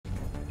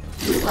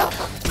as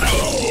well.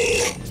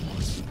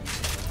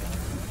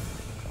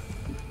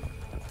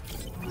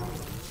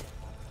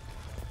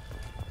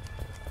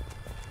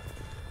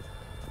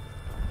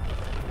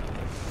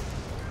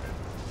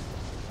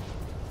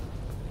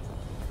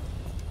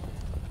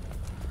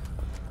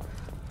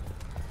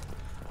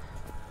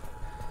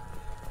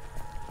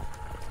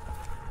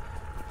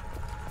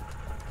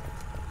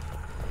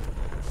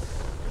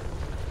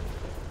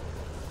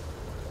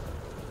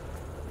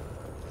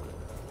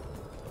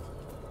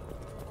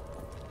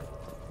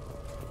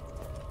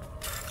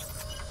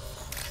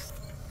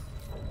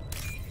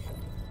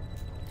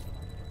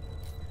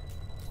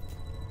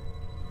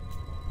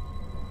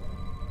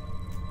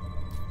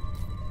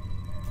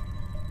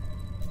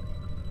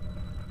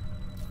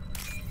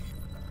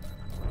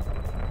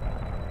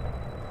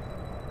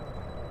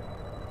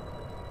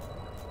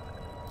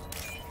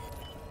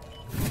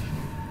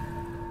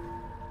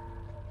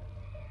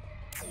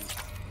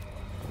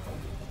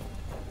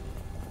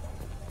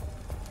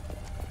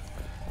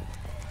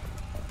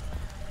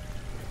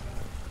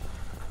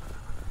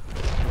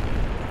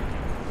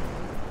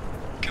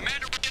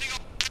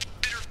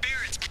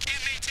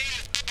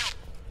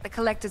 The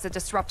Collectors are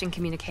disrupting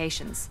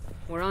communications.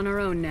 We're on our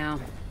own now.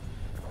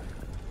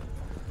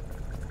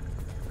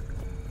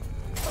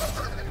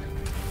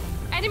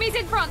 Enemies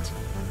in front!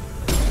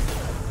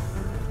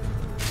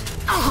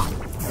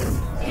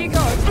 Here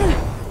goes!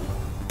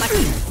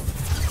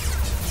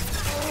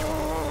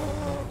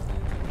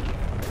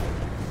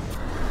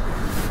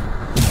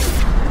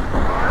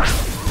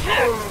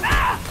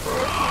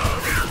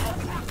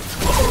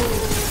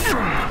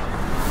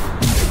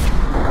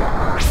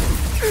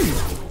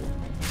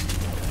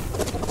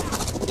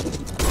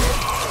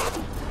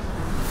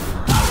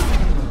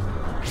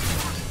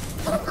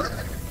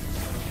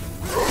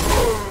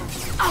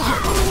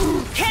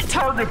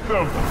 Target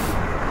them!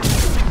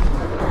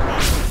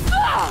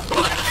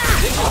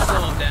 This should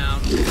slow him down.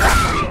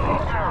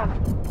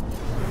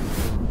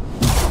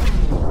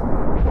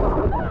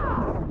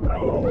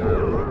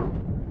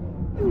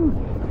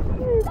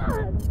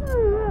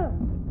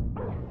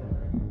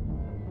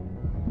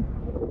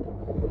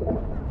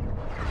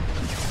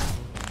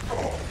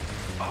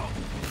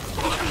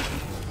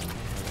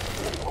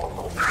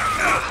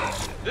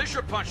 This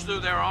should punch through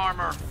their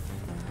armor.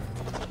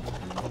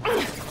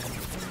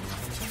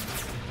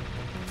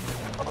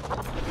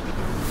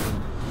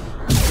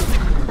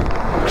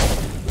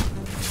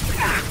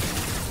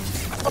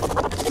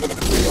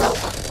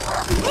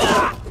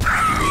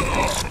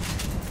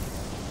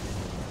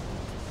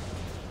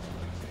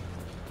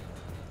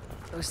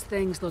 Those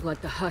things look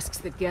like the husks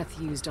that Geth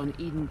used on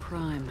Eden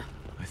Prime.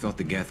 I thought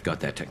the Geth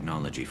got that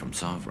technology from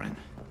Sovereign.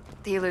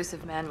 The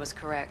elusive man was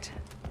correct.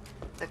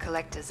 The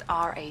Collectors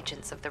are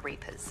agents of the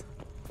Reapers.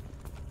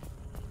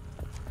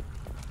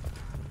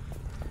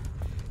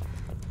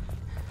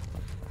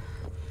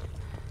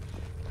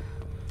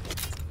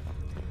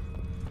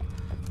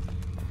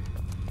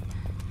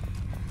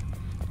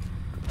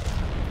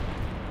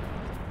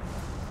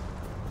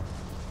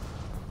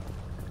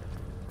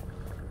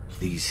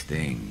 These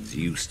things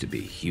used to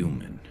be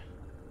human.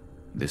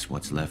 This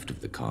what's left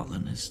of the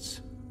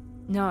colonists?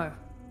 No.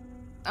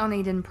 On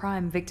Eden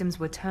Prime, victims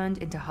were turned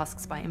into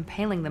husks by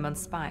impaling them on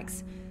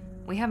spikes.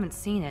 We haven't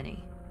seen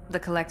any. The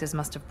Collectors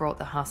must have brought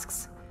the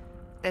husks.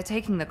 They're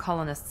taking the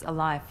colonists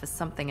alive for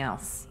something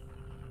else.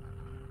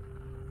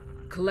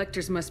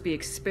 Collectors must be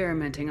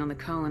experimenting on the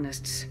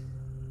colonists.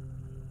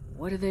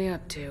 What are they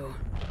up to?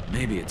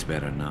 Maybe it's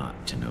better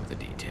not to know the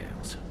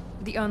details.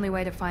 The only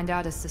way to find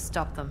out is to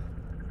stop them.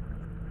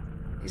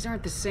 These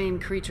aren't the same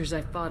creatures I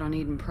fought on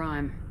Eden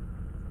Prime.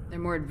 They're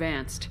more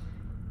advanced.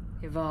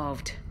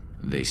 Evolved.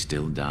 They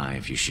still die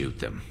if you shoot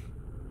them.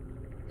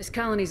 This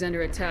colony's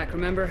under attack,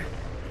 remember?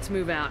 Let's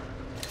move out.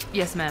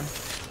 Yes, ma'am.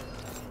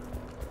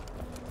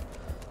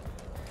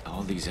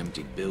 All these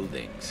empty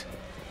buildings.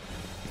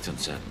 It's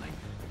unsettling.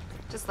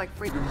 Just like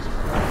freedom.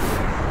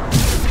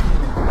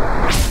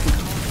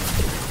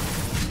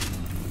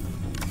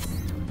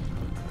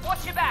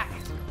 Watch your back!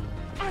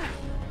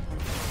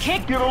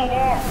 Kick! Get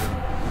along!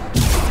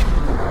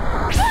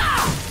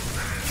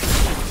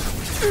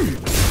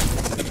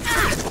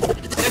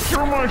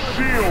 Through my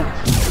shield!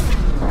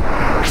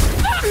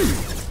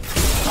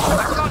 I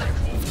got it!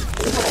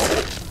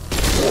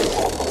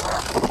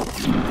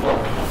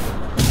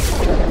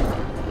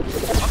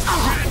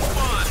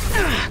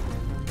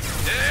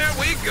 There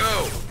we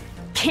go!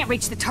 Can't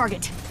reach the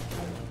target.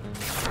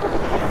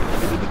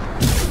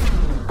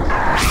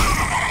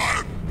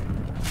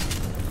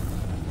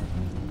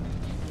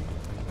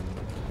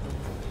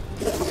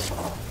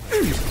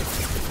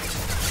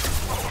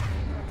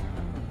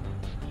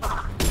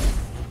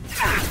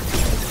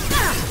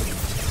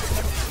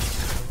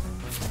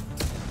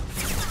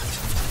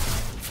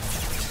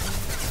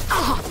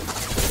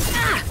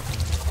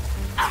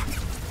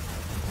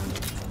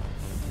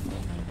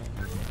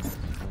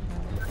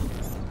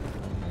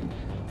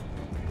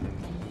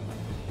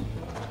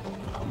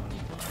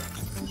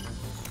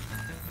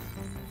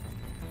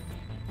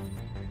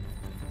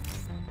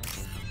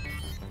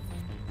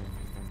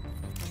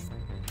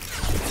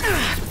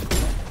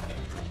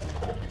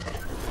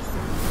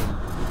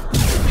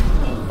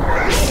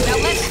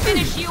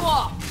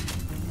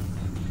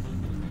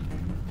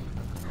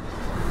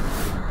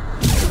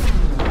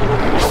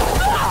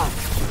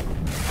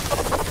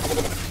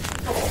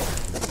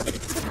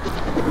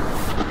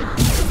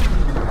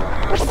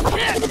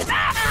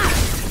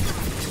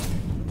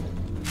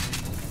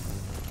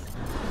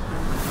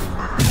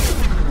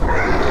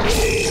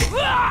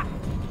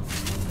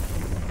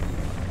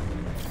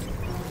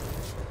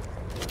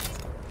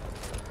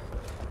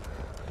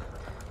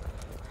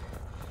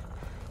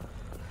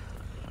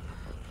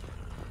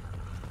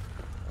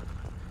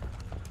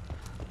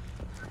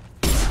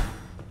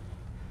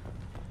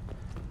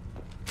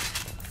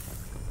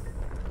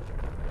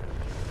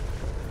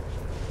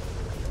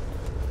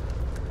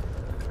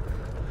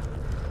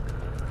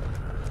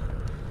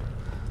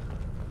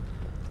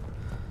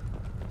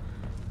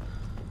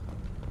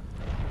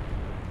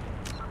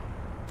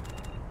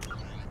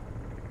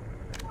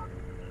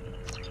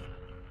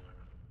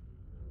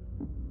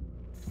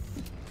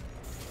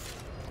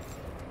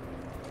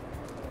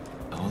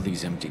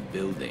 these empty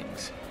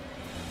buildings.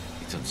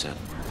 It's unsettling.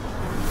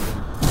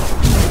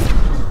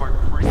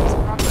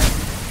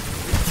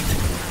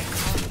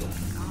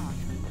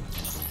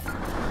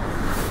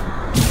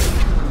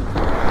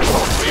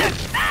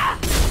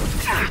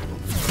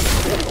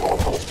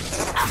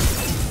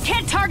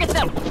 Can't target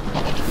them!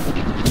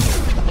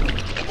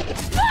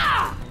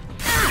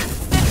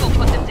 This will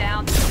put them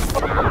down.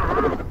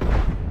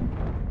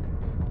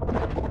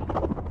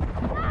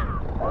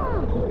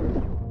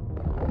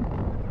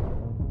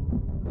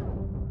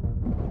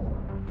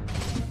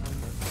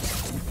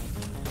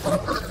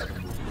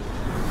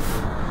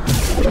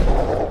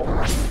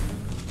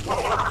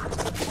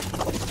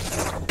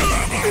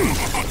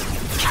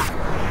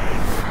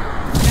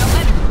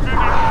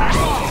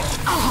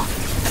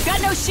 I've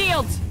got no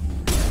shields!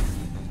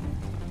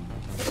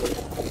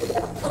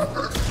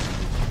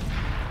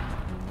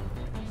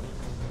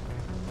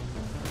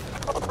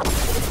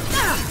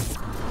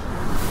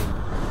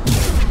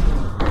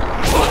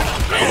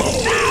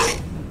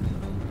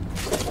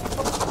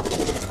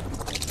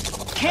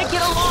 Can't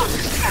get a lock!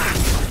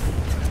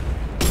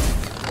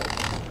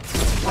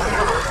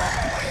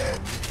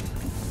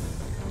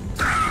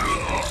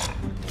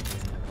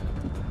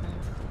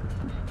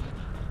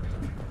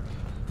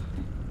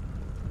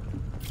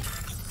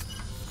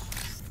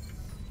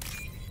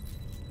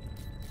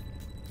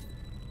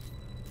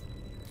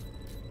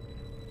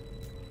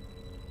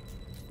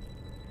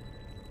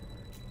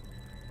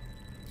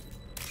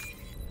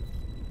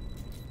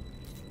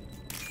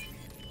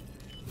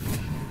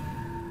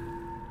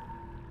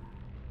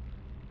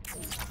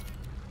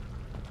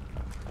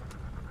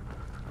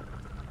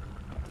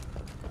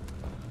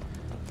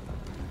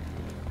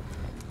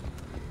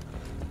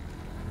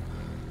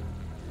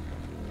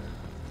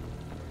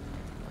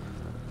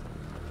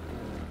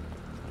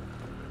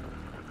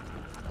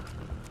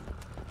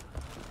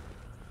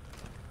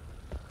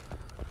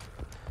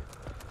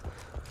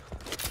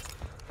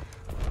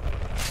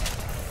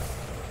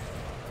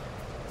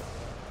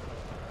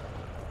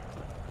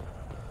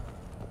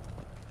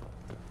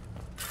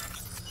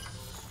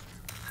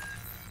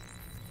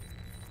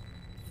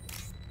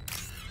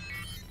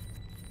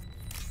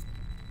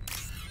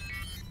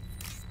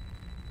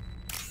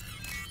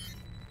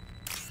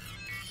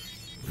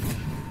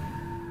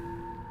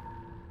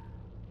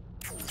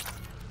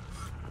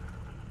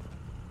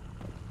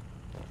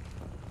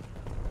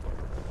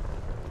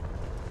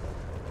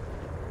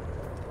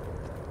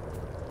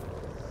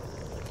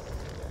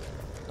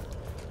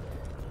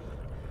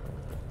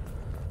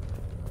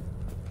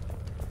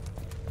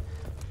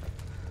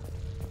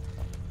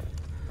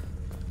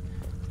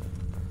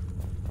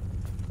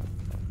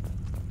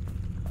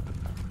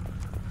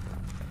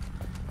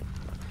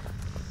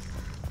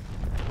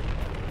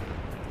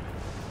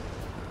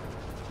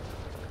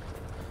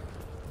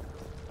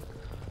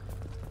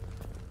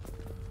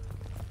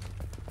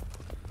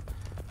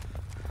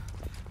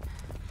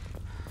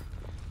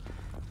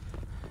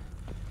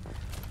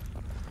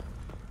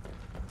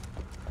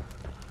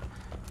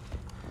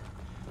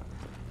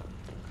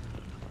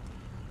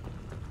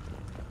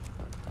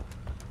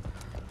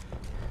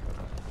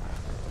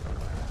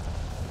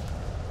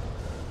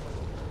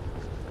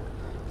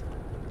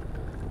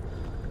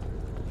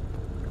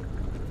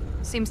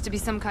 Seems to be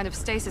some kind of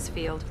stasis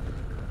field.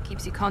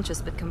 Keeps you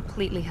conscious but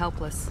completely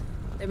helpless.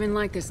 They've been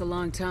like this a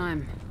long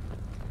time.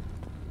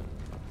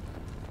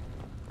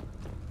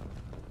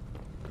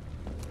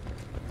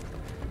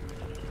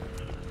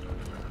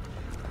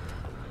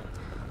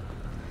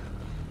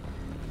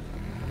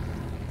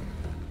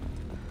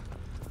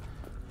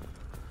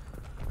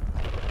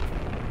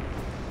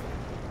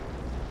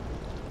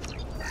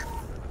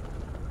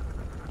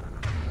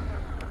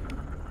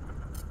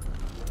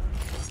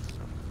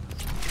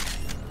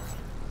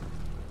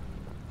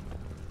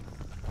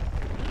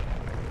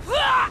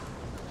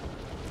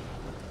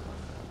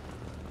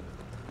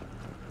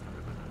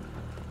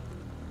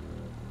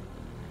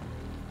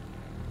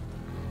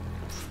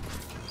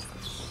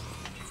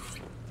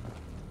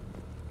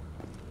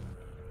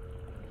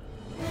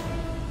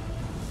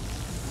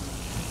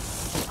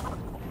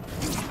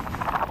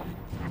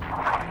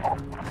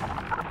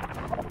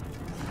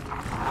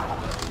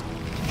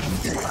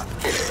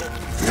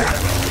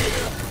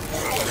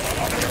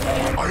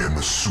 I am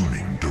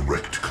assuming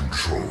direct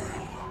control.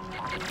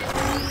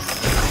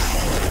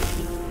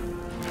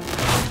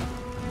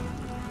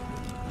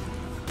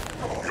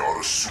 You're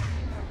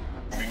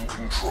assuming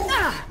control.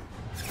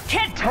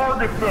 Can't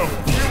Target them!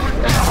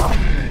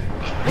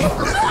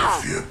 Never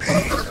fear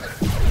pain.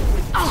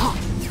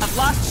 I've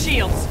lost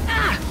shields.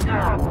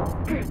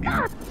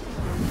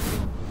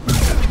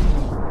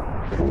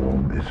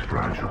 Form is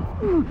fragile.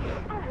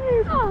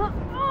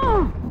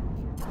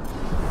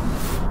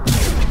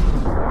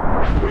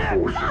 The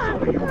forces of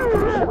the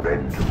universe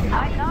bend to me.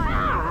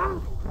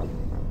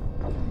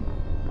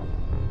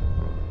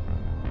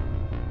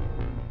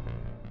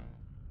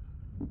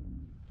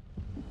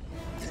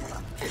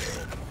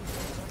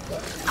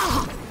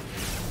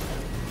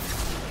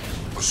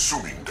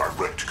 Assuming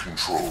direct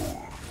control.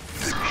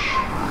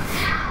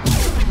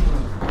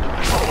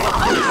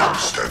 Nothing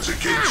stands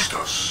against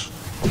us.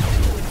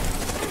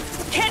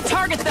 Can't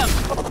target them!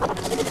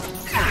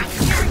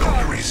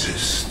 Cannot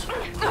resist.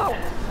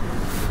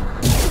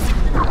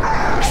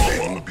 They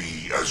will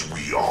be as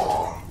we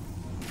are.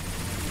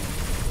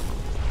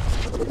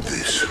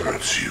 This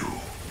hurts you.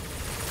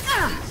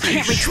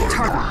 Can't reach the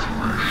target.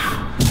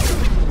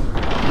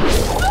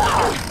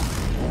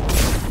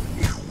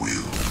 You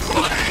will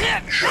not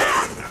change.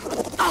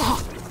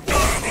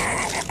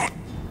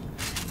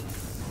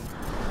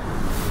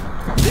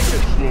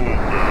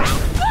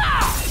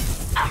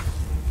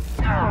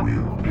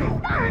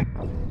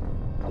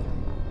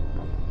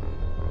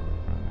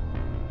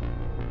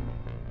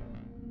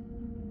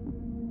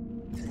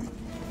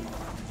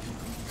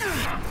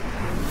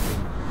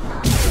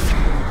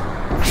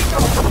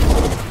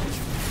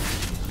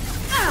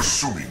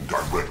 Assuming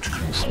direct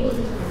control.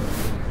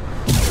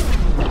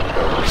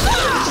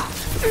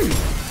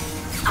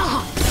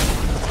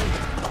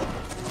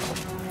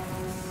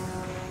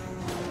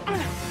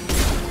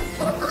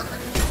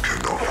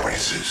 Cannot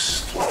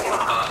resist.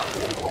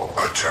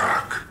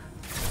 Attack.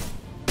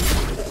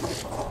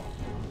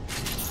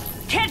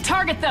 Can't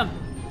target them!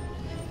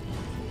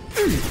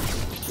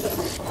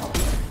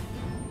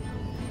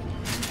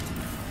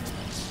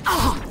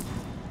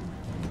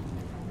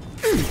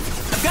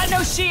 I've got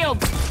no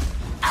shield!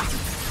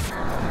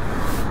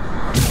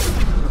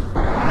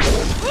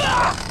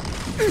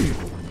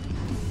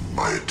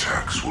 My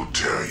attacks will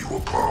tear you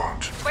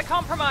apart. We're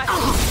compromised!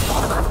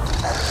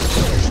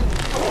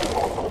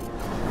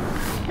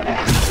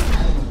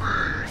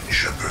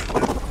 Shepard.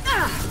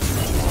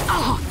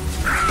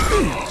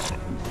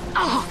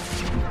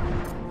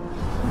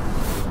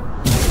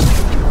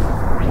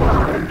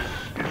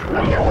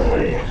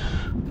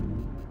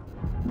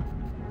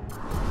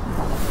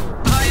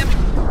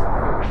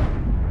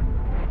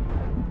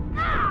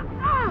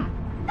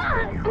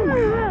 You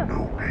will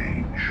know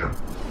pain, Shepard.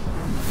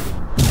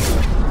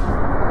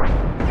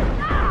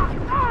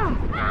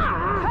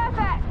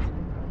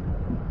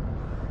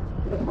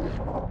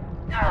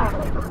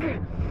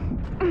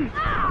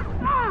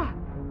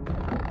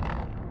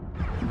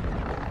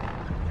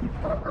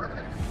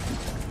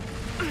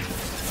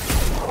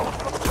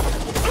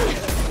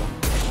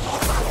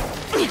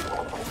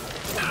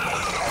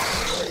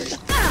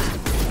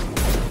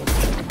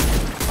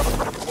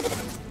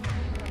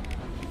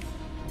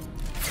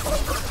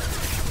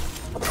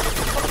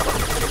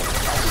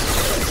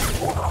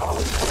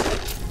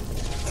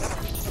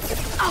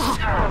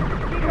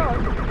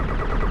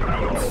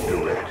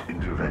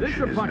 This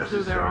should punch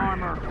through their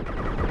armor.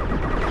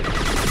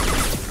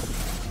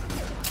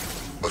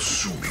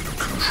 Assuming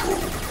control.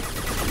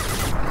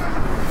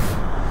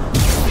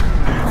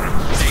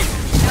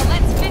 Now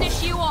let's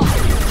finish you off!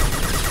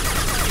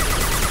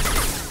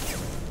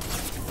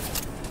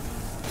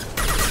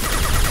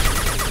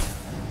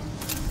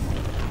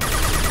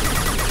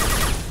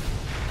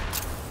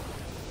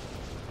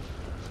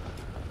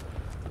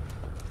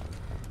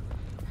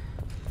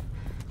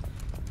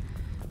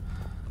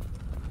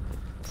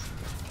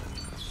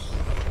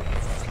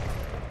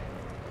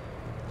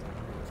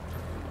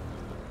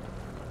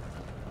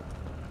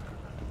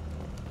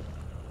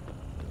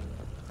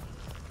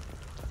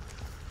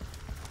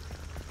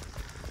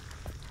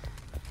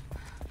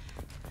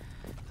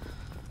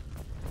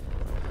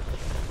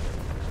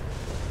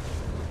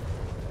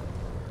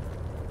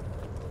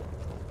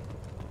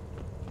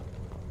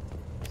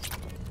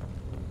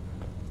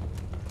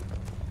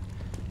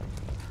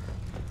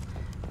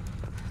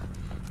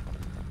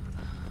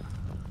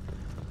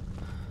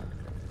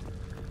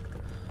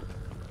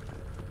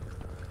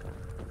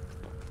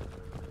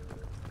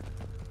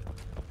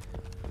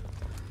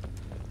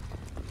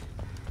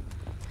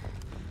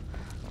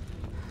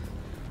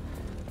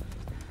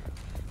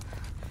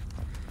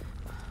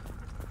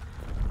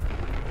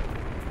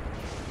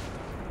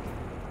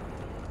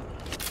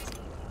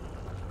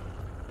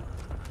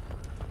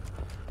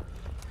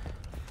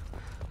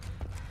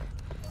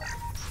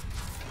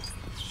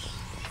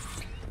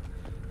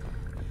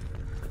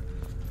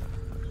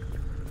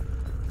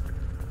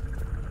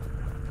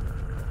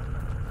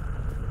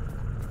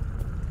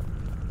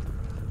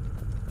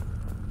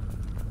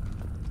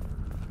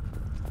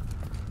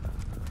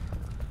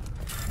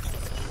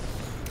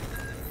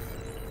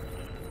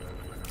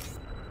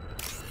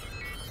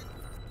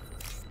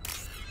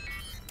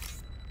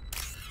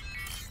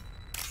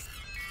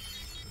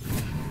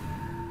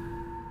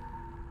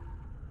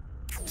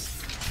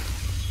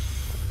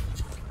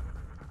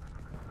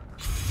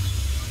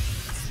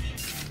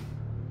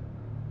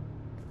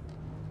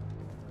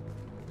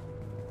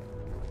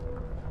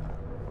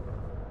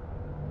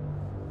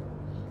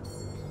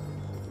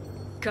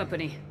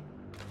 Company.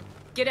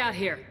 Get out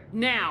here,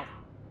 now!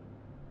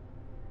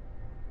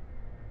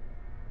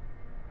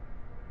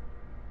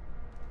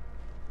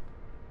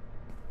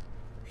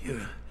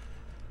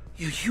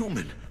 You're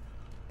human.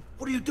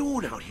 What are you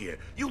doing out here?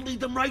 You lead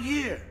them right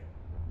here.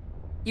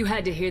 You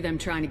had to hear them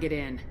trying to get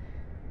in.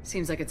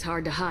 Seems like it's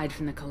hard to hide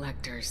from the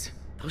collectors.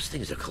 Those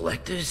things are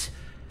collectors?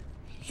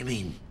 You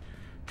mean,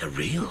 they're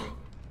real?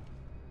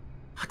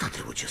 I thought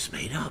they were just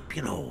made up,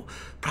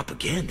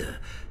 propaganda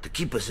to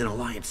keep us in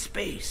Alliance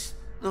space.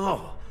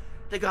 No,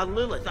 they got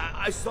Lilith.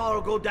 I saw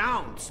her go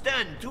down.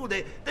 Sten, too.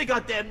 They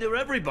got damn near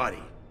everybody.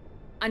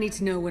 I need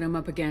to know what I'm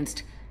up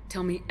against.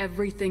 Tell me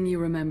everything you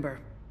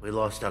remember. We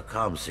lost our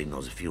comm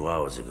signals a few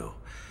hours ago.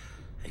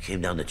 I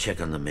came down to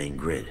check on the main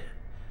grid.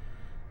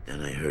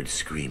 Then I heard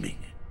screaming.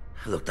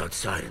 I looked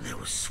outside and there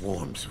were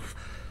swarms of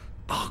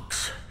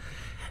bugs.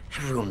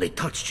 Everyone they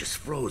touched just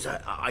froze.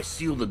 I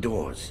sealed the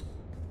doors.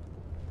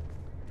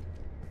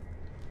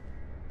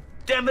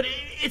 Damn it,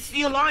 it's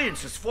the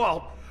Alliance's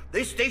fault.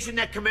 They stationed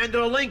that Commander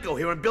Alenko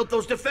here and built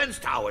those defense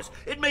towers.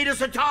 It made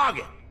us a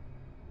target.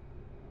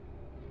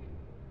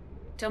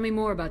 Tell me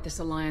more about this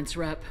Alliance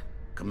rep.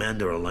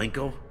 Commander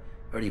Alenko?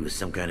 Heard he was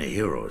some kind of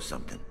hero or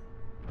something.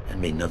 That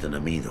made nothing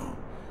to me, though.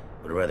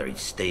 Would rather he'd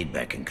stayed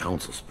back in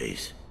Council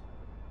space.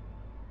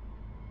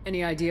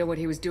 Any idea what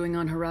he was doing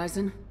on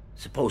Horizon?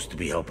 Supposed to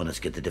be helping us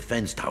get the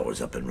defense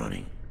towers up and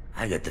running.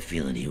 I got the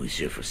feeling he was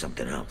here for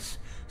something else.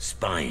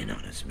 Spying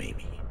on us,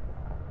 maybe.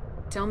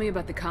 Tell me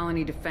about the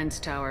colony defense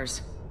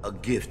towers. A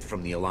gift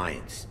from the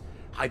Alliance.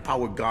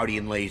 High-powered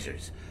Guardian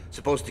lasers.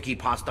 Supposed to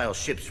keep hostile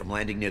ships from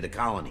landing near the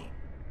colony.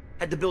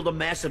 Had to build a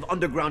massive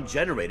underground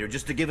generator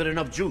just to give it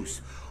enough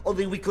juice.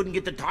 Only we couldn't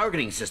get the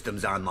targeting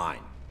systems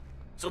online.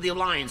 So the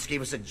Alliance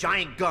gave us a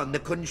giant gun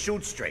that couldn't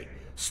shoot straight.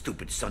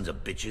 Stupid sons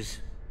of bitches.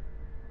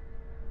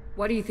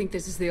 Why do you think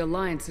this is the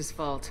Alliance's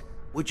fault?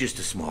 We're just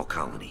a small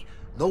colony.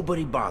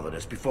 Nobody bothered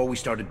us before we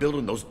started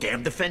building those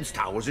damn defense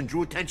towers and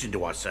drew attention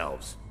to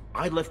ourselves.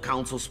 I left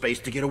Council space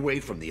to get away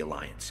from the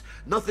Alliance.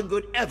 Nothing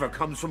good ever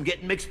comes from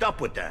getting mixed up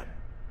with them.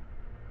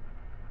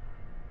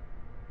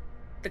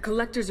 The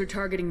Collectors are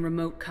targeting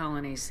remote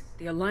colonies.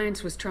 The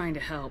Alliance was trying to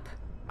help.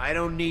 I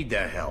don't need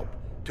their help.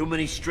 Too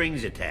many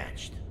strings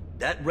attached.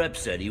 That rep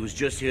said he was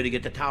just here to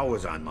get the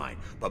towers online,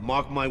 but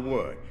mark my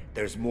word,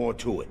 there's more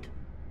to it.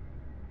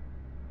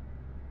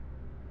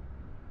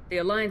 The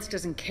Alliance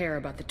doesn't care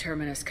about the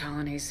Terminus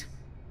colonies.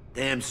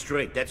 Damn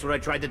straight, that's what I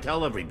tried to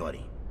tell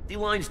everybody. The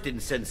Alliance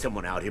didn't send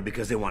someone out here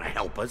because they want to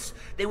help us.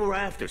 They were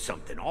after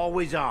something,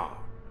 always are.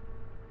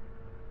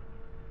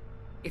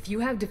 If you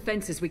have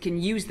defenses, we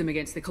can use them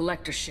against the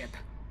Collector ship.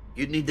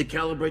 You'd need to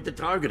calibrate the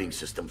targeting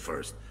system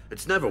first.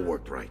 It's never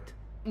worked right.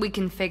 We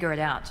can figure it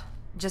out.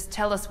 Just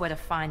tell us where to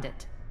find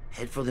it.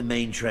 Head for the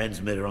main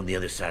transmitter on the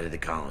other side of the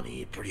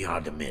colony. Pretty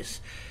hard to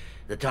miss.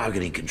 The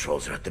targeting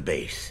controls are at the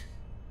base.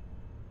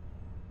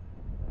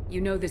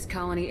 You know this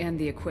colony and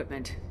the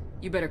equipment.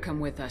 You better come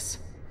with us.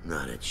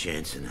 Not a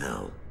chance in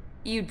hell.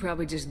 You'd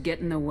probably just get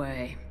in the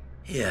way.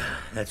 Yeah,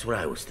 that's what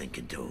I was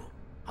thinking too.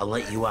 I'll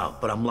let you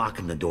out, but I'm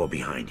locking the door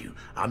behind you.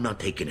 I'm not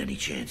taking any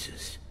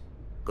chances.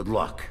 Good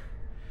luck.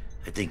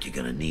 I think you're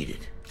gonna need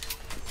it.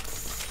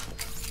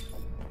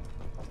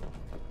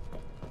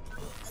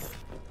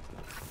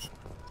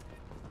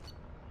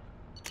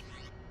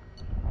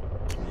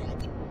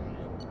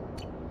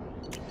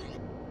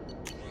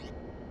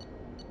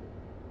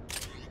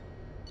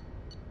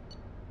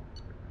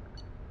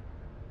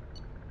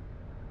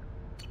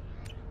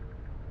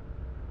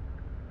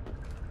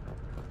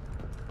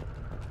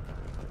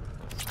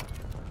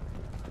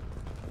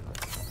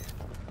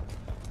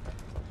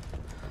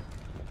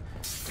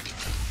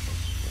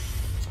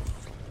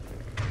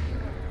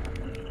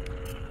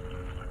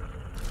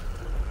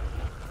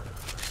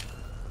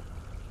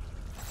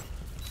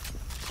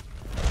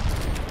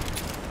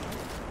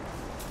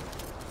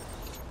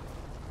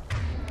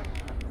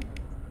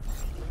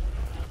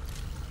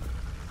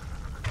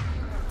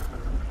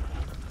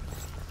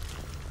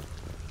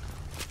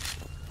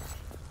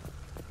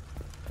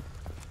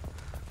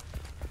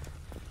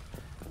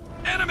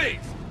 Enemies!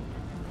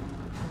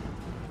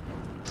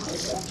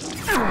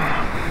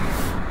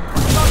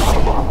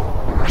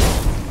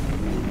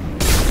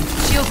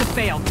 Shields have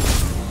failed.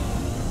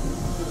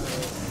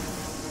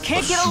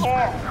 Can't get a...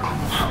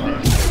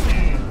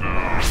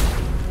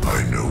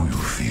 I know you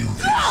feel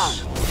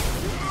this.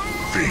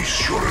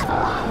 Face your...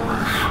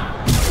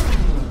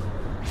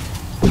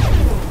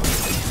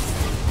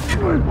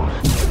 I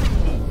must...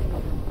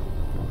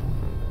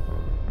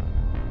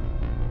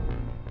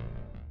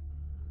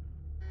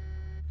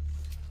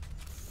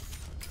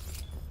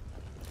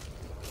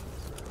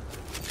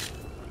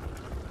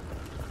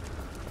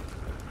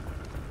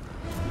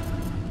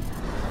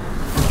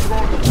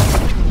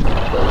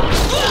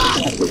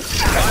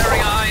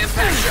 Firing a high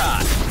impact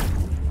shot!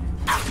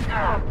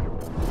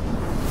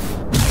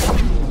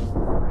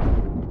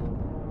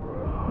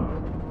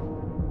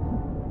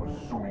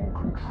 Assuming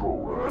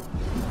control.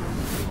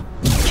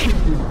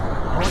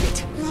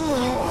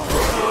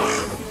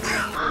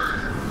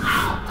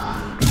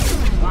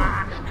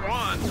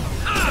 One!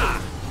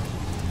 Ah!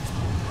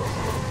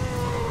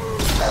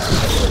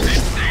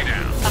 And stay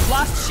down. I've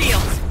lost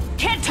shields.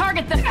 Can't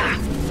target them.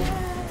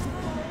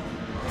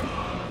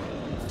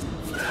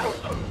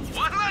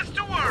 One less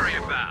to worry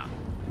about.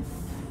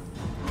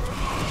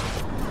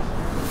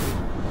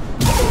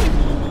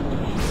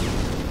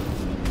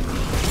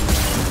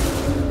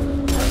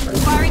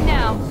 Firing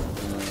now.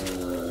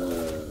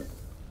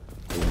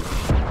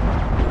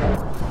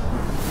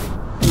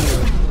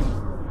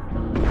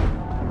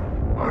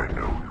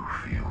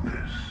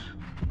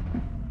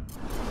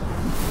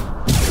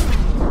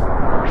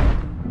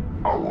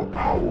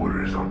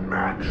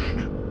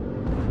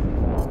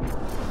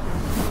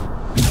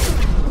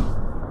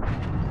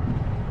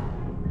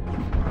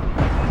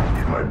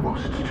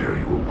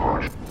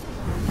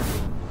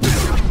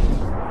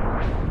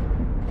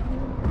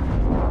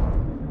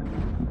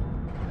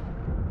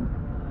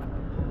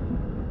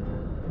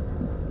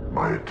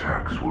 My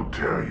attacks will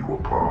tear you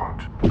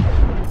apart.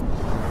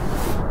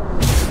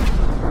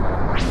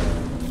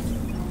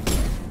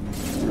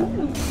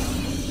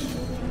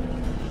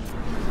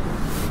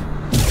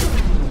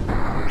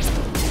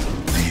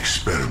 The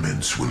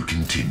experiments will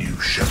continue,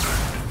 Shepard.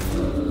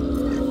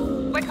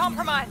 We're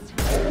compromised.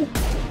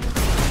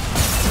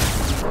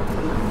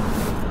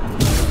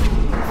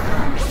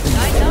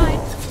 Night.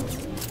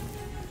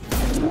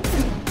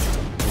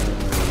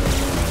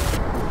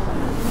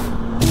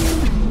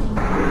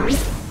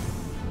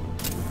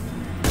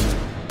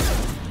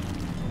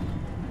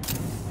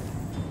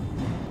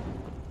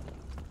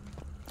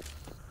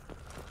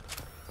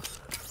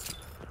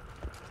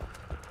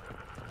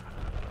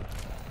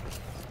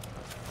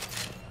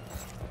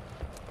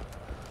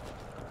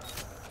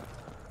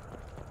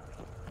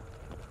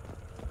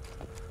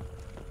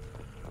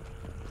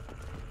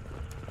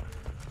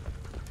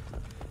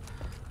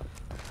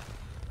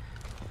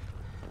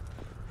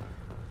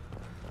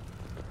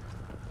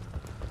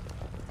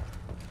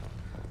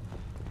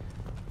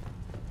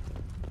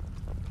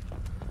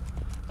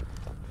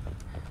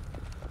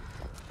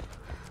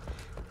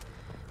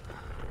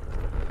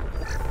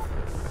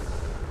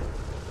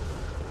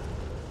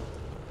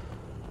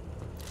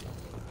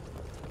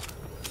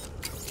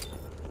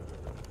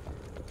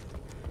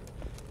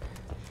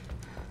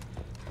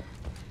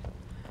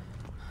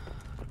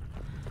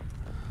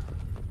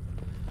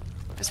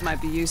 This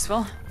might be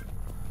useful.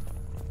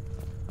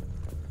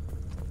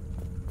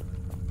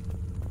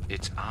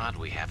 It's odd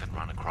we haven't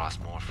run across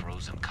more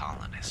frozen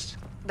colonists.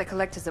 The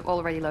collectors have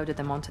already loaded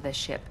them onto their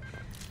ship.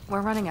 We're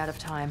running out of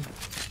time.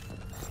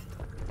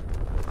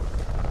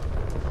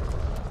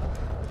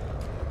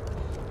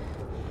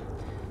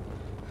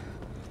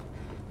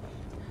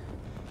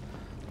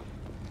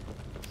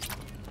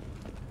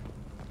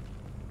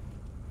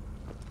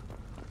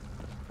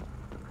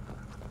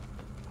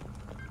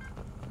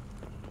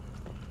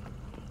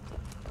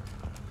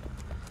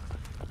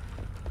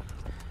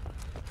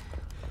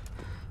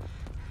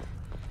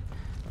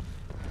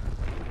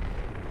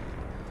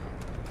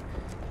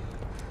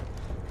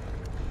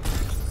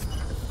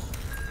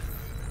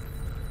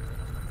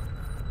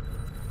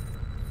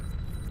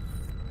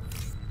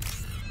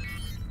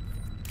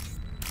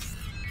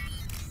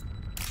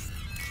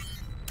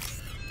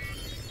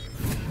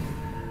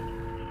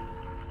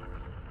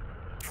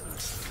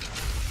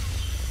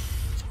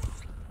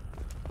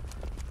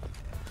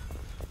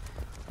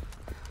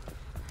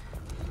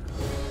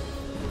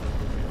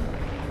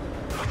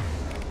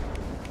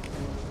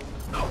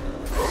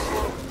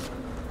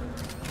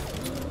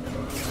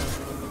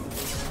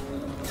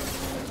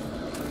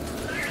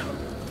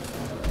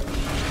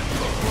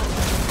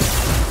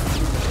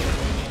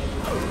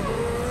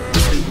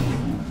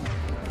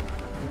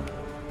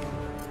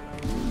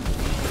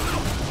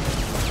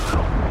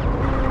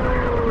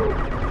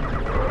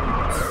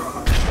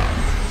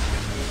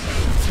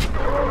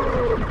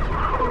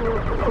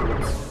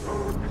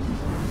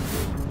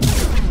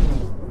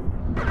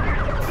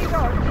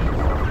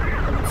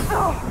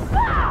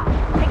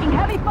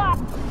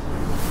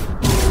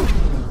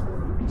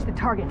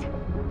 Target.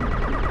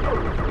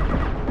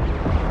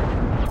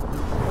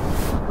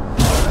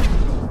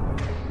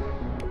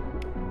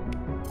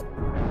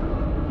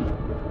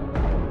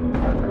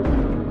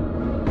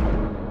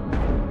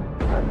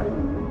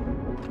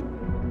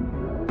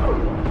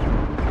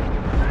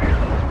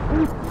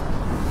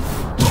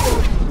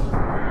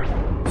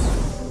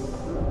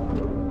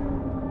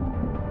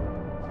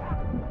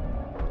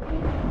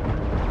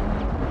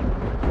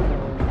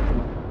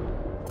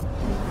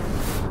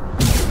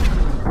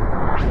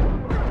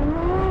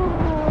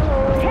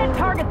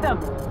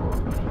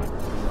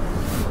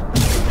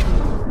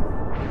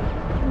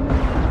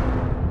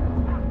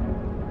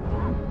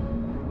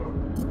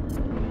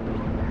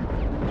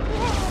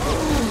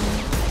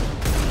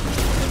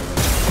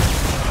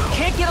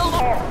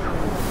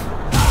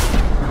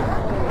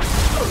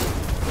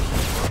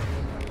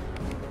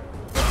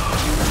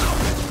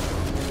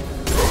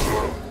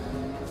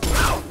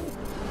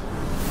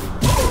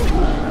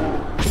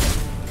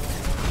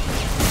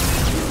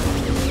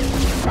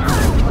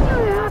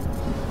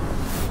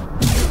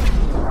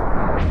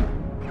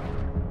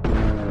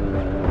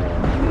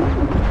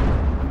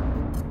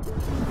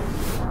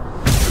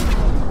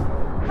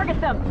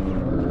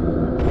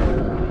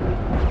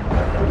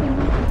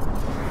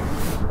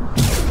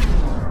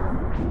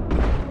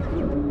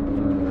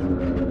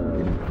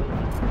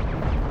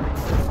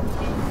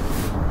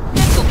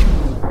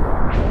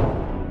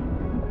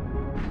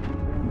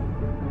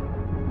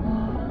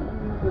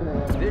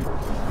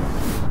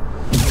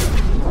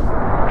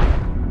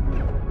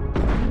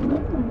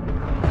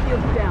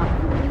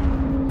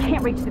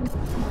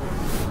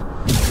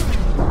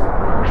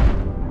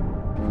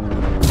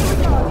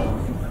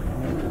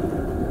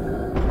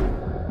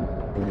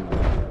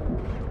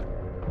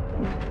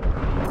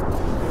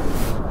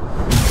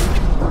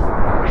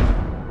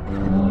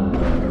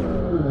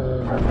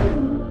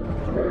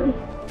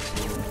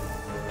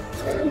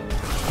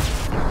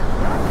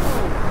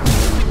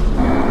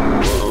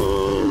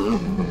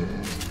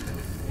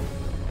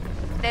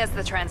 There's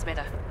the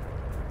transmitter.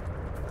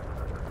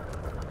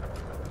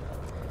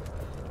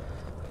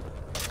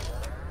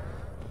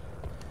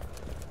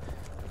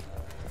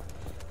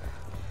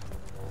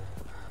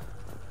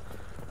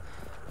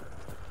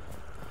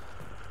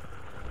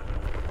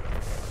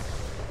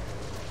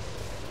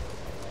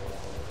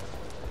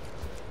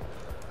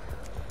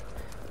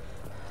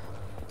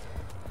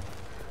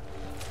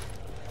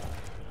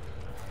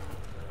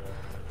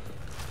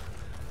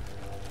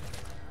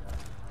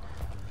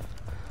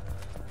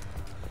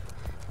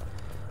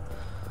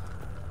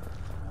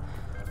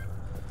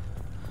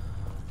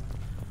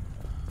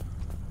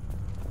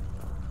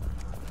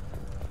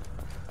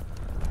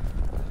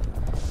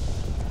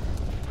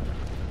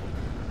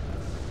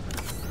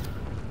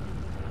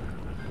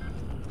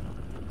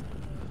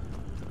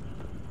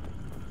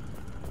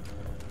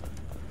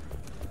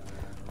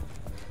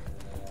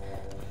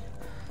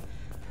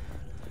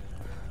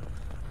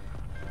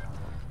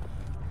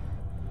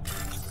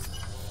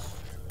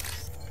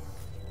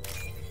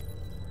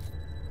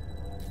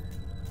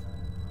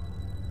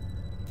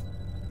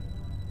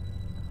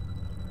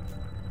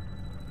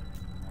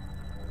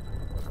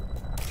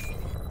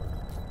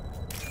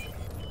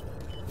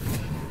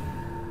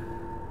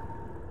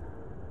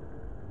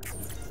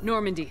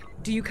 Normandy,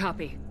 do you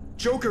copy?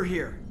 Joker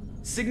here.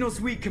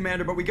 Signal's weak,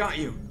 Commander, but we got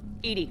you.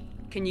 Edie,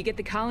 can you get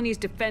the colony's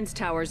defense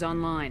towers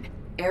online?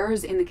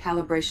 Errors in the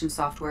calibration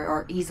software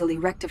are easily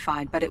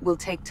rectified, but it will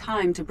take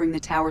time to bring the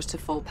towers to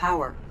full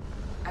power.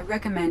 I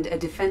recommend a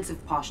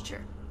defensive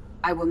posture.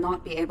 I will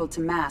not be able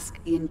to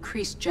mask the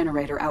increased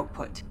generator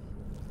output.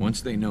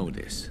 Once they know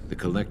this, the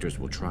Collectors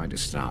will try to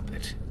stop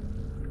it.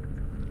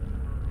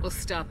 We'll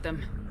stop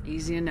them.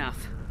 Easy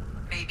enough.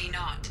 Maybe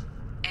not.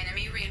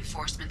 Enemy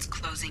reinforcements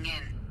closing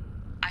in.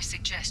 I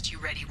suggest you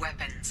ready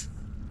weapons.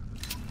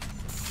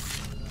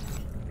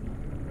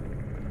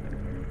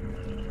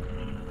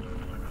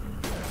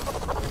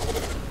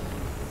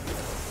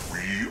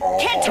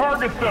 Can't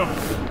target them!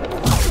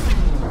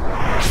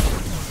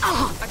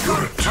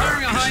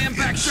 Firing a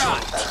high-impact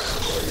shot!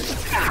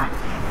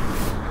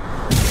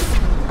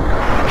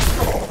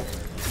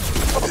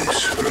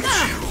 This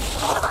hurts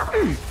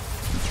you.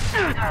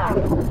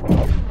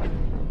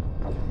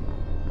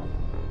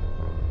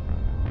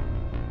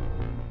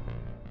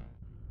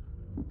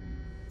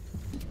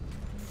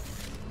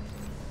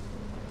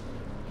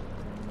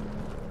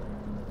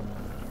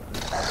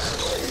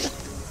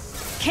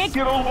 Can't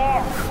Get a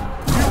lock!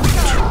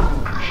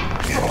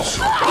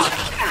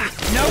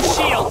 No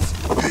shields!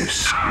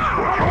 This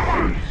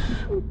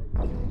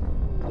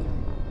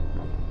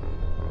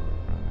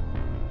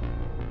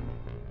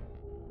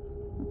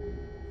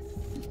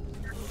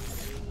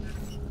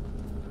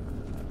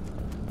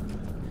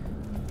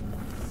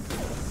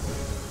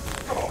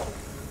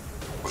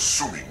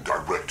assuming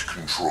direct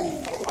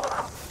control.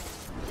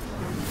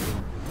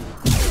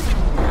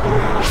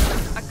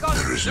 I got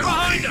There is They're no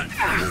behind pain.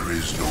 us! There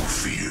is no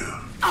fear.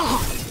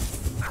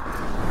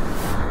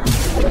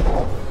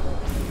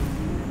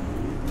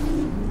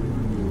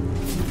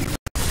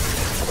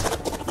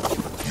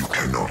 You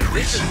cannot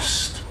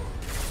resist.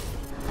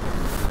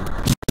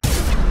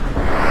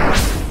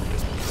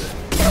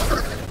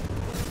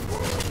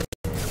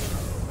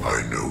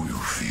 I know you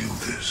feel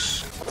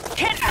this.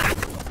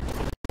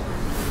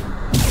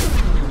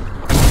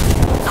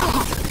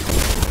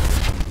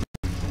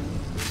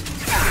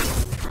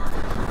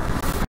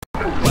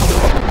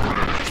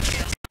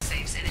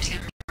 Saves in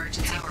an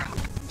emergency tower.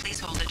 Please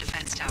hold the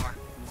defense tower.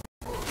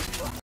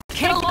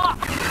 Get a lock!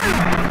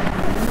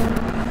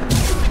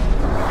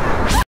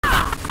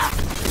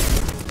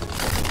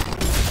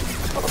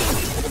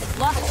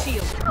 Lock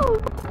shield.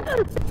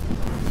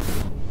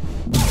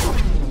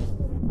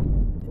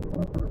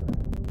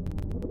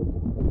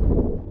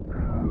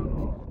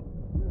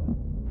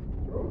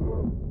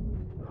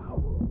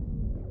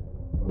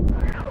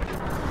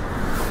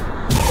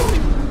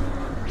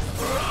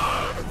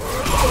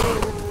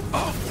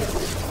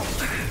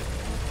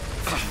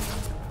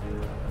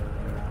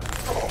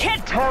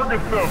 Can't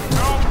target them!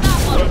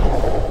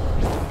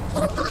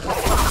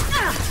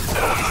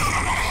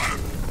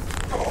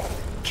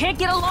 Can't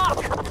get a lock!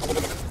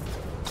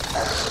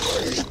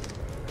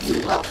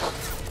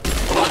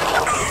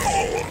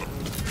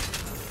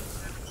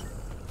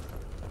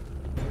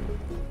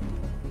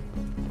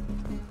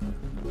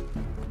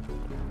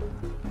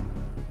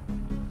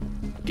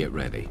 Get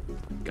ready.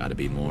 Gotta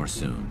be more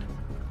soon.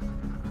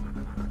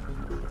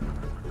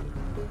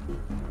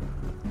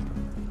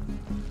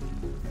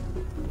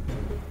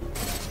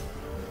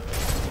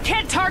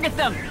 Can't target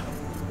them!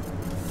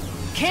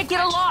 Can't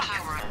get a lock!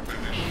 Power up.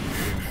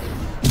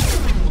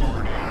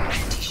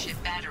 Anti-ship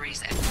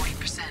batteries at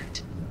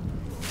 40%.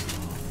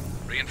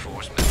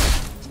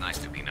 Reinforcements. It's nice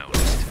to be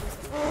noticed.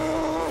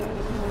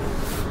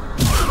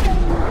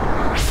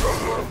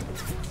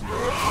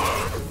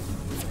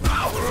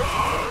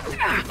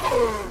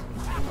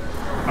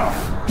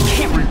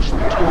 Can't reach the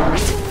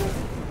turret.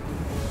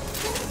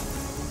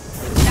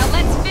 Now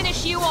let's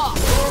finish you off!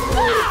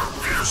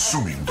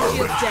 Assuming Shield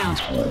direct down.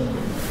 control.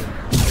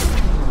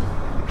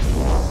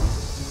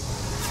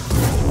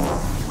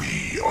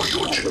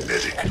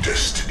 genetic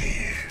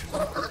destiny.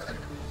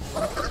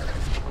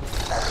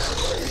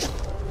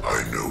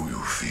 I know you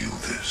feel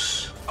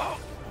this.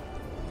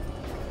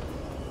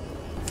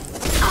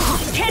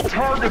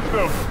 Target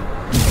them!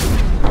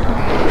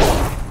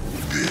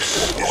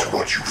 This is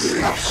what you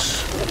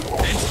face.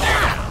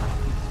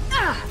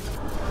 Now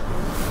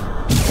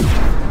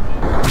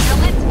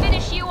let's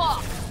finish you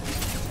off.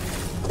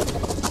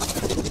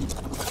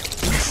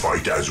 We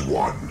fight as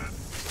one.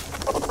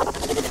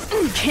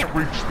 Can't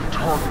reach the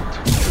target.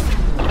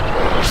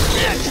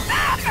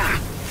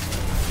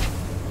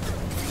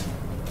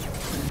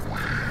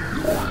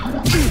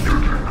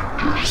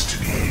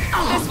 Destiny.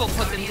 This will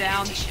put them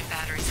down.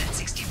 Batteries at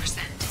 60%.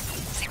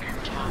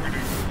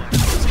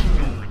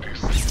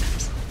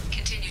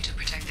 Continue to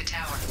protect the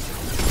tower.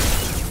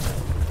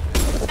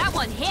 That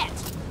one hit.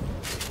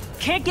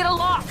 Can't get a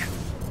lock.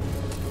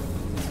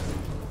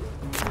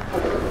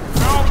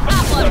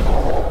 That one.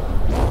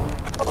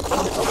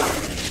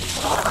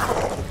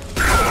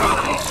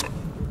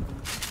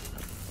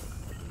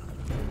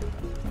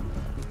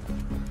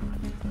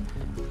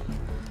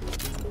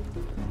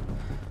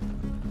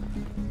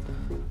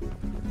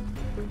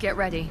 Get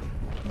ready.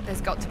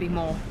 There's got to be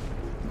more.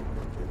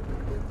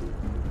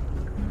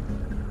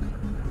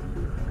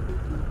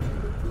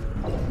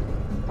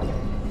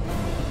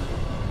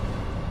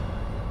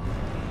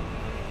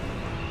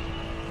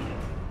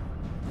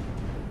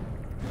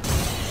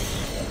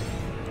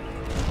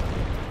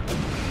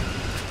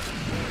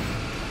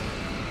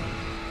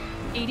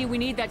 Edie, we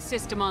need that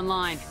system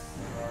online.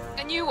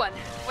 A new one.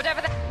 Whatever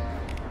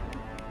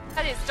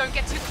that is, don't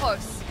get too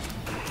close.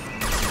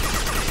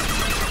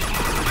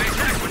 My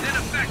attack was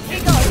ineffective.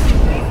 Here goes.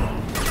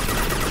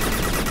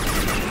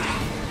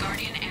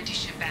 Guardian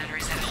anti-ship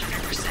batteries at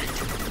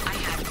 100%. I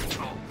have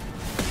control.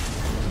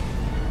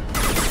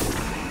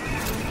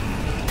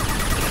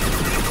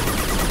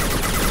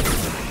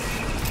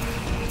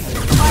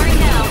 Firing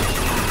now.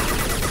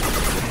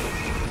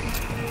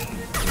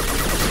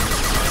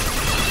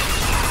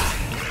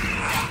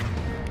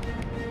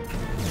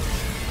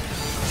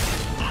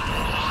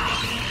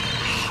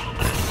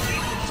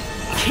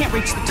 Can't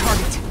reach the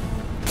target.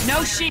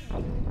 No sheep.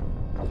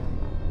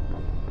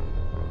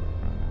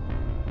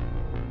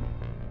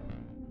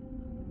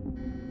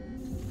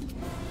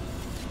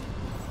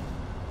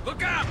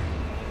 Look out!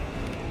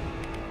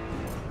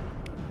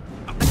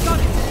 I got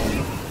it.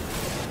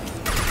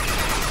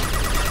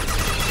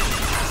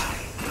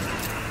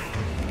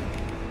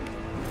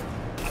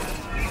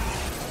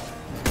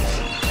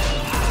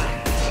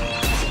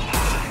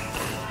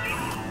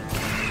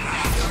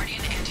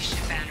 Guardian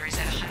anti-ship batteries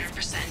at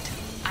 100%.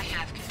 I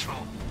have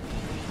control.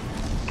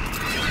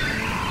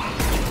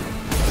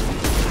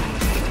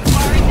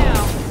 Firing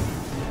now.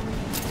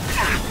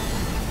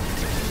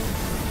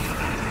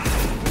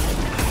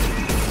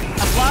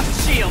 I've lost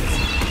shields.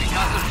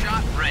 Got the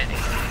shot ready.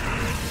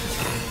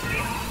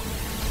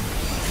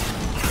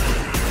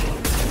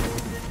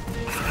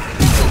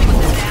 Put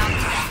them down.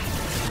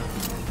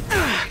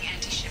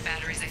 Anti-ship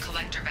batteries at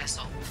collector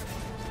vessel.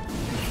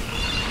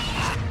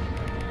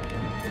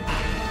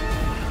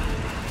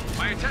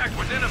 My attack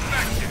was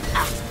ineffective.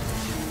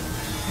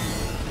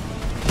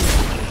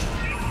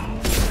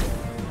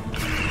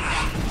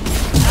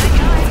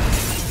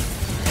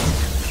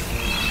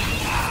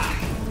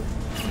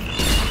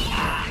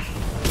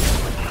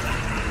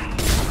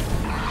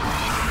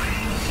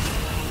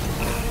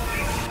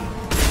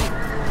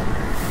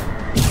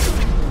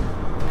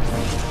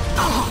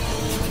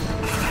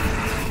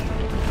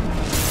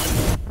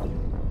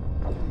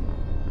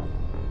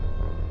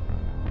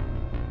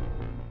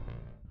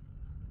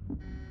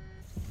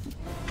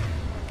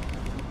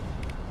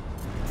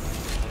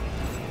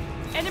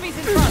 Enemies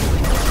in front.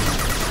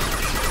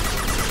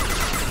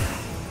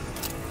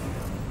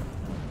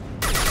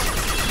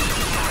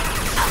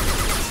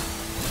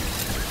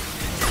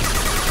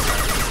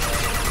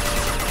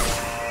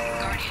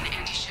 Guardian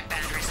anti-ship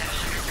batteries at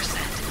 100%.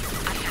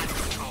 I have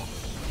control.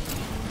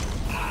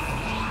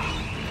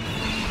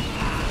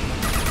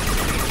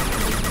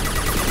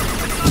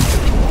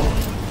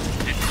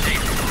 It's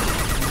safe.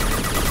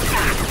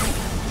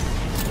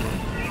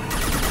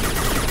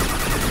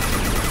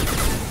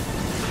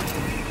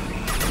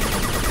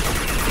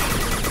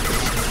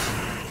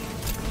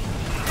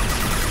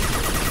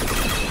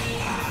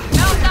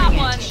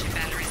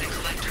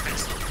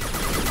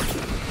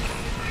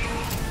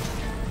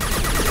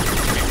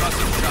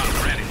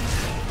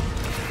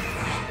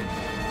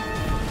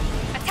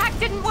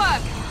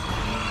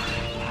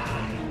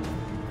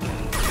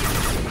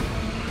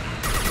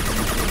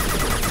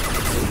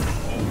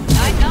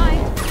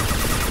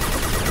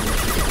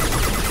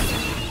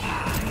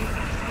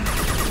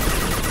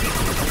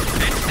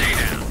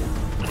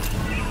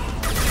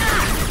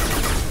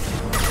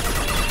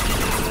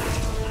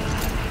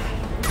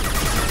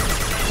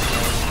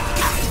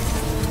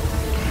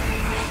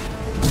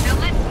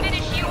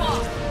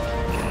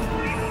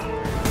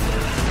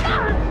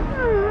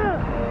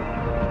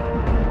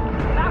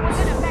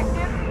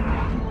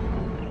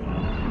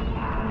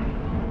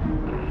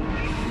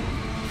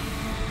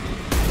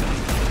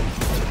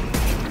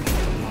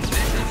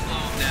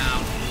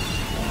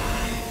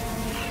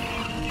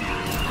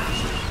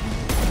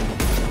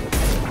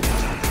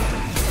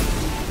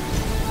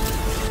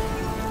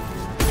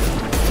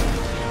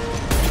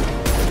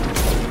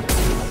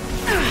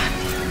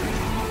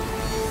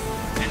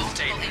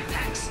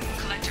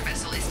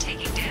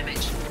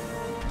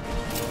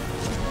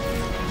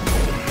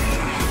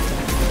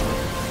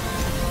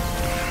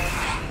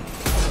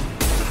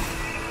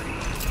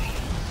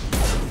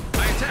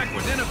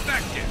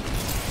 ineffective!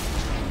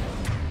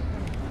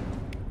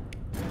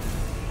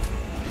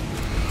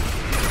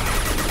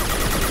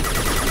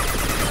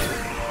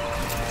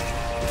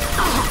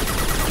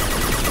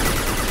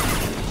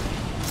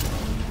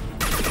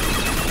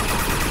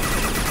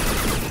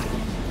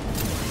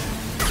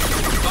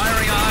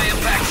 Firing a high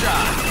impact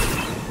shot!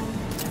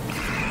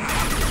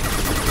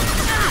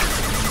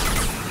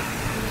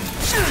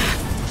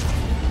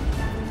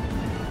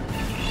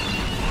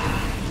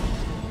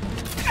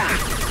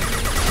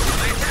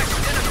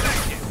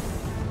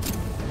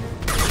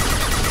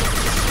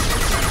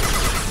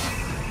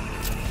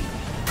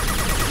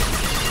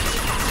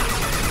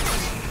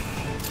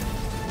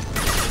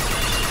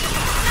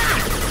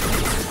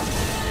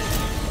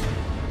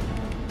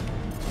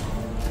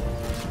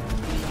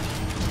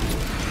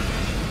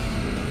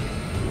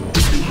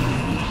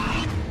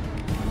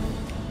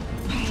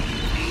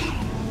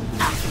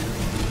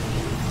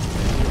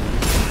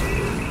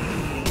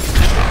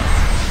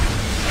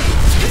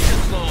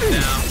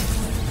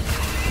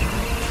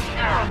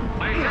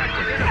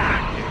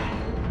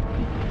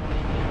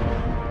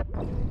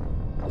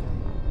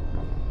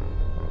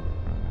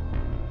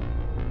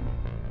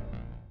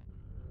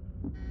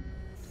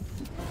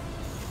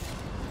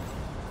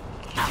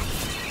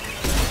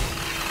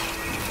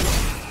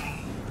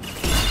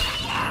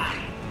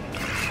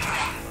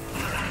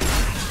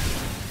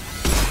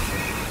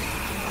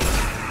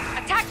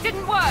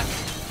 Didn't work!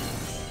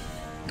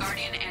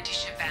 Guardian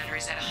anti-ship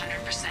batteries at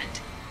 100%.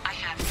 I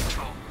have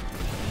control.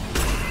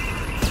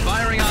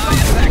 Firing a high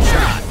impact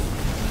shot!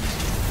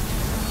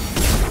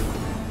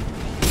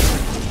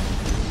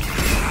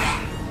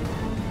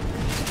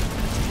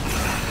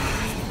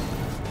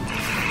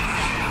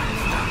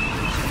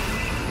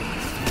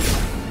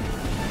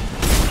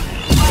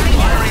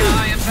 Firing a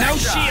high impact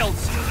shot!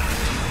 Shields!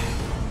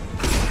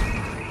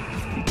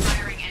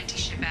 Firing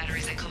anti-ship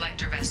batteries at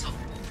collector vessel.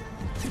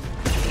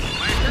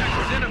 My attack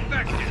was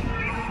ineffective!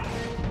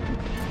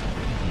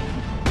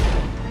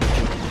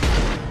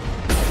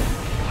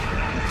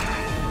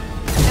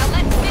 Now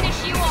let's finish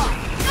you off!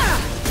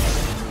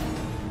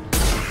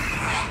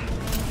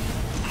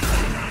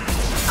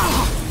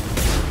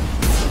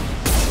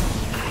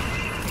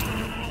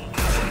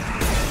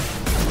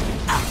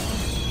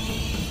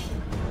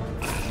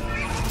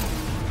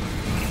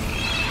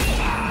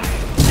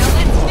 Now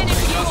let's finish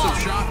you Concussive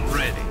off! shot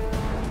ready.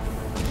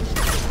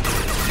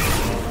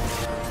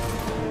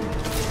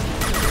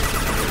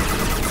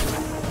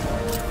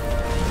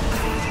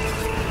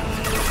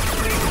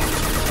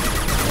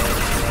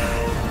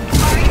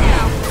 Hurry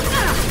now!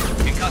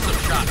 Concussive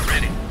shot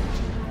ready.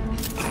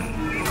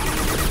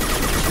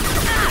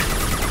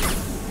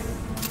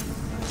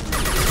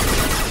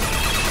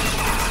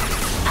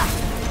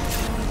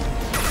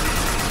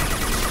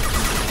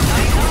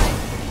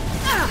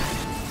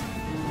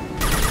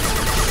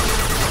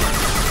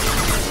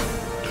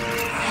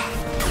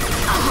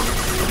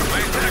 My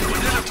attack was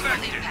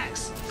ineffective.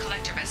 Impacts.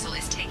 Collector vessel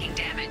is taking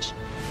damage.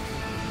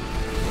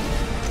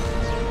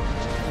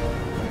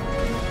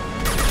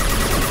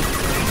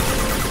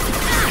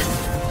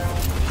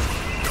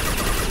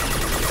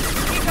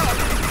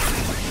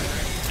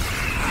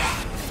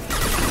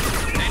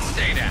 And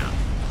stay down.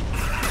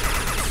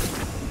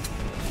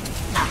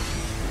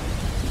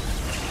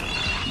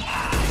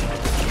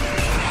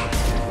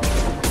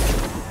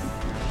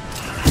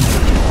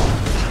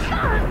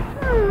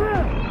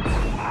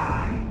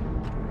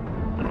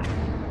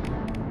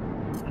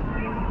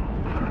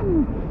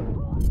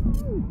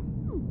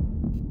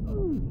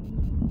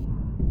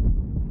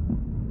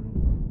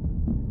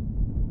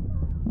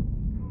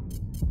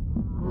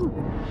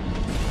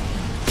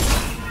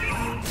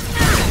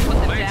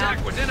 My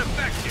attack was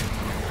ineffective.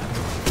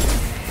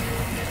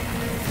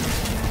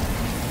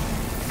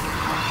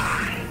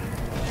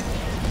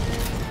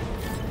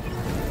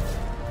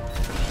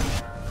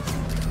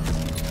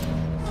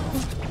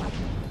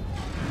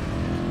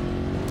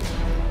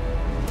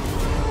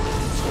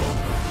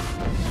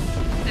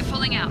 They're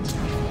pulling out.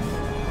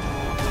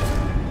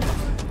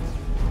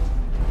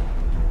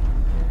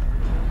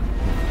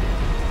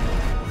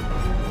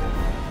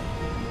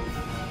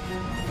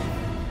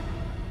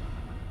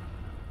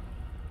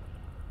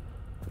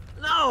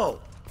 No!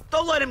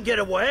 Don't let him get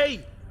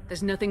away!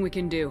 There's nothing we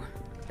can do.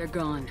 They're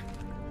gone.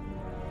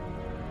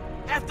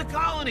 Half the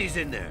colony's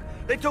in there.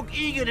 They took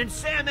Egan and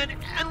Sam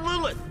and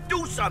Lilith.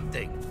 Do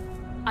something!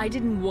 I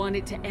didn't want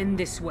it to end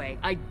this way.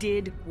 I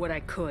did what I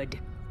could.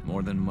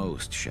 More than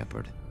most,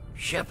 Shepard.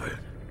 Shepard?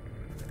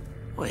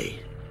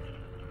 Wait.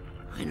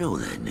 I know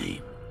that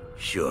name.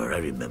 Sure, I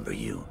remember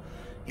you.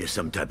 You're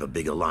some type of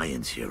big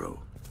Alliance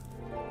hero.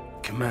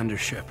 Commander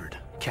Shepard,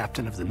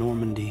 captain of the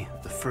Normandy,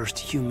 the first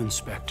human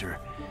Spectre,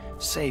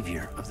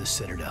 savior of the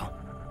Citadel.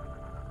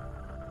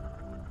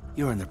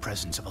 You're in the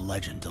presence of a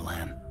legend,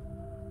 Delan.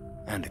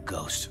 And a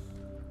ghost.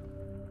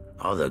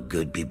 All the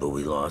good people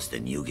we lost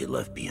and you get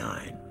left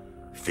behind.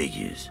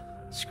 Figures.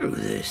 Screw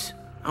this.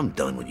 I'm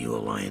done with you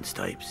Alliance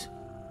types.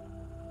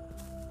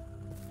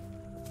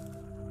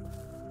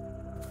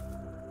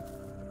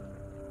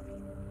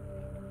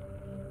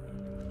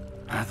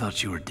 I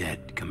thought you were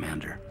dead,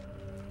 Commander.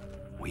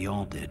 We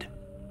all did.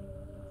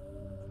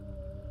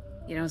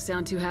 You don't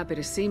sound too happy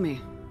to see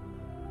me.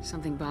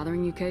 Something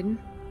bothering you, Caden?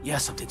 Yeah,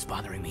 something's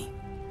bothering me.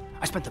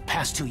 I spent the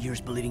past 2 years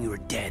believing you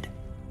were dead.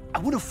 I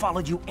would have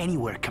followed you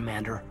anywhere,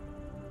 Commander.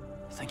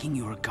 Thinking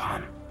you were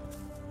gone.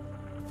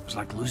 It was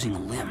like losing a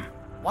limb.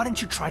 Why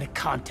didn't you try to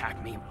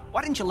contact me?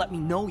 Why didn't you let me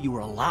know you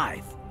were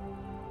alive?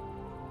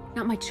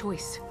 Not my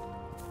choice.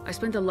 I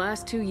spent the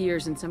last 2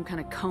 years in some kind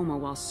of coma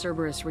while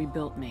Cerberus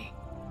rebuilt me.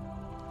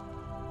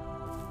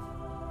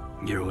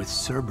 You're with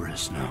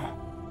Cerberus now.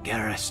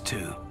 Garrus,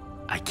 too.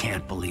 I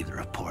can't believe the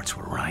reports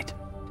were right.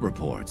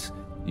 Reports?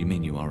 You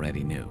mean you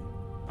already knew?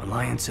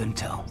 Alliance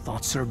intel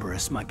thought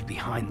Cerberus might be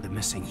behind the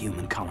missing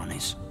human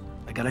colonies.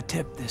 I got a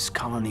tip this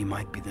colony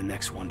might be the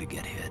next one to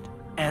get hit.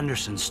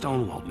 Anderson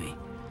stonewalled me,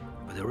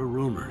 but there were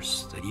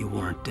rumors that you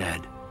weren't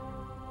dead,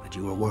 that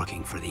you were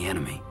working for the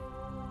enemy.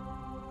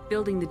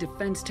 Building the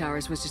defense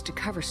towers was just a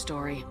cover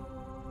story.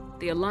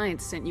 The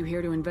Alliance sent you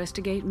here to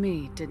investigate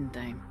me, didn't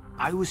they?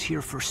 I was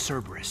here for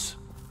Cerberus.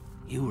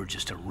 You were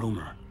just a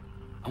rumor.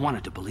 I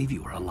wanted to believe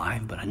you were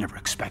alive, but I never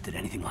expected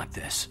anything like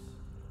this.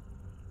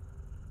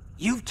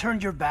 You've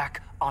turned your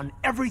back on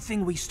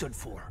everything we stood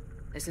for.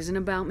 This isn't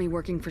about me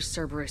working for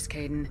Cerberus,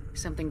 Caden.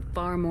 Something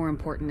far more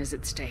important is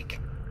at stake.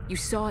 You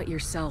saw it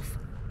yourself.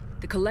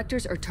 The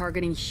Collectors are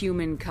targeting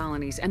human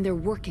colonies, and they're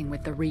working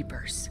with the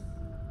Reapers.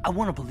 I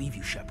want to believe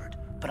you, Shepard,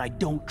 but I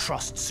don't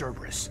trust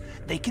Cerberus.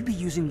 They could be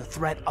using the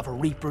threat of a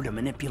Reaper to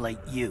manipulate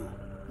you.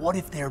 What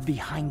if they're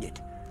behind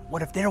it?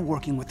 What if they're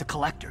working with the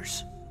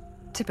Collectors?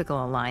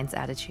 Typical Alliance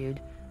attitude.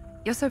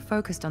 You're so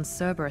focused on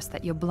Cerberus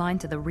that you're blind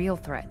to the real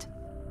threat.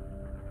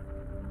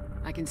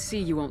 I can see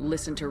you won't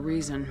listen to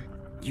reason.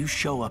 You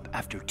show up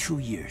after 2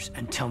 years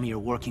and tell me you're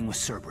working with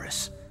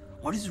Cerberus.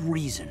 What does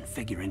reason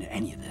figure into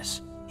any of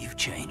this? You've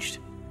changed,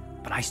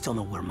 but I still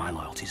know where my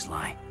loyalties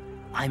lie.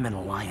 I'm an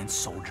Alliance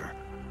soldier.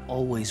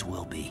 Always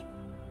will be.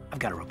 I've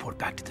got to report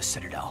back to the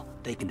Citadel.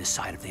 They can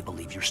decide if they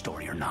believe your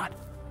story or not.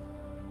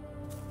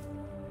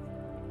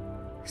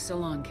 So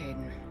long,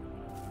 Caden.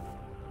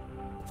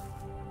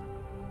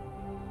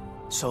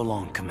 So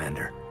long,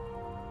 Commander.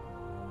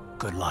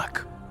 Good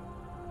luck.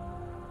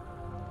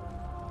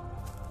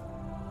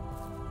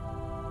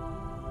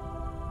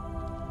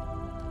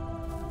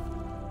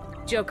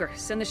 Joker,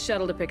 send the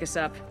shuttle to pick us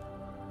up.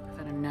 I've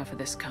had enough of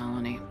this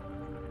colony.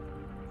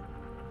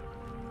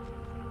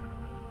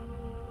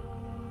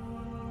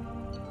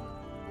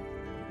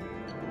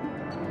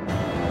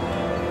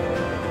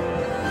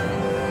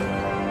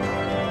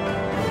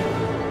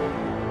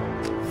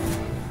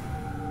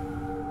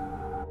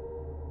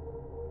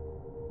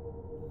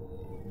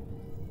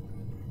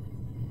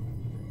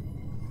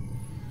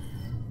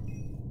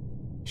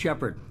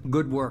 Shepard,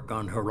 good work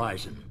on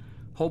Horizon.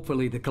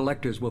 Hopefully the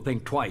Collectors will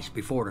think twice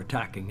before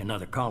attacking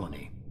another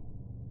colony.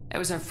 That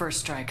was our first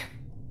strike.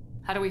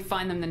 How do we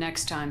find them the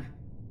next time?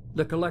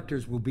 The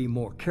Collectors will be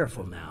more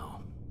careful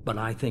now, but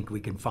I think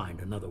we can find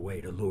another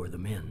way to lure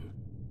them in.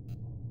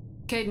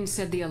 Caden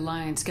said the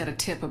Alliance got a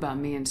tip about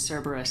me and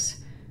Cerberus.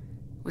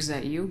 Was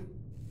that you?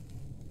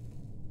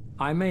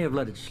 I may have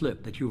let it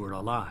slip that you were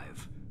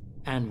alive,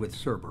 and with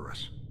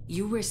Cerberus.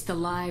 You risked the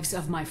lives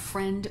of my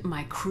friend,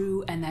 my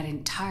crew, and that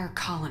entire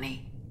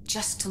colony,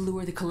 just to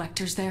lure the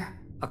Collectors there?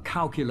 A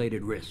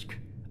calculated risk.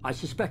 I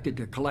suspected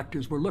the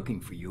Collectors were looking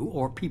for you,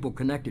 or people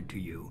connected to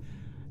you.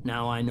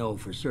 Now I know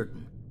for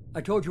certain.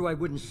 I told you I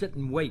wouldn't sit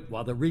and wait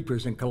while the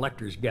Reapers and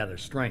Collectors gather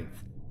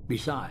strength.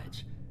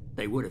 Besides,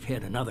 they would have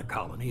hit another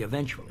colony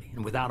eventually,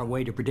 and without a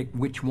way to predict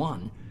which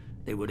one,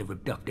 they would have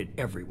abducted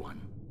everyone.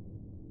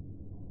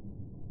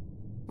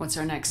 What's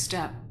our next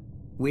step?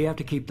 We have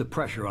to keep the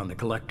pressure on the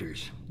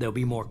Collectors. They'll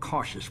be more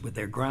cautious with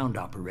their ground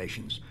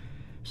operations.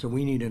 So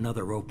we need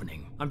another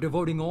opening. I'm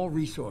devoting all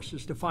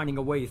resources to finding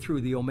a way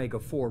through the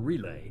Omega-4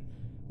 relay.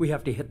 We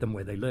have to hit them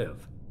where they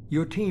live.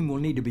 Your team will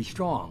need to be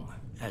strong,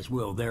 as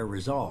will their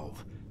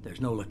resolve.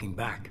 There's no looking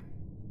back.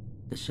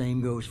 The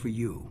same goes for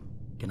you.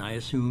 Can I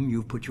assume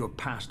you've put your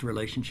past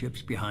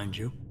relationships behind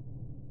you?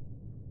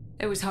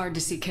 It was hard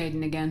to see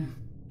Caden again.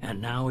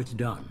 And now it's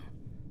done.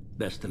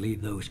 Best to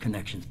leave those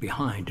connections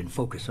behind and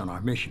focus on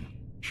our mission.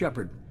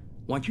 Shepard,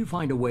 once you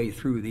find a way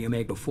through the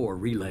Omega-4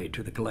 relay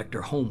to the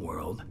Collector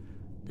homeworld,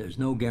 there's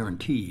no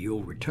guarantee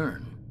you'll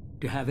return.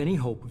 To have any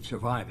hope of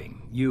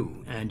surviving,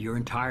 you and your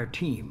entire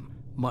team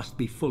must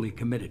be fully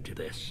committed to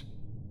this.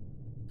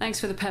 Thanks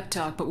for the pep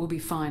talk, but we'll be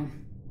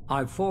fine.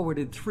 I've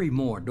forwarded 3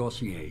 more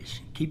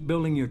dossiers. Keep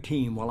building your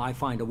team while I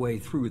find a way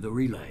through the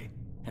relay.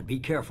 And be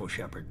careful,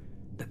 Shepard.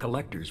 The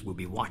Collectors will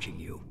be watching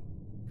you.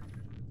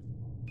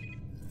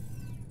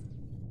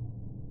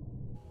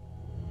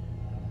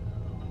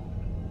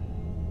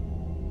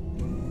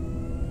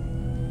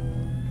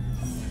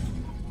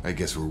 I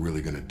guess we're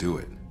really gonna do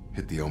it.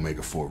 Hit the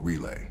Omega-4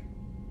 relay.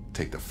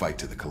 Take the fight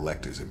to the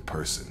Collectors in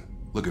person.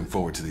 Looking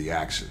forward to the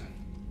action.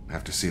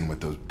 After seeing what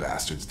those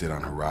bastards did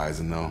on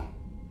Horizon, though,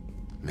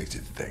 makes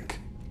you think.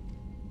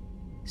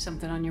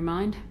 Something on your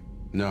mind?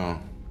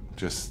 No,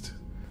 just...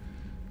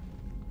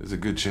 there's a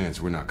good chance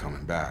we're not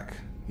coming back,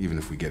 even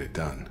if we get it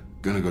done.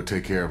 Gonna go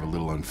take care of a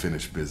little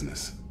unfinished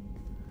business.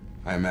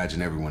 I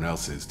imagine everyone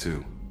else is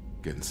too.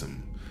 Getting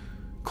some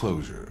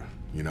closure,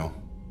 you know?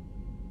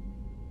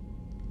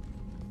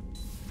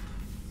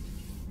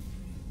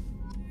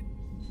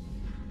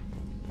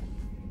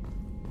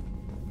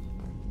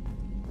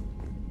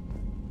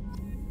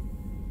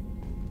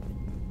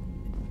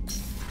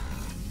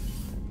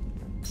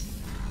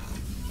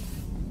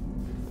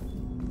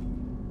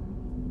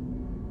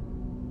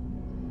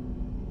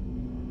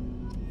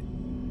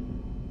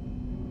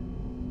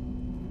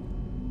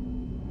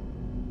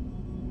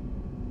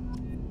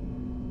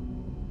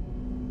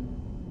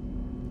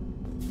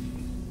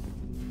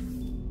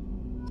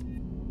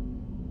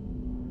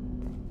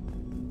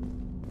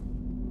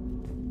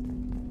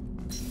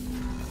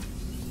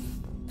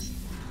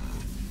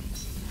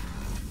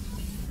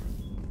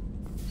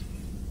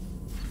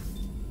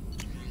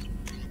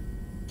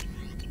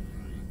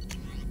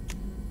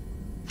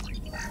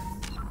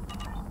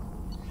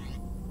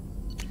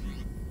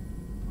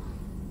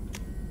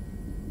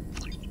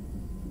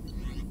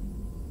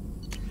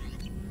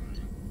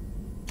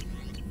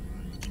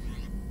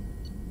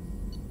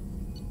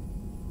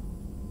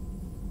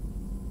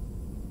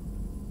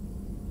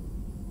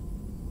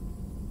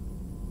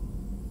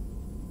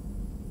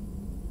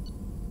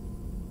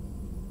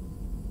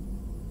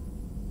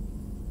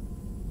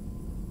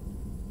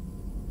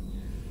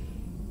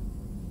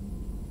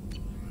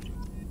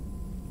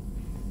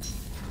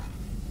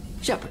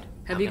 Shepard,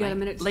 Have you got a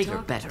minute to later,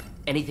 talk? better.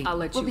 Anything? I'll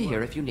let We'll you be work.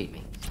 here if you need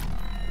me.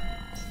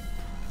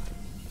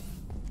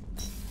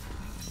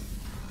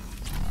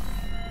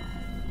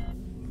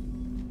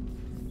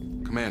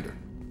 Commander,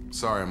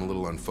 sorry I'm a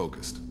little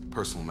unfocused.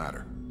 Personal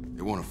matter.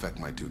 It won't affect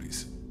my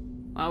duties.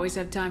 Always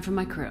have time for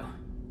my crew.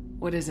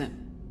 What is it?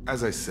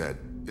 As I said,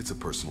 it's a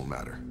personal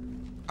matter.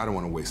 I don't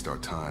want to waste our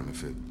time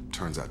if it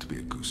turns out to be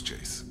a goose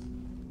chase.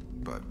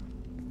 But...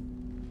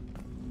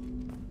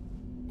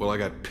 well, I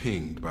got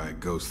pinged by a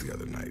ghost the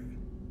other night.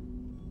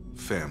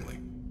 Family.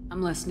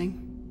 I'm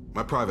listening.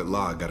 My private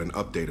log got an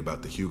update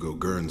about the Hugo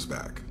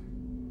Gernsback,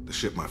 the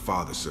ship my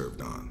father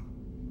served on.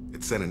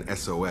 It sent an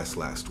SOS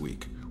last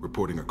week,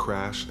 reporting a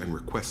crash and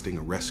requesting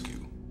a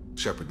rescue.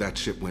 Shepard, that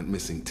ship went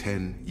missing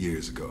 10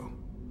 years ago.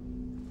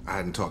 I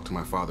hadn't talked to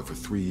my father for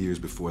 3 years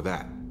before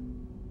that.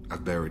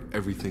 I've buried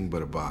everything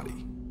but a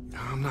body.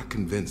 I'm not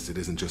convinced it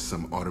isn't just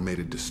some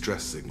automated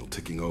distress signal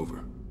ticking over.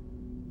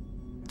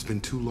 It's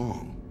been too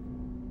long.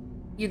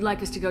 You'd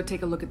like us to go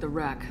take a look at the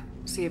wreck,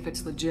 see if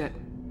it's legit.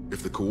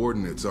 If the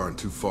coordinates aren't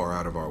too far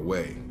out of our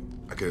way,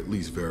 I could at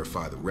least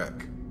verify the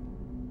wreck.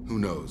 Who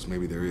knows,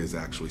 maybe there is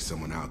actually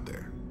someone out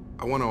there.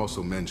 I want to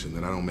also mention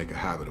that I don't make a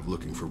habit of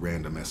looking for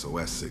random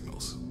SOS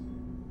signals.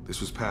 This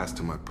was passed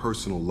to my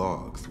personal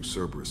log through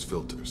Cerberus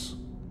filters.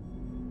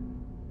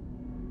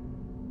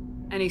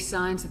 Any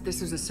signs that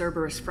this was a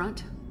Cerberus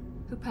front?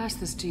 Who passed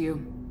this to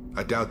you?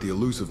 I doubt the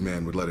elusive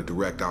man would let a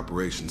direct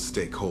operation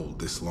stake hold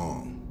this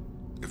long.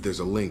 If there's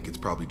a link, it's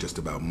probably just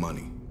about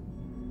money.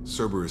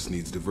 Cerberus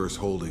needs diverse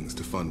holdings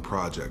to fund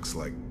projects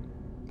like,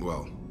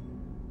 well,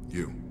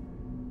 you.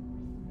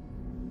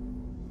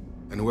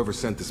 And whoever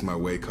sent this my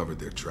way covered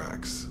their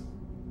tracks.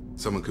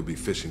 Someone could be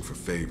fishing for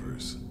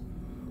favors,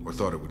 or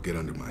thought it would get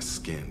under my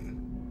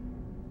skin.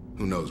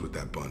 Who knows with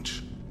that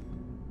bunch?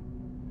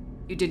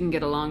 You didn't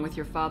get along with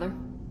your father?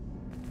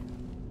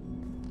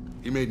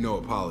 He made no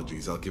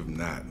apologies, I'll give him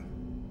that.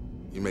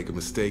 You make a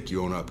mistake,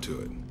 you own up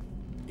to it.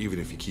 Even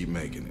if you keep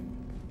making it.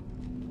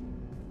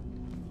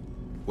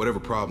 Whatever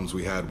problems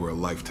we had were a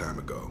lifetime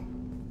ago.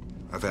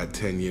 I've had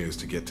 10 years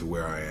to get to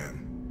where I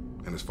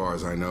am. And as far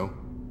as I know,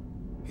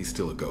 he's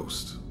still a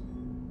ghost.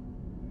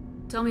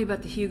 Tell me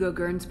about the Hugo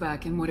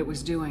Gernsback and what it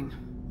was doing.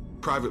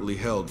 Privately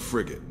held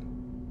frigate.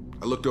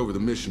 I looked over the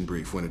mission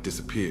brief when it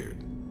disappeared.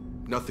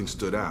 Nothing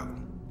stood out.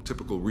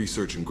 Typical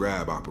research and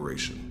grab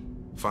operation.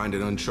 Find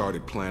an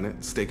uncharted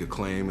planet, stake a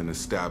claim, and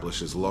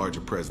establish as large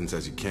a presence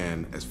as you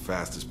can as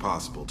fast as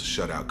possible to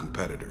shut out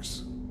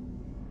competitors.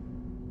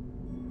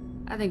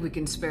 I think we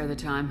can spare the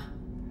time.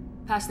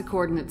 Pass the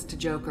coordinates to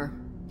Joker.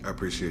 I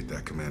appreciate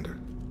that, Commander.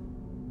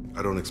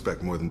 I don't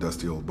expect more than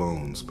dusty old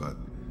bones, but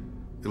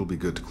it'll be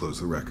good to close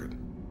the record.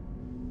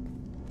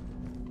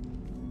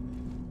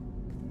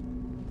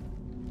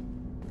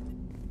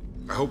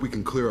 I hope we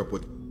can clear up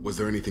what... was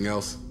there anything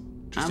else?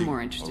 I'm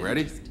more interested.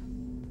 Already?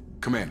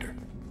 Commander.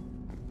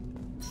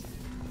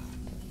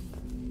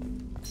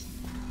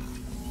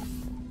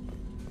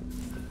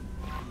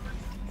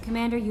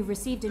 Commander, you've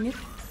received a new...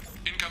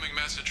 Incoming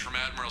message from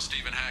Admiral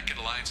Stephen Hackett,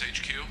 Alliance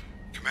HQ.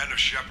 Commander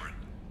Shepard,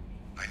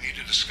 I need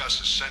to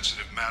discuss a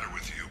sensitive matter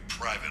with you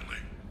privately.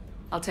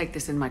 I'll take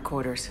this in my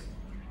quarters.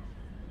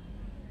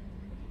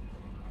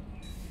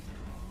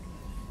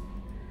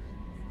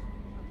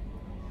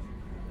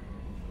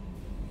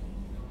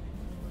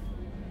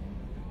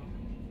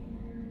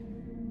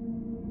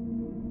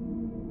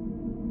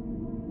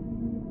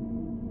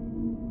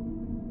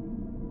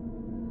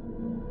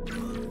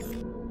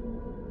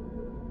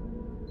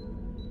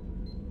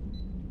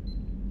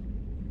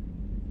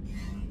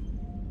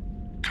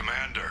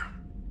 Commander,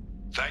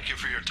 thank you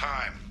for your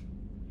time.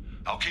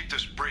 I'll keep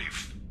this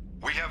brief.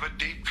 We have a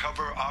deep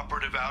cover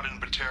operative out in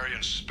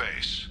Batarian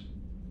space.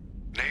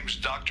 Name's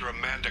Dr.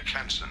 Amanda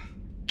Kenson.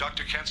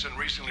 Dr. Kenson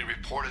recently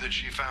reported that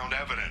she found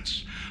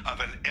evidence of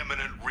an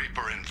imminent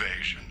Reaper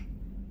invasion.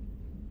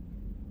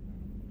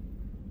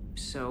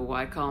 So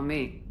why call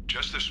me?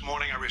 Just this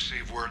morning I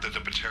received word that the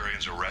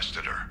Batarians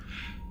arrested her.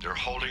 They're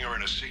holding her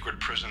in a secret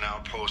prison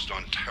outpost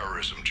on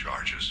terrorism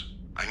charges.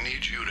 I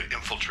need you to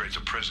infiltrate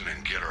the prison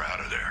and get her out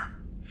of there.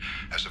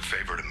 As a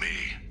favor to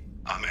me,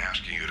 I'm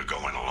asking you to go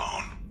in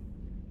alone.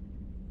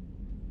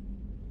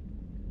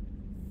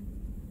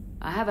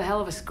 I have a hell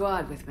of a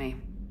squad with me.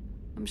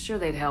 I'm sure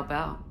they'd help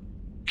out.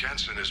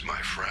 Kenson is my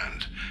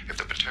friend. If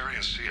the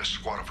Batarians see a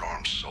squad of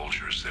armed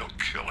soldiers, they'll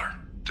kill her.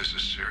 This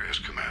is serious,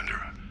 Commander.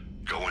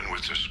 Go in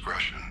with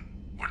discretion,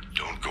 or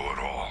don't go at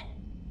all.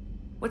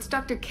 What's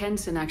Dr.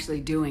 Kenson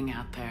actually doing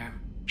out there?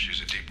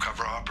 She's a deep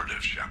cover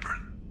operative, Shepard.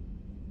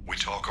 We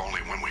talk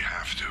only when we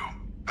have to.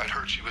 I'd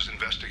heard she was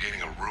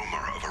investigating a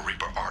rumor of a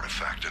Reaper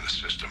artifact in the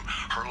system.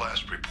 Her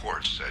last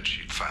report said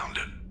she'd found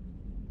it.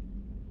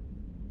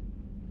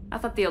 I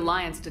thought the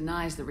Alliance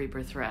denies the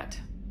Reaper threat.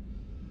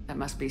 That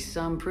must be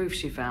some proof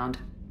she found.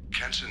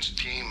 Kenson's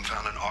team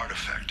found an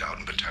artifact out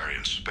in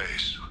Batarian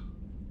space.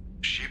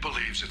 She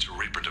believes it's a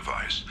Reaper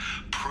device,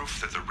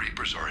 proof that the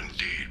Reapers are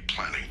indeed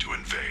planning to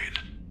invade.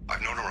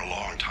 I've known her a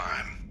long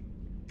time.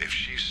 If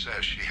she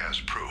says she has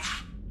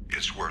proof,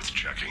 it's worth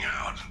checking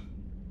out.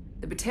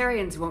 The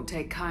Batarians won't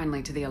take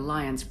kindly to the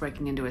Alliance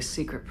breaking into a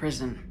secret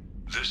prison.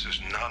 This is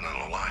not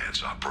an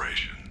Alliance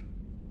operation.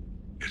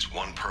 It's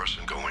one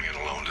person going in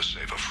alone to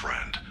save a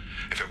friend.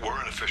 If it were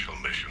an official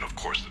mission, of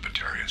course the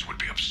Batarians would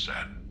be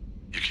upset.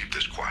 You keep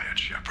this quiet,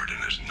 Shepard,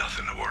 and there's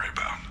nothing to worry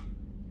about.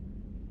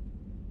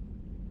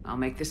 I'll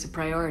make this a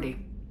priority.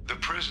 The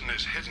prison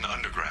is hidden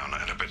underground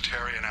at a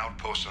Batarian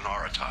outpost on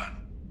Aratat.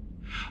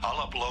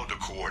 I'll upload the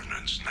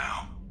coordinates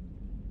now.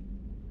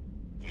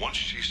 Once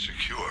she's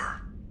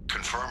secure,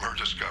 confirm her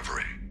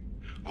discovery.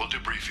 We'll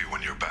debrief you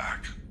when you're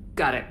back.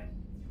 Got it.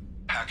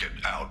 Hackett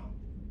out.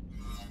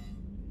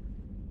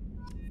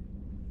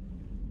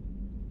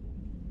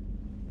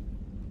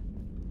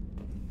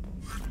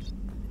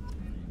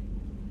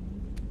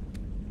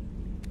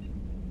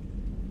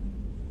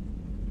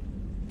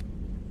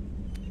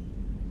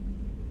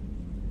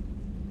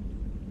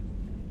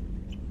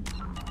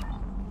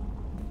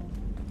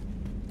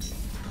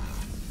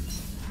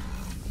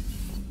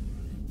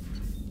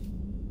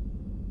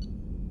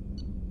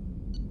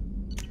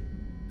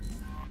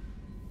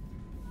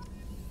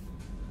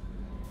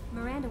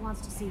 Miranda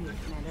wants to see you,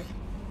 Commander.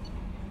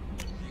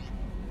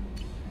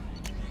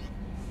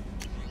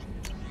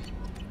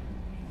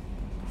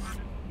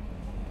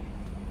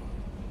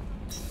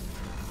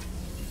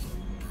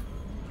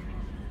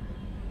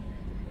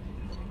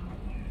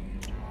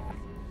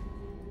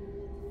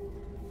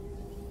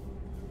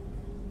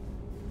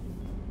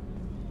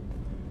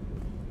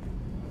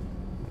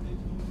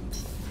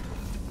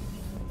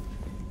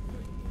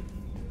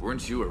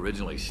 Weren't you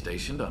originally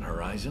stationed on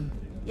Horizon?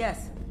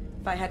 Yes.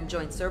 If I hadn't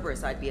joined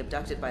Cerberus, I'd be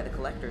abducted by the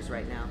Collectors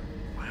right now.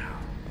 Wow.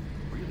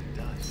 Really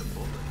dodged the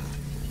bullet.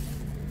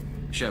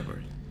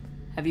 Shepard.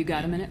 Have you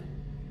got a minute?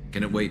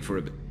 Can it wait for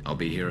a bit? I'll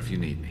be here if you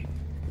need me.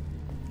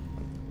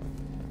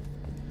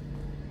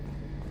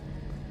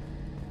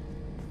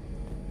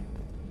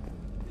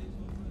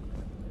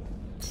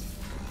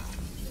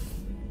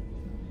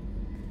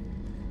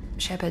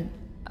 Shepard,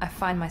 I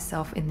find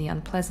myself in the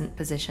unpleasant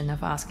position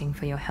of asking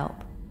for your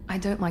help. I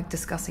don't like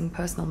discussing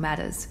personal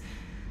matters,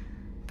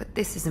 but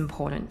this is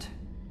important.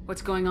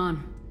 What's going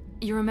on?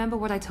 You remember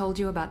what I told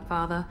you about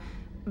Father?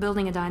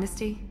 Building a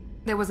dynasty?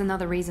 There was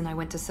another reason I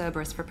went to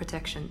Cerberus for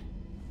protection.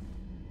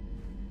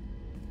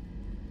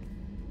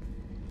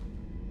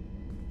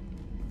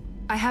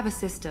 I have a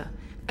sister,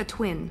 a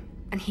twin,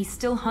 and he's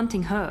still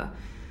hunting her.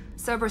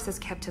 Cerberus has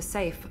kept her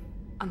safe,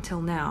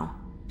 until now.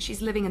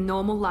 She's living a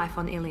normal life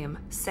on Ilium,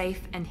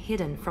 safe and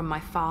hidden from my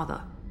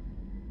father.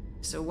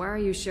 So why are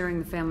you sharing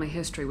the family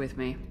history with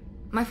me?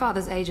 My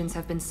father's agents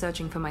have been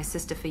searching for my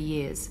sister for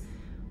years.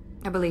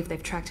 I believe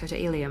they've tracked her to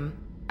Ilium.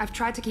 I've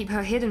tried to keep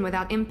her hidden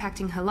without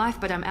impacting her life,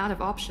 but I'm out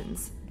of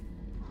options.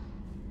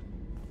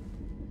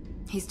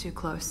 He's too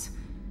close.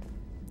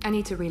 I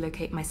need to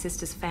relocate my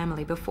sister's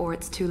family before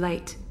it's too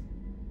late.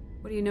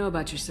 What do you know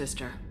about your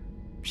sister?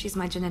 She's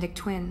my genetic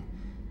twin.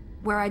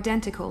 We're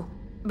identical,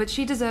 but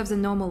she deserves a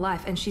normal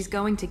life, and she's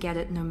going to get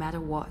it no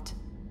matter what.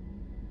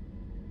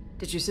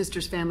 Did your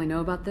sister's family know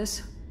about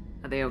this?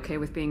 Are they okay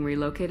with being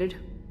relocated?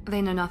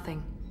 They know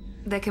nothing.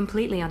 They're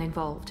completely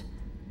uninvolved.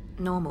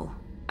 Normal.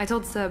 I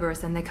told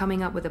Cerberus, and they're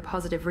coming up with a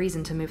positive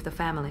reason to move the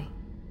family.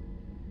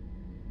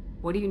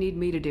 What do you need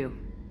me to do?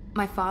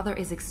 My father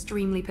is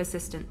extremely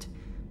persistent.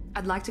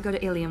 I'd like to go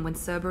to Ilium when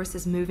Cerberus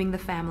is moving the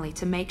family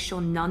to make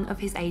sure none of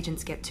his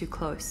agents get too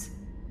close.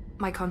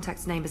 My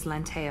contact's name is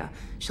Lantea.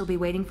 She'll be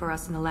waiting for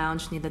us in the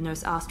lounge near the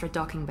Nos Astra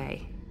docking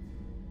bay.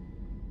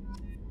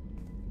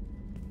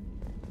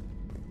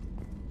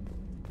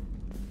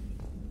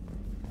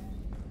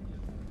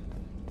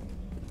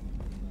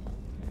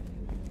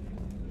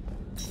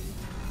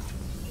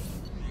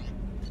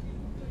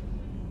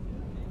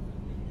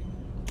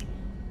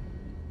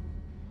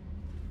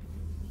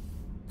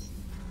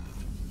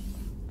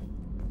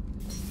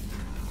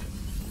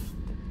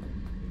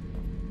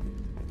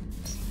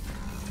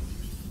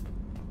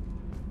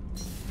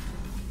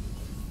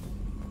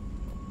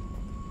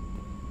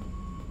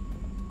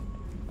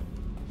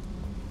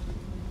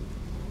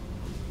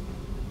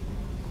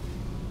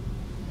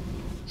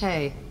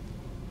 Hey.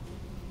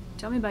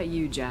 Tell me about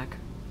you, Jack.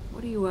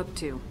 What are you up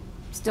to?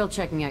 Still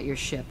checking out your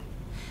ship.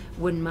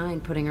 Wouldn't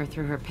mind putting her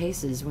through her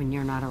paces when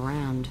you're not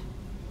around.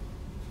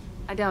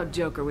 I doubt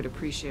Joker would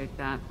appreciate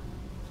that.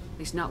 At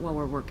least not while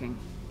we're working.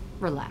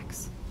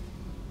 Relax.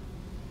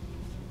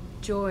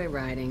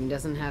 Joyriding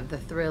doesn't have the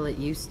thrill it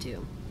used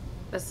to.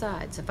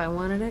 Besides, if I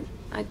wanted it,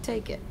 I'd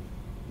take it.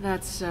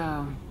 That's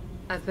so...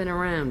 I've been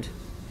around.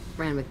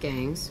 Ran with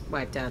gangs,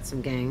 wiped out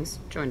some gangs,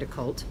 joined a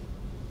cult.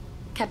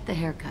 Kept the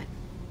haircut.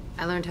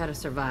 I learned how to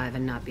survive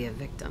and not be a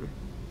victim.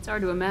 It's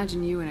hard to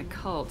imagine you in a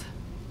cult.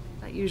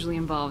 That usually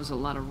involves a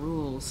lot of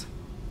rules.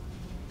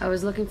 I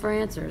was looking for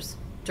answers.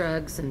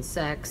 Drugs and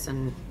sex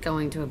and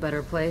going to a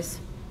better place.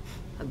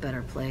 A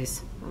better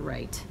place,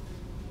 right.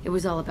 It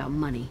was all about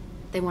money.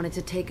 They wanted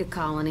to take a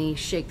colony,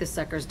 shake the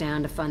suckers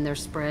down to fund their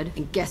spread,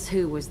 and guess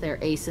who was their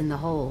ace in the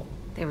hole?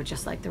 They were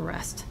just like the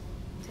rest.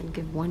 Didn't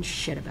give one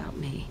shit about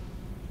me.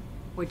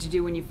 What'd you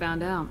do when you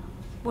found out?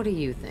 What do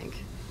you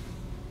think?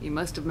 You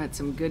must have met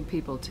some good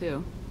people,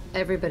 too.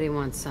 Everybody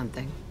wants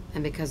something,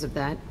 and because of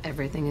that,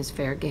 everything is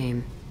fair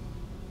game.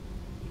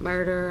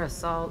 Murder,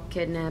 assault,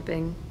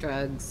 kidnapping,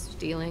 drugs,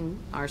 stealing,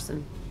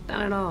 arson.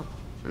 Done it all.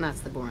 And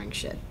that's the boring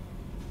shit.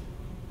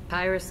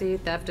 Piracy,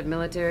 theft of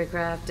military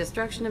craft,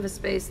 destruction of a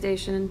space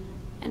station,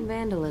 and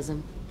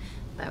vandalism.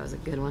 That was a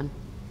good one.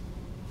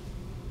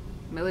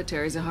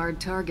 Military's a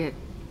hard target.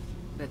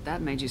 Bet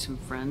that made you some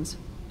friends.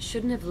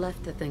 Shouldn't have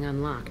left the thing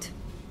unlocked.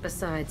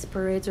 Besides,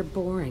 parades are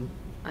boring.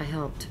 I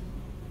helped.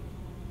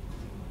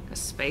 A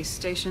space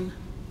station?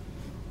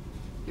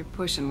 You're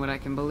pushing what I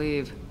can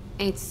believe.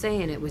 Ain't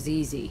saying it was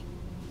easy.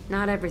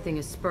 Not everything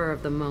is spur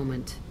of the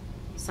moment.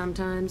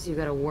 Sometimes you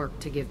gotta work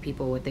to give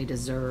people what they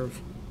deserve.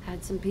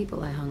 Had some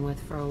people I hung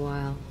with for a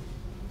while.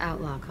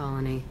 Outlaw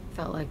colony.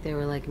 Felt like they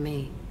were like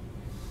me.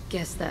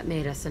 Guess that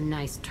made us a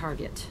nice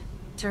target.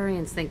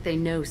 Turians think they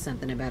know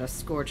something about a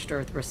scorched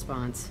earth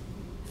response.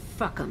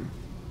 Fuck 'em.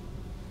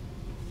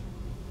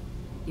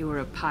 You were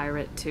a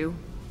pirate, too?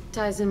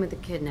 Ties in with the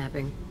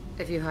kidnapping.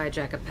 If you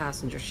hijack a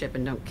passenger ship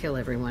and don't kill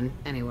everyone,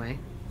 anyway.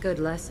 Good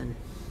lesson.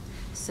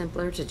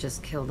 Simpler to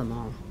just kill them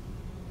all.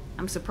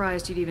 I'm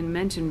surprised you'd even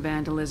mention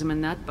vandalism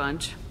in that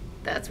bunch.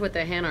 That's what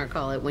the Hanar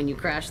call it when you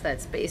crash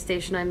that space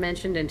station I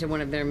mentioned into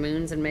one of their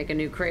moons and make a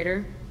new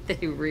crater.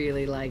 They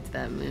really liked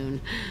that moon.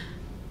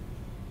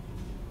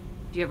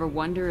 Do you ever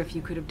wonder if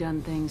you could have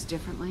done things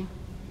differently?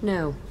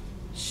 No.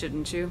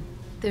 Shouldn't you?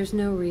 There's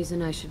no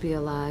reason I should be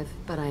alive,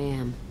 but I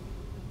am.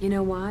 You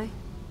know why?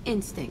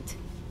 Instinct.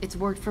 It's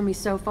worked for me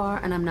so far,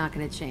 and I'm not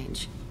gonna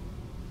change.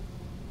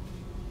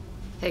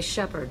 Hey,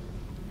 Shepard.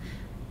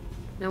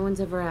 No one's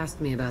ever asked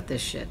me about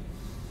this shit.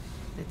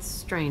 It's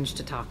strange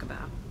to talk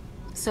about.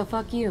 So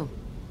fuck you.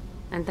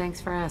 And thanks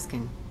for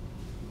asking.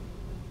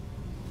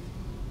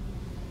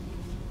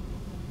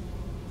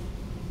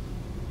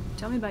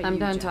 Tell me about you, I'm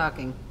done Jack.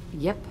 talking.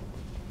 Yep.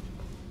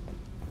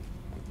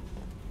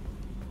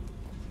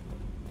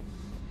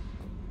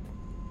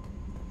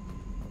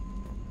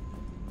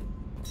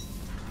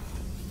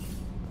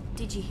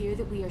 Did you hear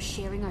that we are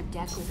sharing our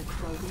deck with a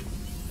Krogan?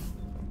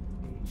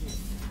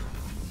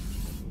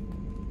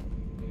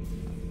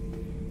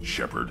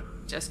 Shepard.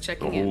 Just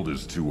checking The hold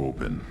is too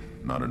open.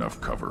 Not enough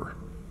cover.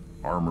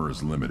 Armor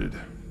is limited.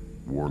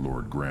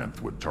 Warlord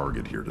Granth would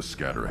target here to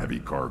scatter heavy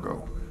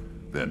cargo,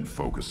 then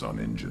focus on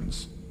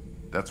engines.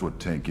 That's what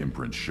tank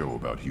imprints show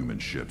about human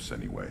ships,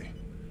 anyway.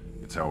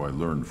 It's how I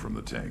learned from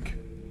the tank.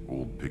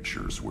 Old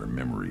pictures where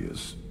memory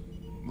is.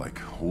 Like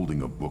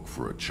holding a book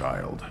for a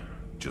child.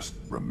 Just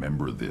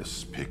remember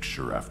this,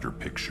 picture after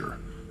picture.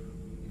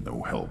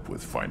 No help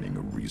with finding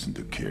a reason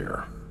to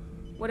care.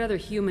 What other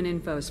human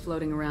info's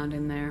floating around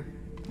in there?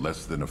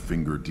 Less than a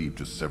finger deep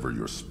to sever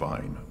your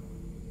spine.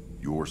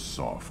 You're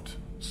soft.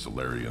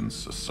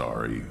 Solarians,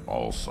 Asari,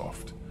 all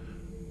soft.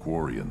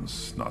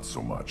 Quarians, not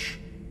so much.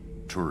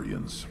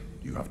 Turians,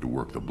 you have to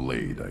work the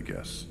blade, I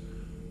guess.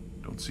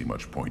 Don't see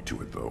much point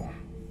to it, though.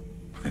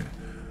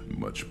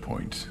 Much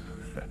point.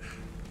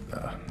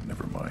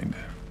 Never mind.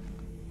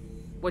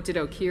 What did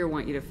Okeer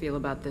want you to feel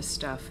about this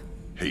stuff?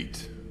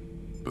 Hate.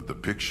 But the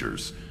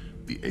pictures,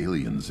 the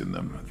aliens in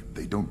them,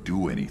 they don't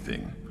do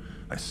anything.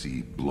 I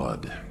see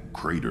blood,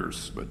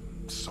 craters, but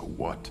so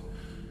what?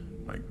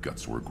 My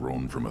guts were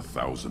grown from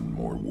 1,000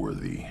 more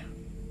worthy.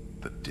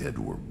 The dead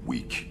were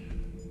weak.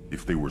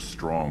 If they were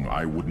strong,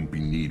 I wouldn't be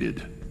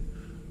needed.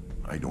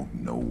 I don't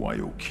know why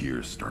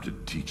Okeer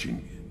started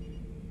teaching.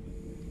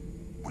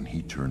 When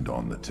he turned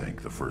on the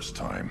tank the first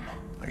time,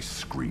 I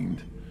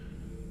screamed.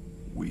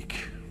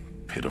 Weak,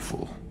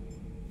 pitiful.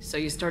 So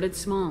you started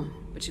small,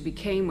 but you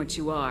became what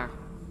you are.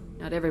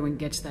 Not everyone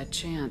gets that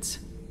chance.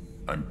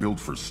 I'm built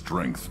for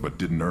strength, but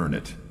didn't earn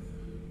it.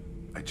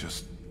 I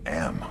just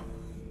am.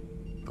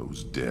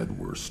 Those dead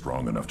were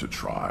strong enough to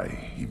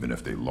try, even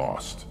if they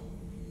lost.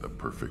 The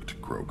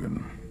perfect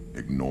Krogan,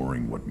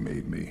 ignoring what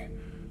made me.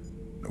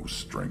 No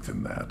strength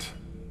in that.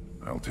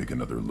 I'll take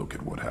another look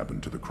at what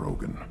happened to the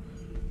Krogan.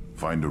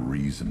 Find a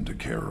reason to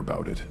care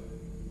about it.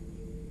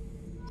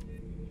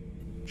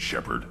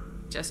 Shepard.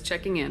 Just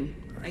checking in.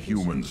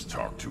 Humans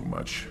talk too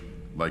much.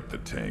 Like the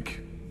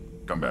tank.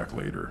 Come back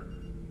later.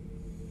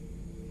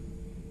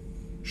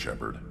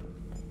 Shepard.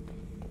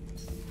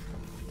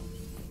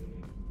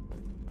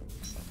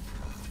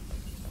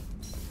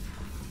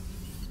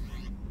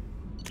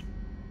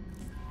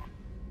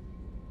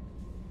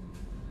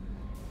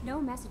 No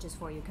messages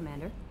for you,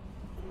 Commander.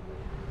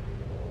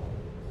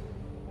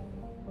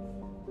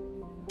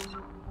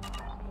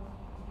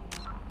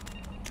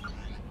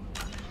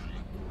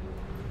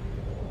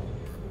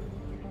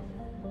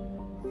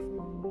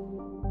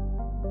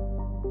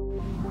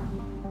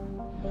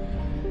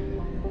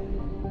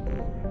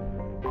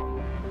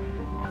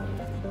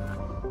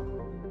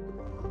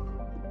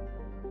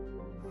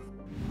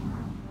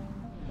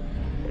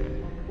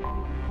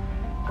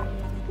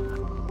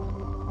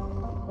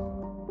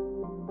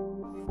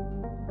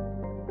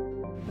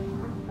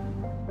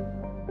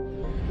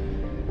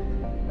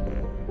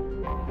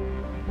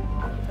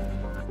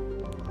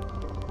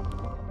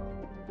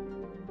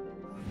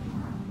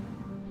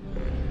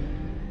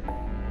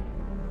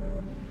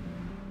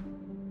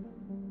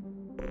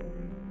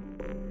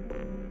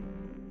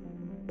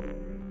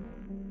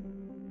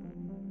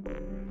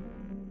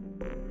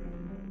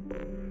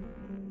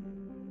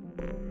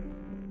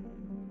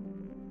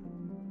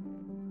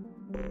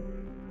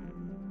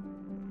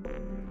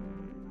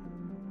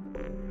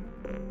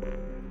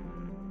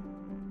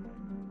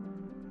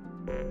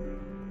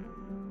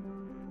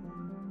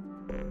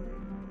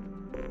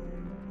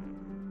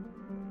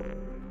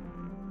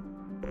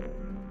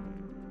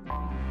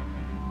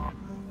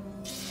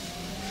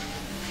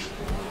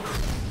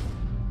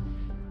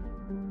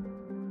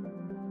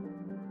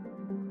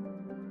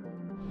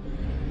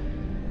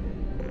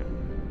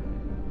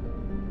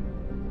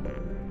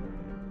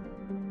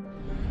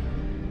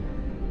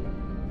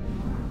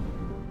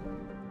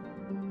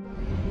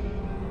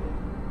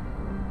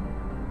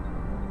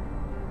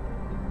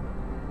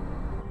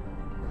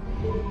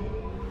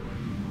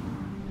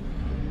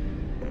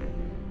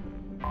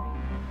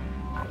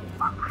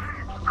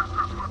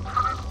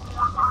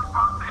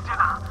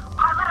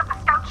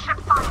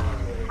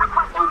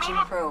 Launching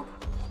probe.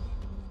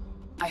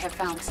 I have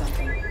found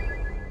something.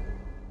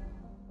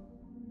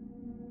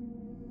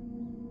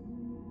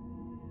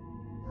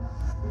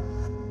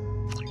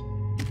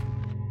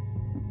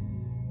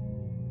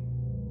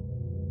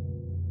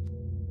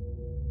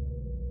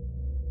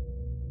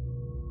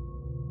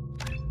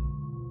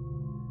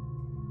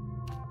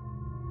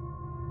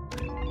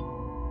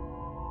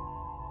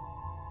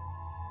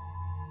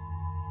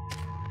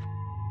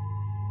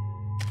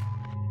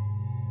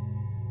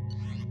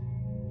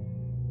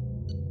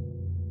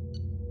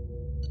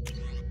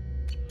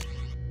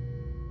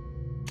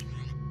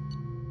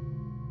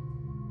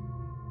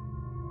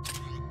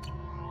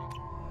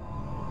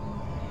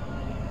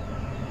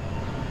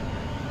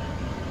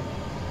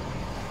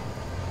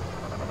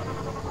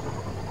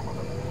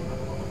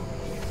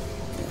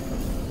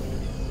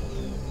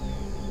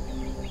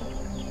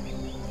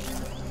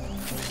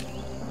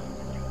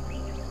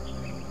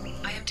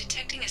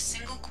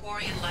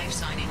 Quarian life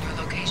sign in your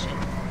location.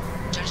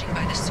 Judging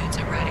by the suit's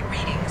erratic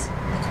readings,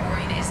 the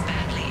Quarian is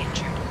badly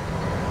injured.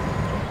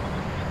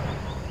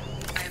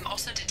 I am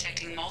also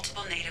detecting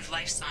multiple native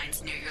life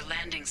signs near your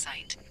landing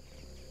site.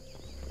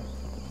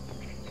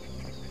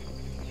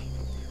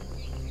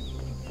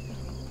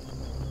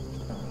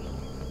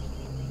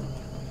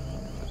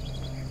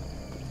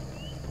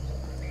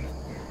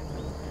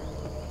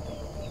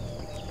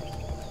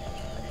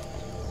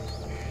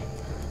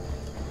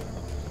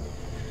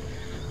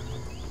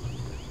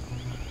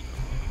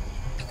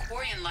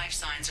 Life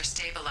signs are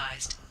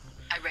stabilized.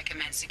 I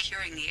recommend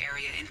securing the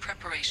area in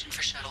preparation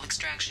for shuttle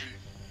extraction.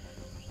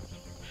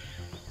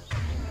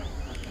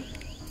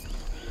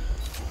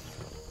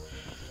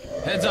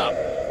 Heads up!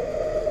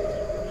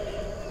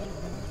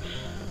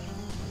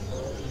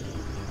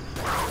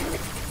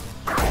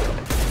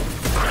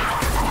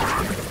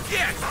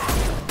 Yes!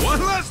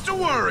 One less to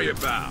worry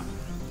about!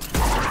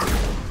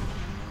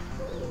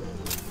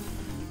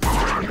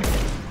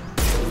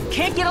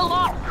 Can't get a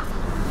lock!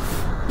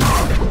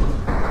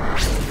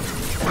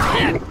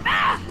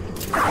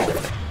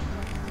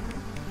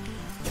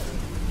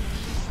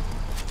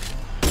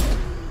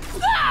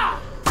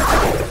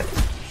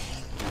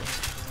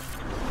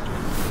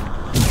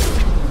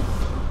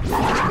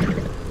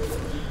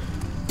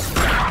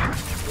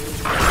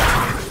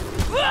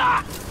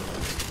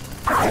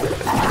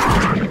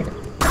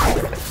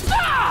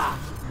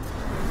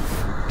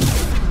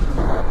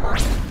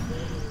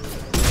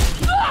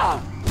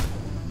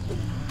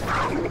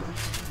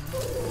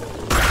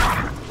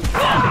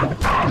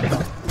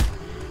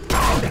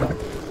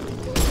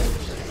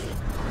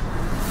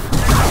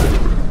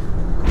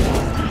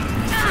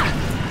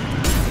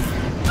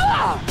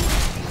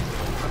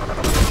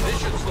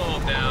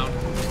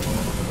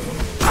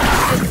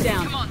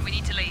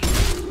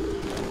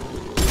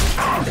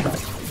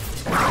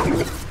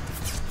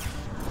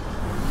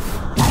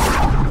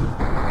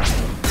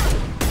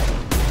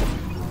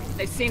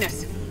 They've seen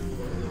us.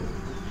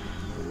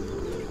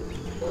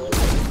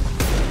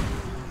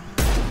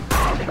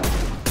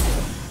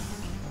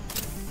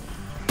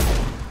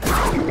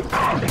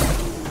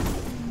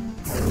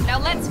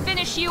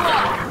 finish you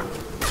off!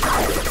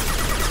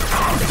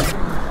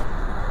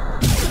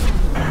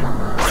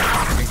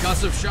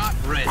 Concussive shot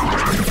ready.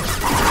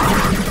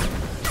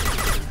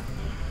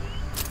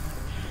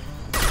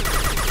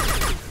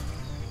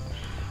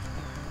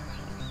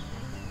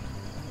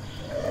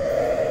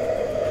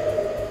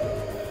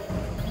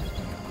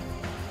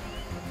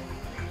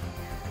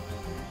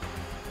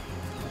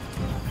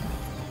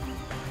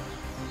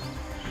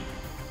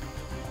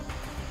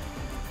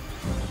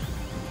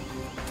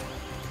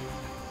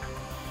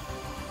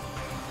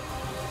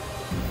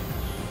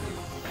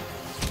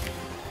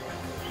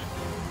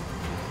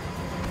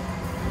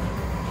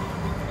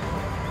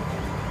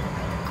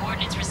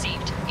 Coordinates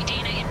received.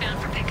 Edina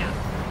inbound for pickup.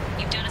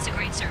 You've done us a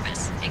great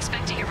service.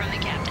 Expect to hear from the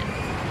captain.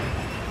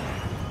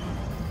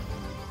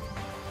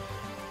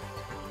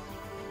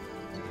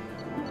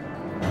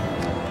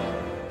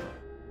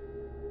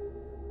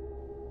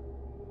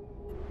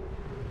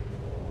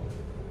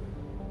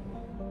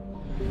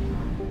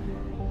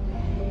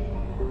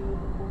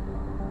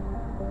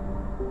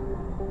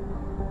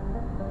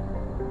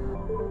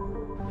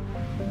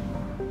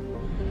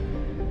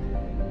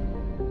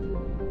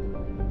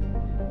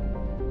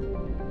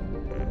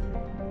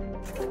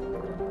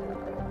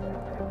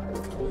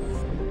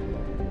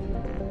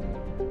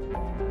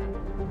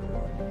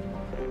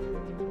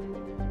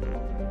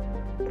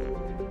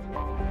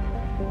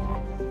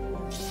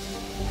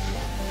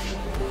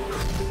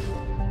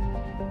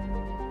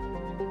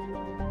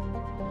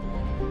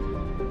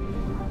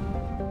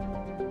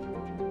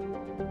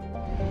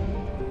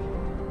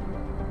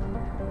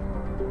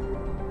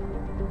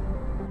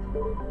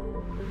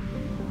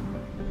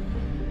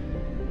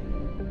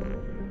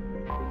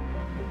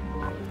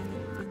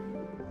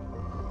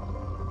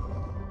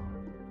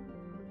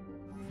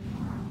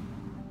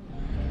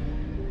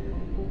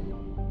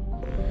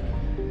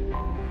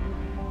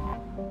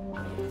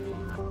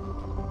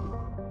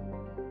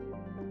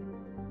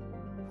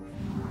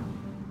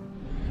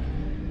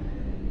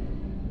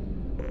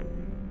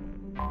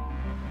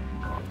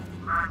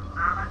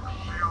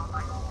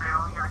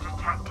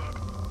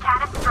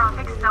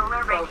 Catastrophic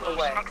solar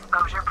radiation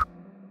exposure.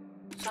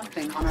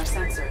 Something on our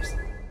sensors.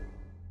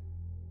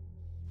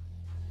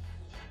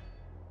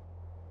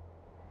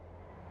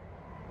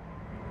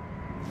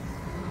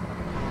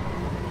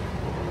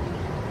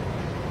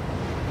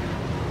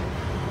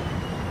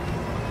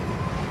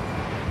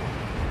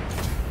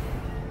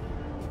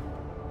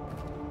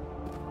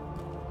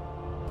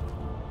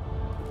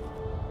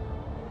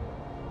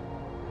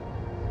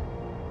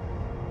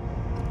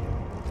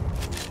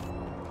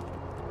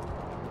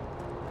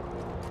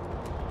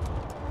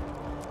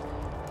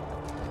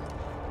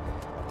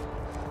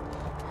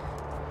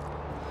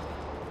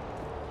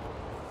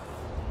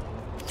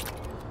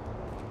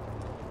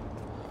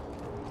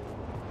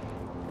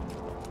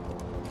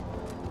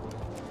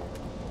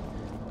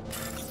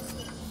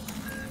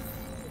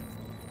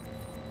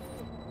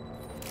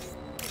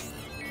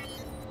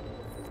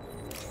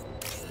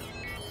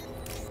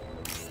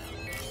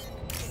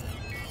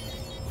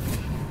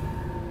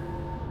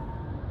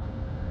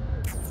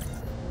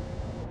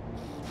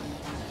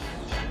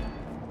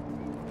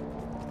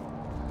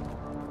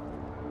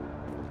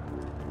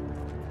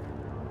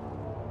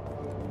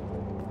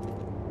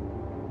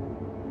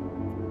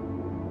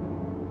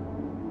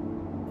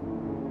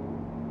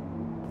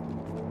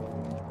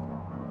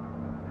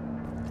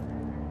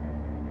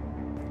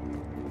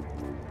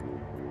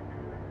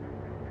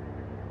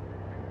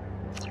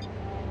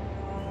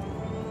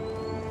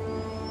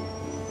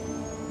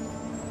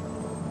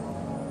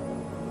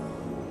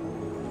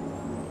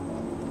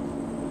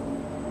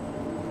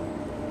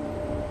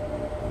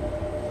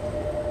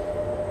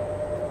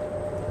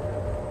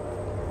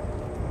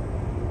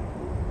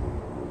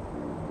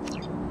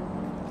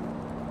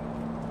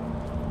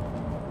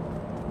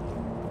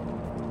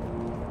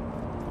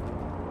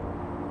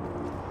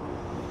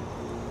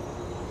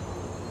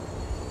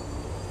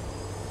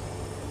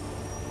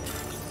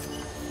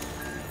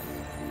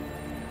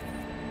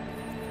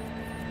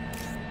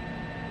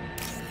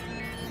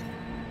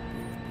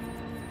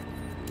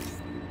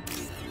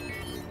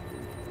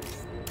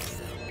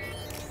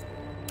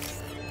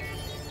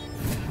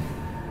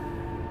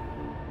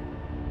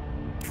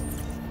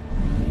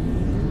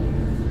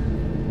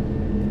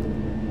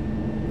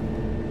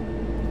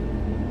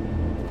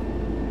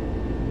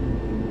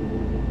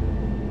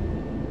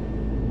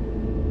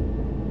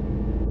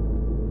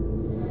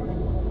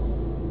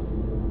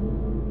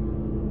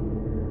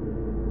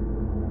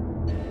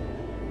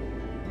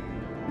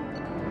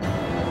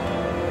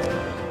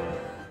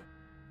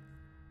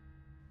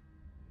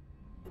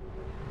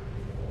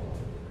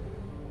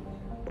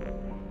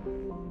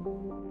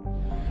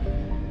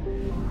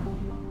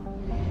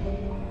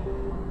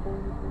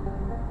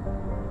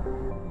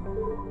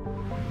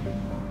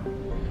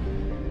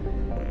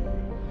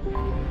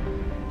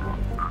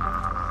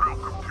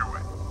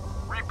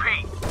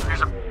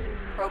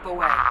 Probe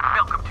away.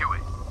 Welcome to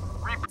it.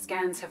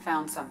 Scans have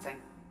found something.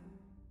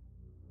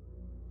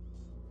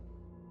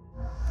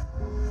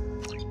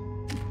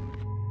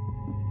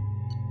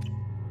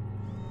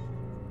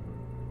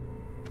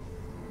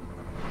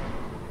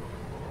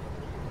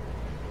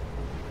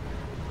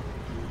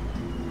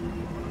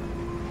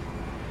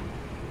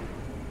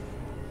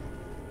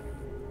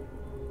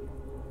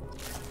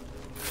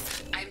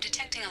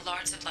 a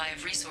large supply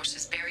of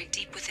resources buried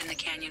deep within the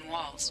canyon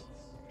walls.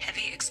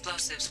 Heavy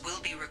explosives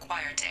will be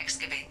required to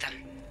excavate them.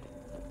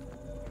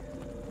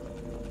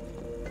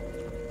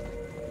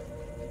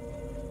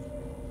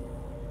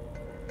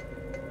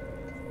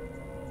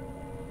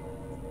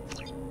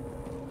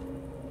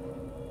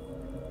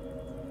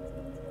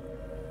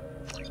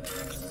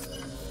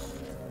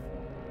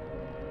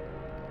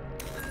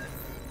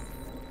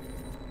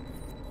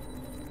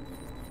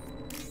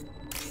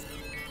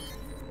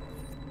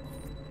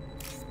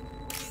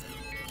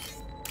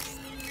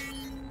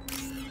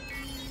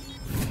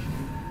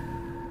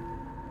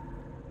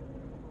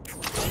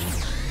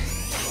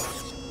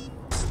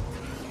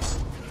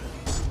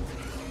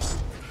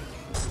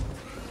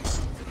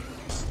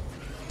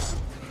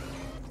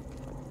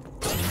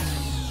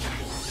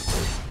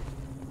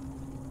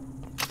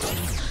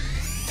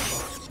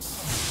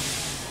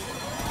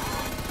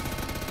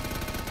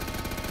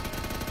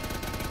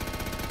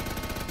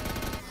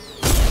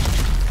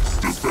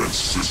 Defense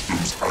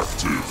systems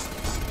active.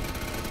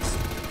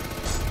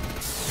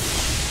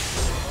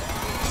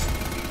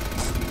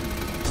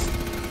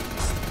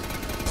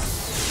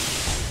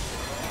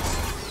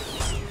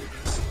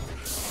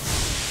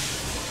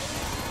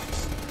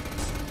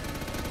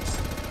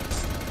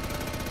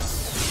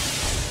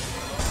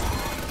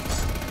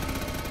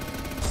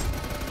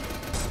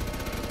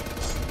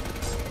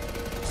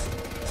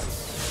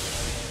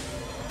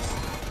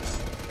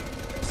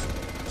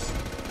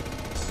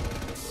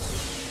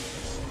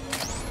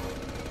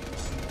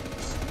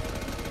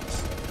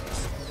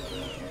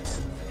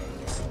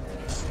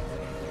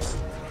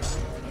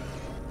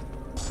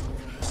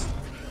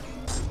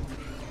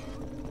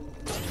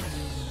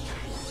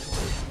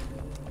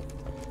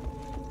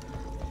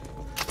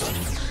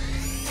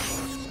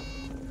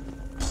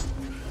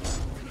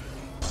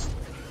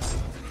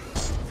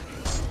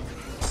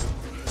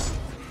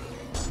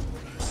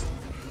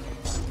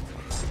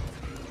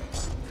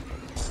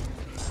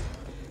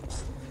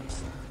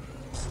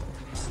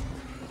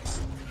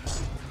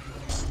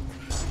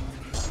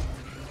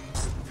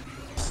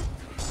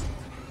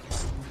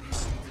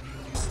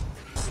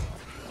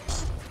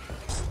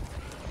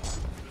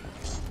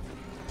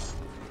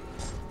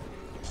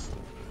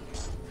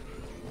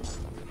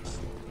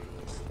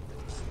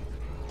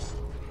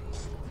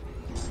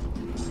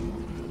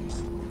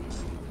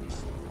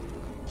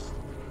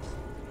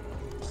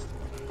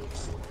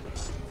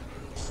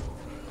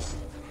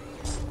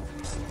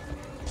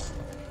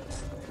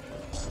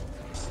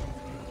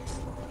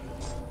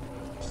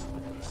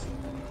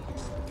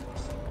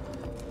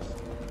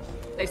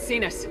 They've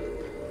seen us.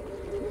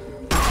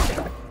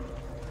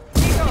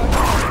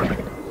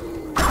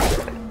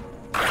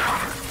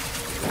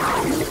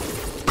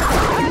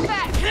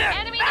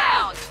 Enemy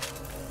down!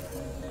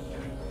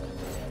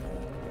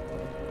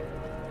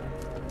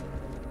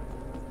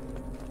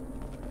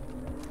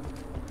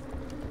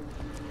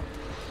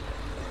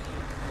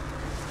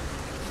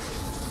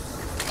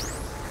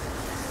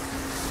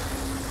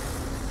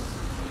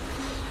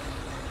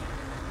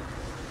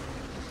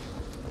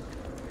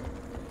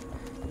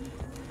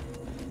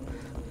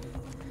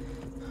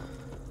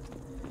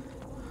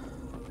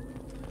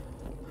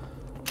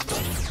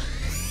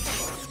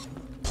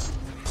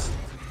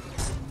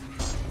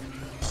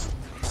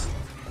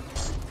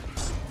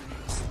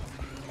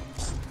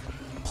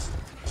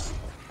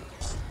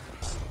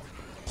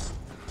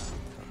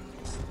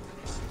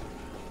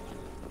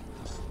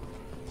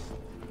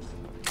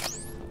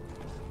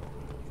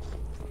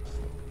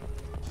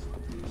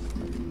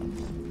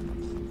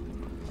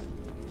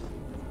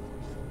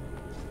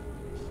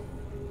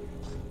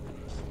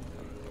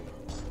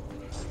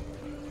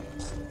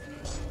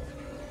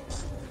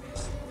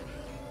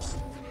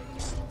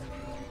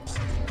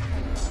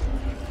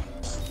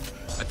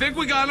 I think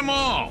we got them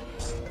all.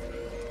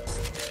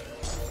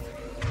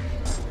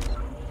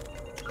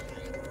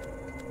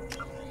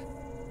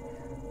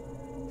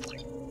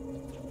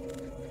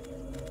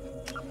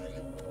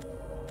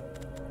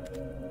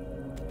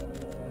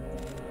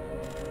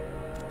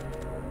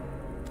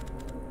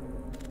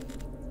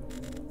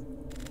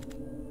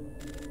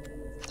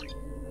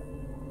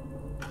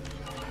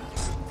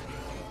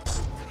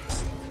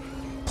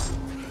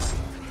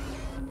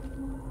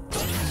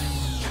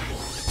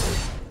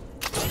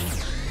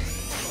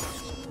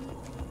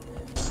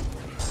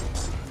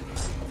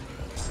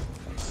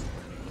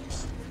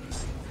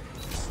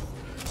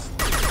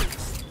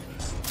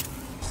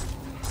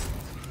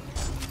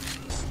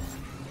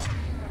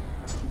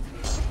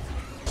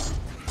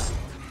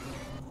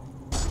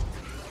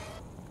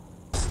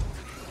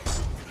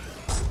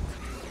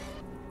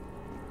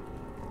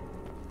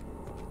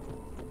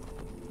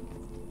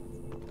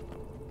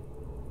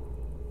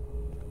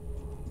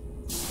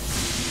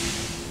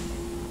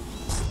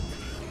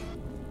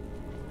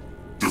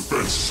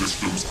 Defense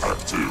systems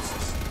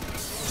active.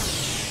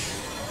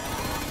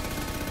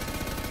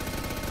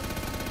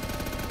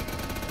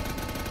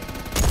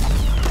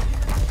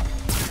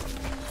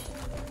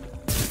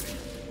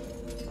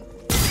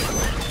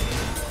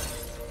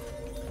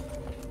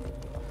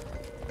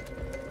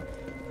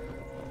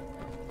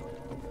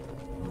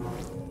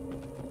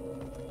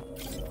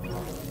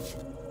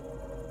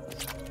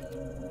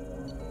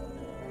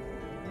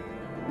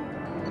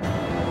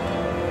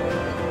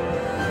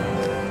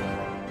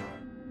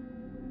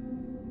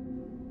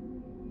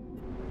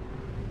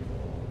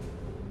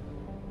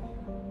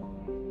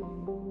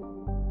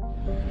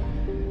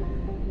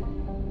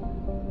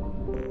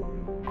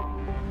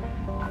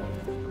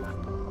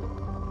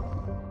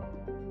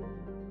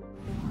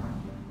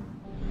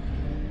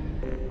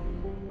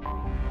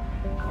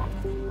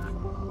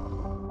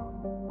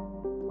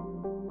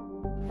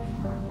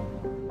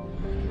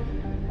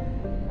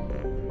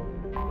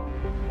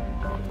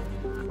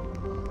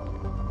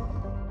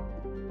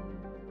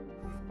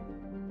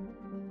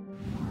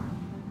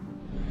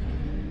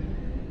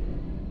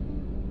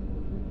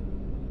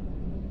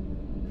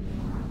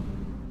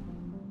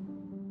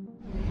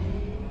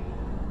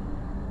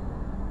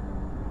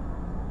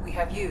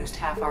 have used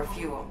half our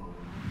fuel.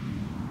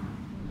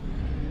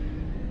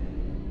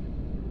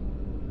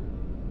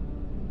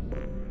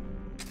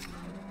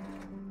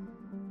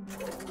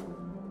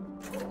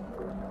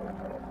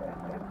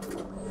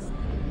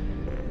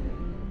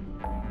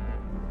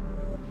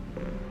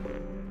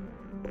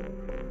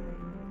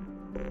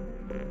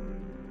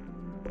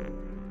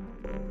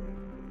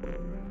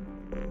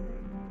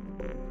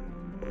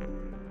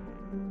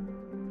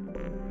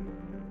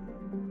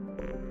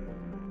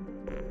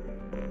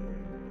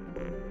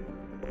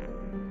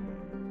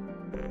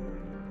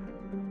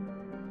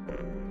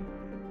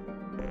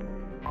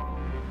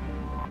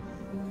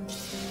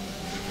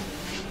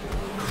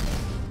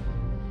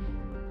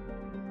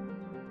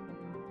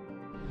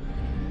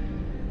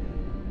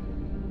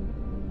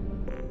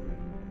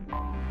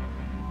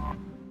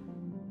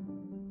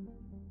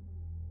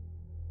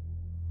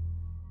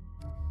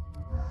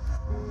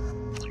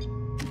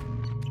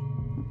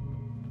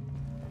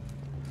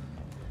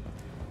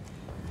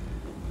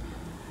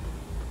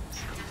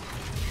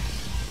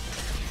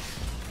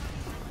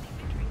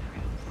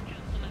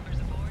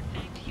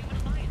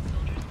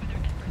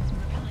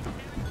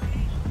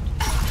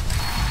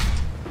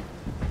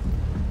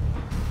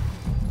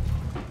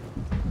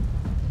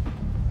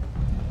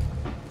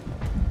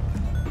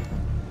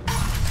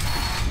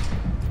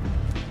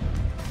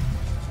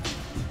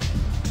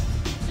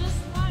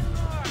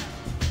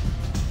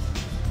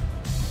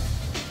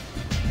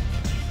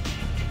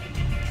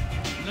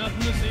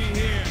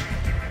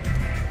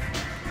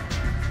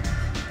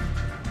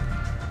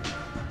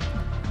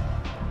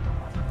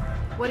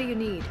 What do you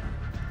need?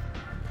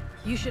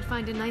 You should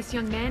find a nice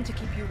young man to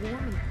keep you warm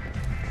and...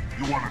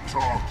 You want to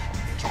talk?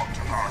 Talk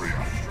to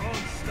Arya. Strong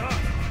stuff.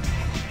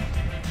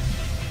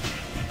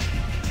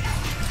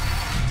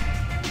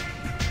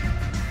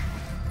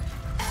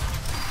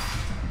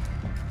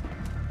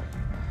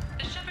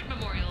 The Shepherd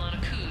Memorial on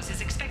Akuz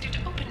is expected to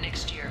open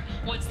next year,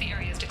 once the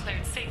area is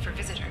declared safe for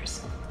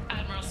visitors.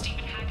 Admiral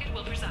Stephen Hackett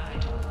will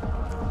preside.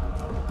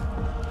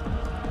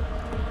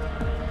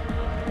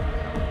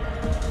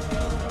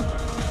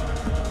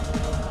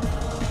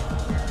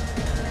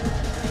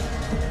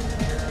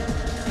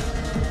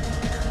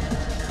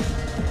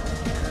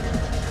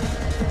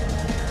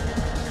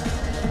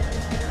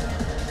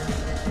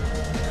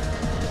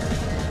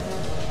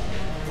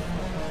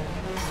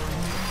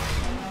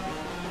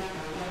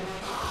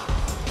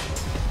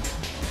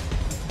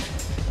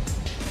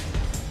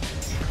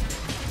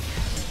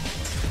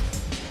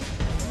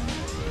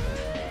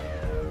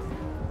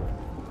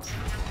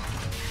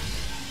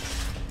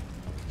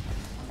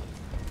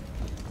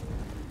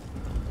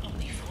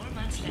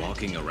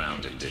 Walking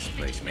around in this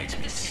place makes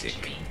me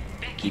sick.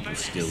 People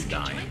still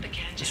dying,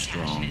 the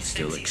strong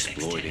still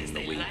exploiting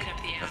the weak.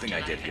 Nothing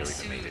I did here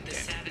even made a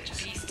dent in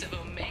this. Beasts of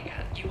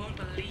Omega, you won't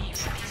believe what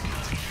these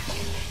girls can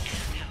do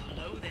and how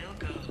low they'll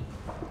go.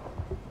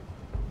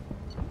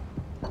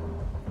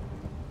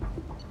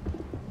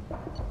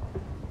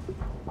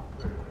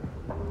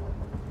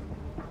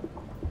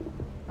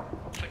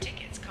 For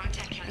tickets,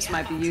 contact County This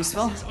might be Outbox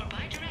useful. offices or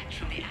buy direct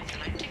from the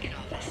Afterlife ticket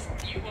office.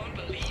 You won't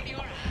believe your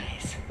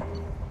eyes.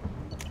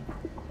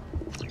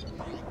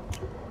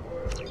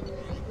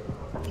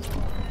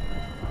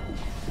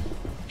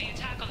 The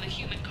attack on the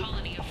human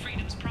colony of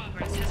Freedom's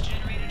Progress has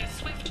generated a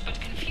swift but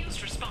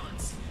confused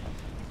response.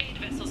 8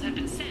 vessels have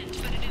been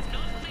sent, but it is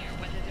not clear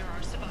whether there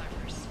are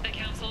survivors. The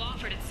Council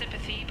offered its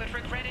sympathy, but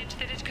regretted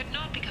that it could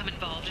not become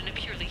involved in a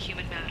purely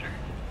human matter.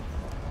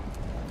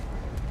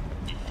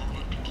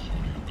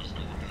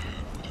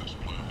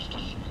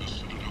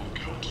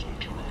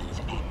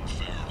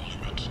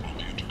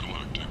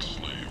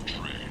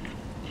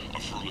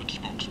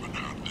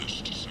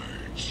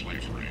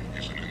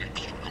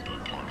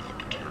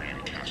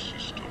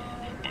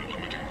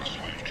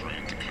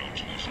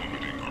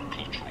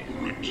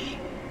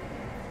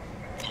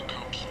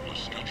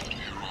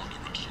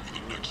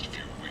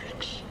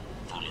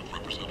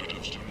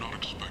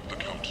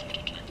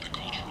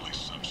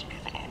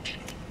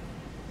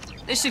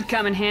 This should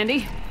come in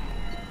handy.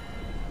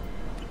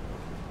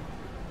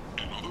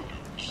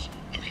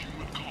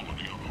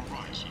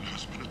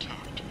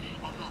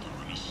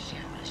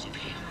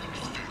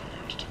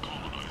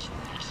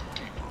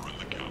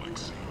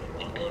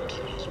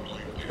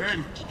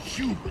 And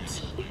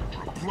humans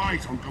are a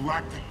blight on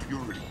galactic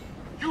purity.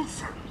 You,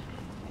 sir,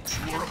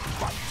 you are a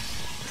blight.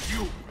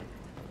 You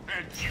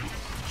and you.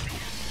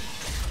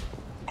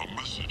 A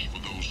message for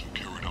those who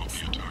carried out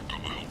the attack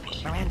on the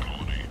helpless human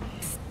colony.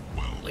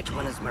 Which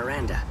one is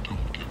Miranda?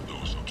 Don't give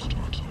those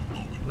upstarts a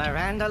moment.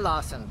 Miranda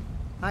Lawson.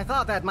 I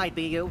thought that might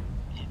be you.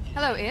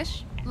 Hello,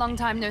 Ish. Long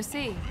time no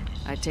see.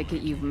 I take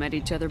it you've met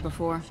each other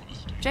before?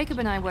 Jacob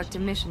and I worked a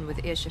mission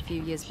with Ish a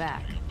few years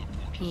back.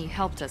 He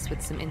helped us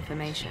with some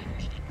information.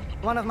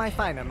 One of my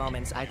finer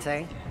moments, I'd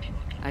say.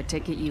 I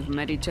take it you've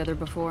met each other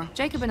before?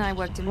 Jacob and I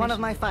worked a mission... One of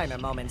my finer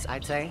moments,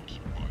 I'd say.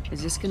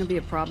 Is this gonna be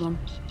a problem?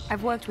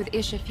 I've worked with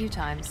Ish a few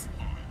times.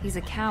 He's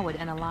a coward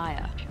and a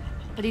liar.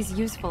 But he's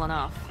useful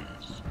enough.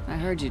 I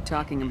heard you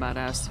talking about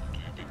us.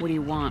 What do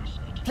you want?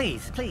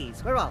 Please,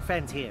 please, we're all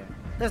friends here.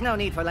 There's no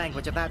need for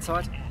language of that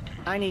sort.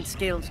 I need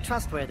skilled,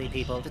 trustworthy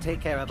people to take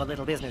care of a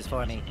little business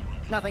for me.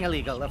 Nothing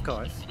illegal, of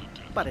course,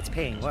 but it's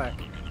paying work.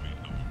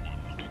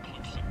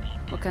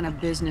 What kind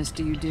of business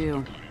do you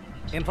do?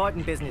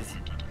 Important business.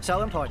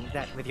 So important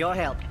that, with your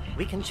help,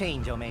 we can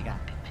change Omega.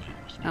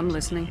 I'm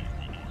listening.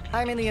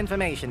 I'm in the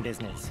information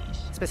business.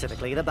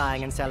 Specifically, the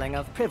buying and selling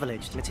of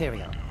privileged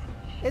material.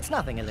 It's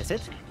nothing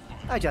illicit.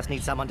 I just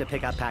need someone to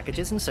pick up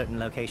packages in certain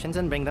locations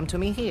and bring them to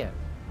me here.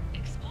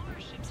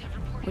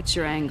 What's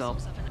your angle?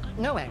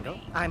 No angle.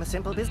 I'm a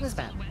simple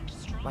businessman.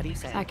 What do you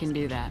say? I can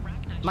do that.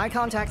 My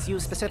contacts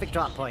use specific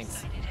drop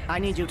points. I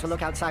need you to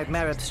look outside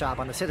Merib's shop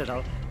on the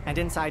Citadel and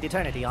inside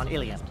Eternity on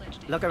Ilium.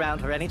 Look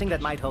around for anything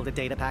that might hold a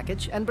data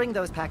package and bring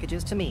those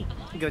packages to me.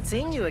 Good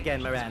seeing you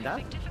again,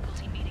 Miranda.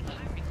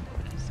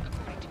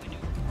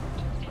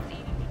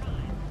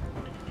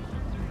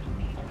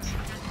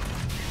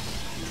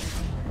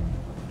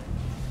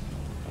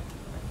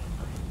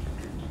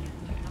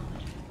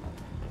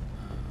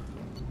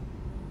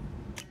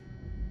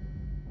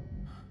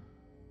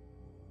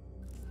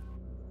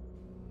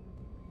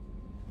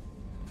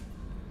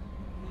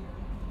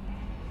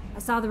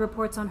 I saw the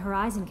reports on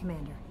Horizon,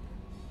 Commander.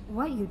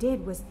 What you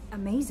did was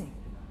amazing.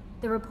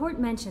 The report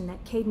mentioned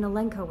that Caden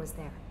Alenko was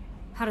there.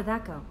 How did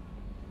that go?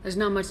 There's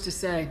not much to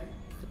say.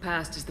 The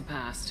past is the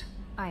past.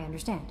 I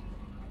understand.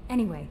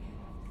 Anyway,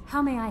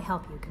 how may I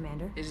help you,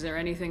 Commander? Is there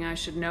anything I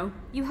should know?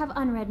 You have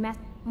unread meth.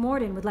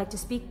 Morden would like to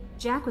speak.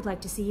 Jack would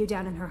like to see you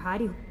down in her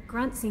hidey.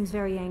 Grunt seems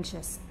very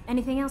anxious.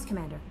 Anything else,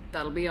 Commander?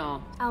 That'll be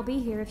all. I'll be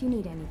here if you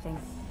need anything.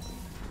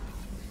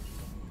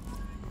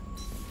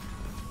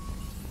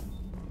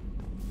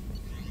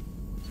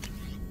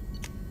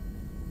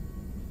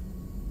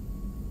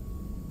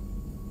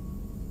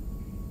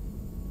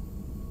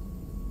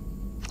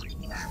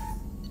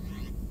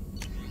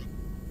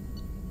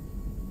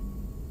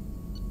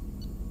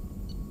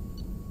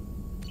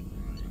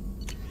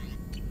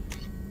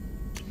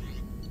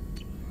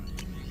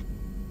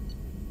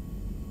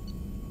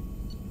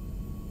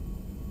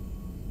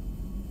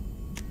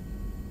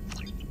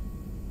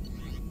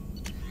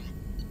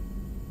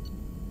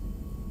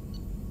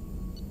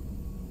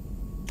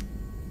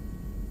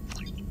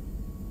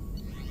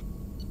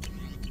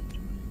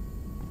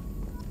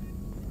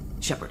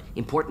 Shepard,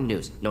 important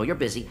news. Know you're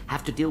busy.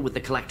 Have to deal with the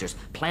collectors.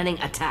 Planning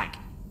attack.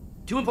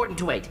 Too important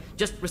to wait.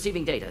 Just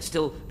receiving data.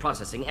 Still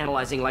processing,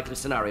 analyzing likely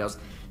scenarios.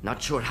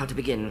 Not sure how to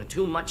begin.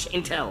 Too much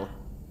intel.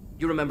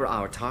 You remember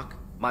our talk?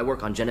 My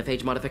work on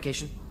genophage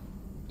modification?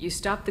 You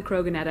stopped the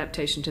Krogan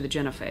adaptation to the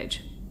genophage.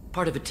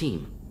 Part of a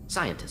team.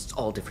 Scientists,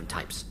 all different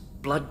types.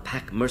 Blood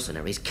Pack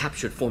mercenaries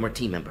captured former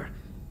team member.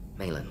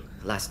 Malin,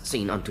 last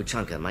seen on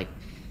Tuchanka, might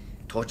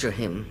torture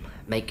him,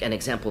 make an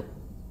example.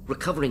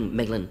 Recovering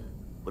Malin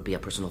would be a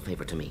personal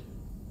favor to me.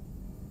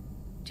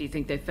 Do you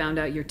think they found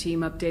out your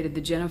team updated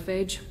the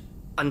genophage?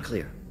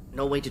 Unclear.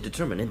 No way to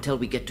determine until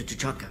we get to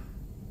Tuchanka.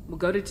 We'll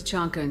go to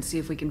Tuchanka and see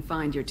if we can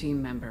find your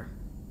team member.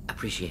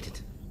 Appreciate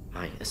it.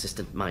 My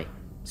assistant, my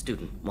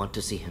student, want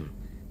to see him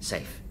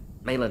safe.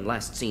 Malin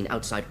last seen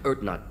outside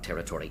Erdnot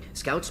territory.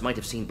 Scouts might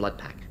have seen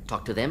Bloodpack.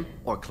 Talk to them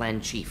or clan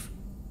chief.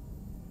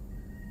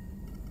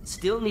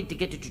 Still need to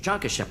get to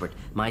Tuchanka, Shepard.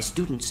 My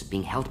students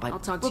being held by... I'll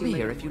talk to we'll you be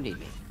here later. if you need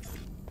me.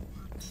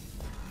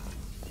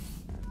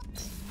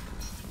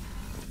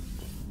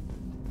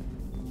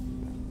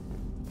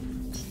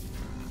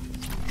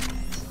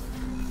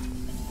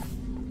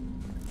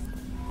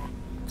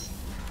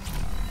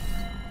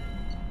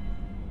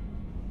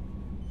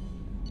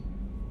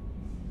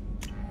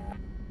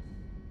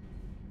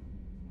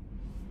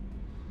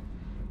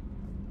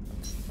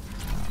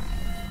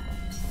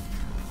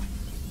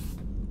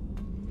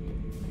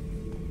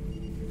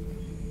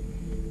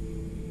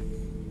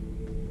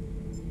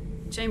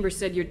 Chambers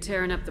said you're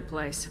tearing up the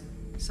place.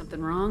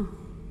 Something wrong?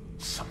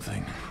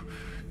 Something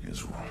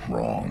is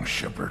wrong,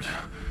 Shepard.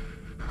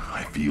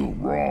 I feel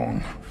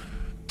wrong.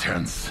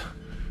 Tense.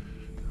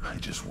 I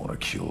just want to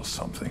kill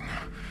something.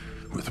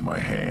 With my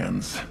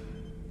hands.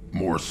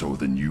 More so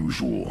than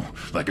usual.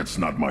 Like it's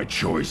not my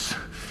choice.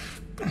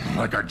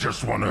 Like I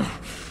just want to...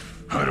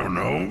 I don't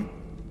know.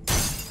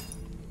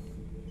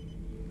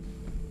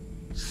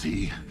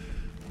 See?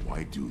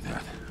 Why do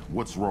that?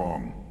 What's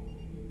wrong?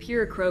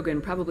 Pure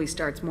Krogan probably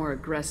starts more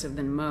aggressive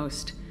than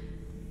most.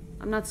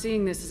 I'm not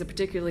seeing this as a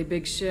particularly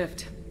big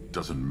shift.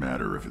 Doesn't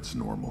matter if it's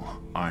normal.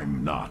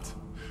 I'm not.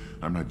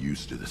 I'm not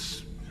used to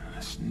this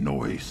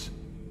noise.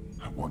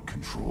 I want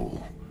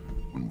control.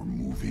 When we're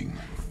moving,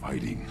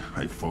 fighting,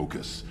 I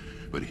focus.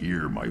 But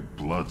here, my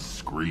blood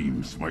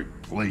screams, my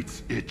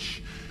plates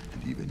itch,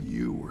 and even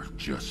you are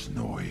just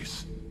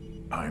noise.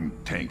 I'm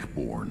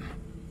tank-born.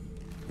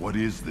 What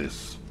is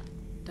this?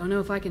 Don't know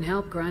if I can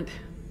help, Grunt.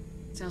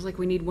 Sounds like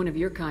we need one of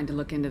your kind to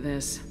look into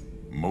this.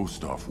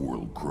 Most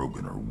off-world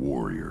Krogan are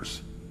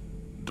warriors.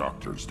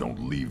 Doctors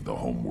don't leave the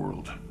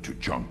homeworld,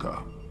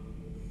 Tuchanka.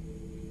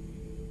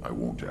 I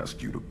won't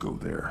ask you to go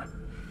there.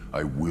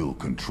 I will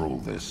control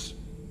this.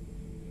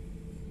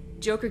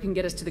 Joker can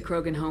get us to the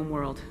Krogan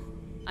homeworld.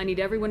 I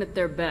need everyone at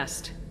their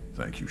best.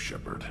 Thank you,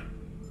 Shepard.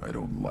 I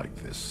don't like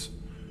this.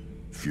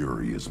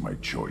 Fury is my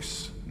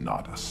choice,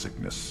 not a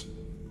sickness.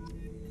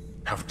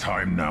 Have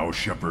time now,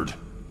 Shepard.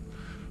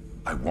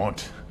 I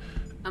want...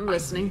 I'm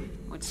listening.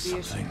 What's the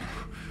issue? Something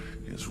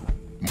is...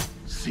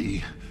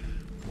 See?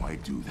 Why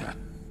do that?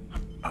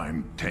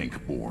 I'm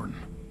tank-born.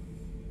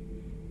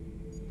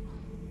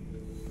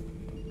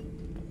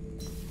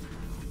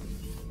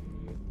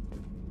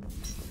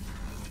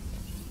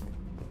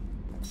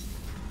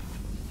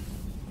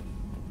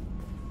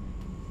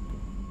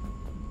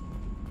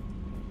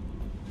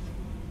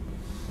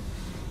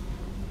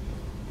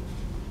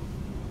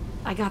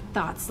 I got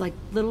thoughts like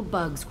little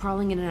bugs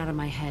crawling in and out of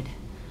my head.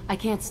 I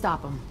can't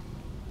stop them.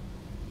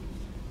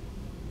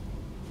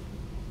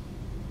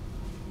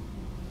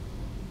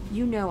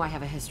 You know I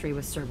have a history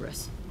with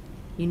Cerberus.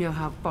 You know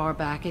how far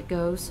back it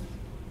goes?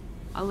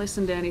 I'll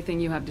listen to anything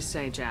you have to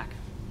say, Jack.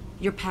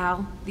 Your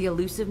pal, the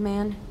elusive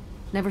man?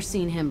 Never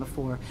seen him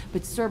before,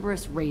 but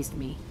Cerberus raised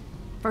me.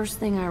 First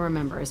thing I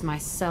remember is my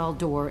cell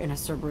door in a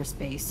Cerberus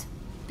base.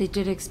 They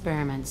did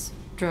experiments,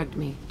 drugged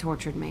me,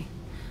 tortured me.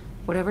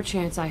 Whatever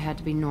chance I had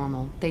to be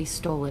normal, they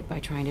stole it by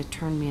trying to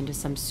turn me into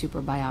some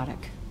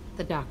superbiotic.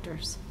 The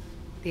doctors,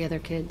 the other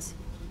kids,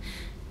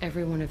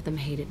 every one of them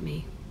hated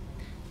me.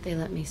 They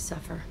let me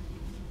suffer.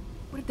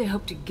 What did they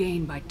hope to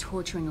gain by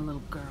torturing a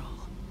little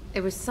girl?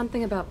 It was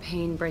something about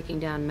pain breaking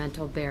down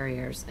mental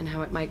barriers and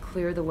how it might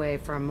clear the way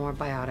for a more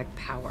biotic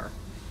power.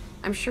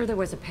 I'm sure there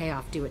was a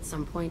payoff due at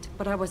some point,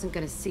 but I wasn't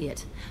gonna see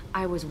it.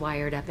 I was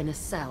wired up in a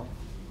cell.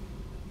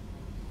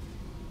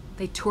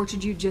 They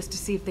tortured you just to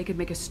see if they could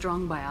make a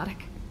strong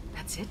biotic?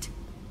 That's it?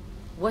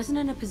 Wasn't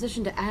in a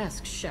position to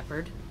ask,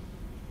 Shepard.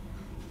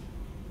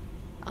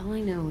 All I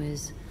know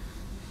is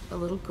a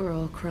little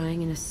girl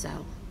crying in a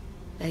cell,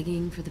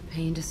 begging for the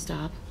pain to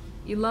stop.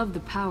 You love the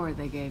power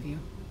they gave you.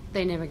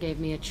 They never gave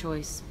me a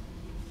choice.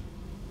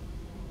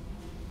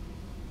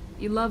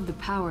 You love the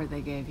power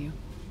they gave you.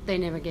 They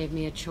never gave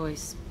me a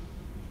choice.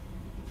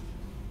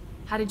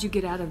 How did you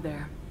get out of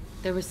there?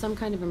 There was some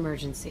kind of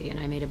emergency, and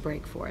I made a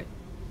break for it.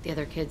 The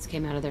other kids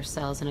came out of their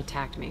cells and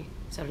attacked me.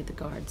 So did the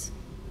guards.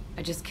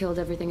 I just killed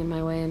everything in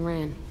my way and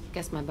ran.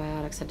 Guess my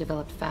biotics had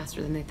developed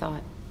faster than they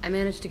thought. I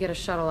managed to get a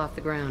shuttle off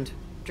the ground.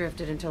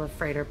 Drifted until a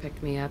freighter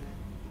picked me up.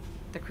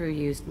 The crew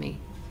used me,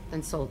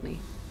 then sold me.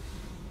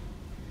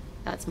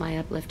 That's my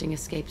uplifting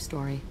escape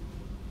story.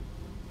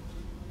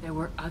 There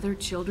were other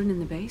children in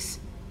the base?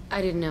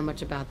 I didn't know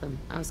much about them.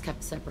 I was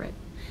kept separate.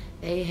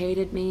 They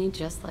hated me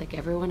just like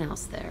everyone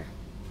else there.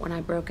 When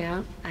I broke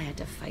out, I had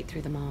to fight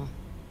through them all.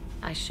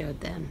 I showed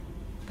them,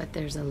 but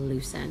there's a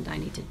loose end I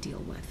need to deal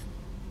with.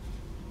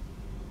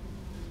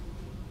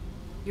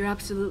 You're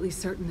absolutely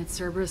certain that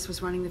Cerberus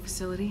was running the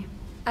facility?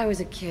 I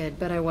was a kid,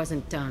 but I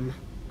wasn't dumb.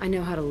 I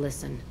know how to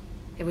listen.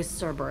 It was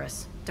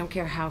Cerberus. Don't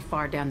care how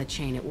far down the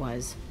chain it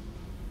was.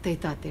 They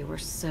thought they were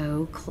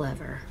so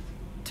clever.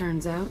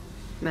 Turns out,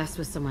 mess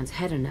with someone's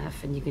head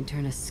enough and you can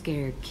turn a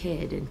scared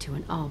kid into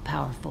an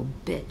all-powerful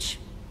bitch.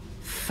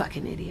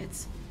 Fucking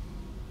idiots.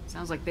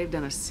 Sounds like they've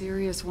done a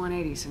serious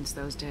 180 since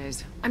those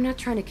days. I'm not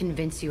trying to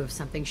convince you of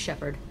something,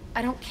 Shepard.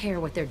 I don't care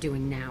what they're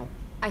doing now.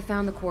 I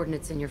found the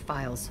coordinates in your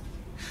files.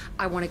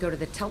 I want to go to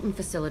the Telton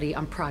facility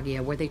on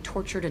Pragia where they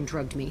tortured and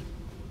drugged me.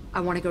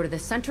 I want to go to the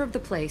center of the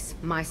place,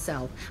 my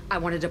cell. I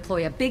want to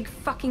deploy a big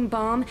fucking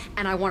bomb,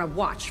 and I want to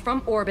watch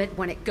from orbit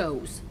when it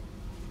goes.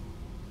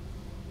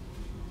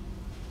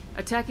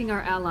 Attacking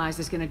our allies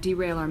is going to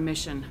derail our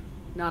mission.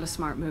 Not a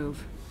smart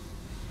move.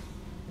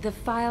 The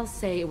files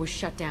say it was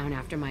shut down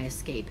after my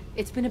escape.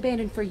 It's been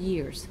abandoned for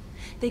years.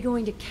 They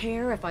going to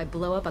care if I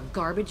blow up a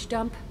garbage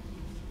dump?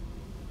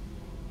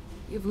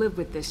 You've lived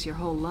with this your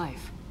whole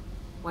life.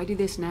 Why do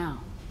this now?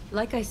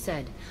 Like I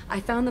said,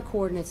 I found the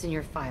coordinates in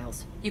your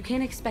files. You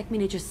can't expect me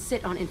to just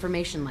sit on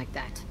information like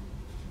that.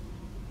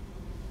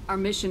 Our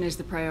mission is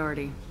the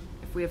priority.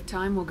 If we have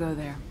time, we'll go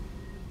there.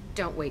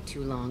 Don't wait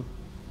too long.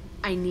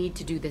 I need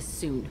to do this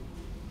soon.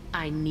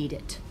 I need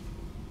it.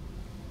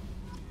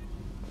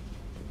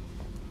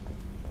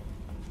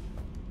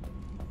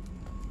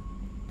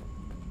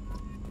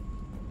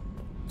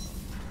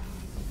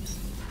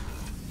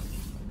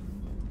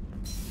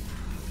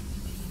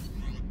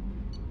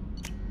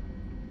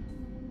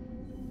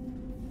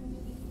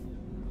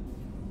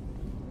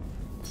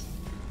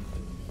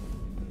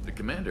 The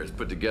commander's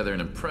put together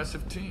an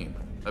impressive team.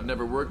 I've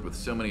never worked with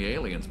so many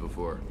aliens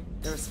before.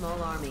 They're a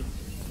small army.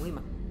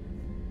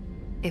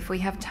 If we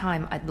have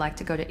time, I'd like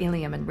to go to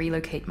Ilium and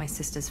relocate my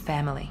sister's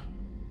family.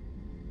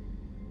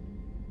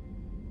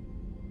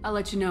 I'll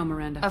let you know,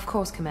 Miranda. Of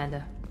course,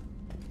 Commander.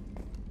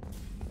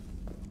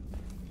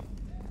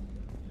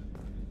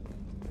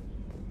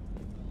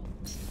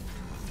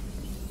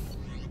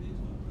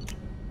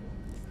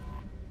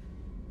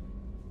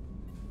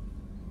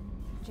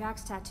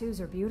 Jack's tattoos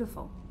are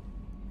beautiful.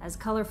 As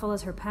colorful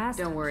as her past.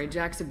 Don't worry,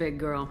 Jack's a big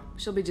girl.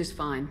 She'll be just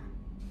fine.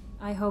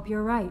 I hope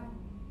you're right.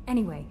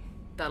 Anyway,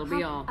 that'll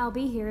be all. I'll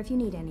be here if you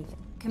need anything.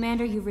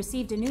 Commander, you've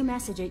received a new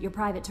message at your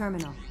private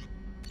terminal.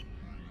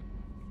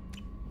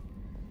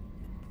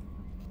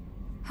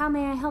 How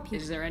may I help you?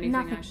 Is there anything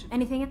Nothing. I should...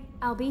 Anything?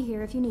 I'll be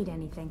here if you need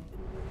anything.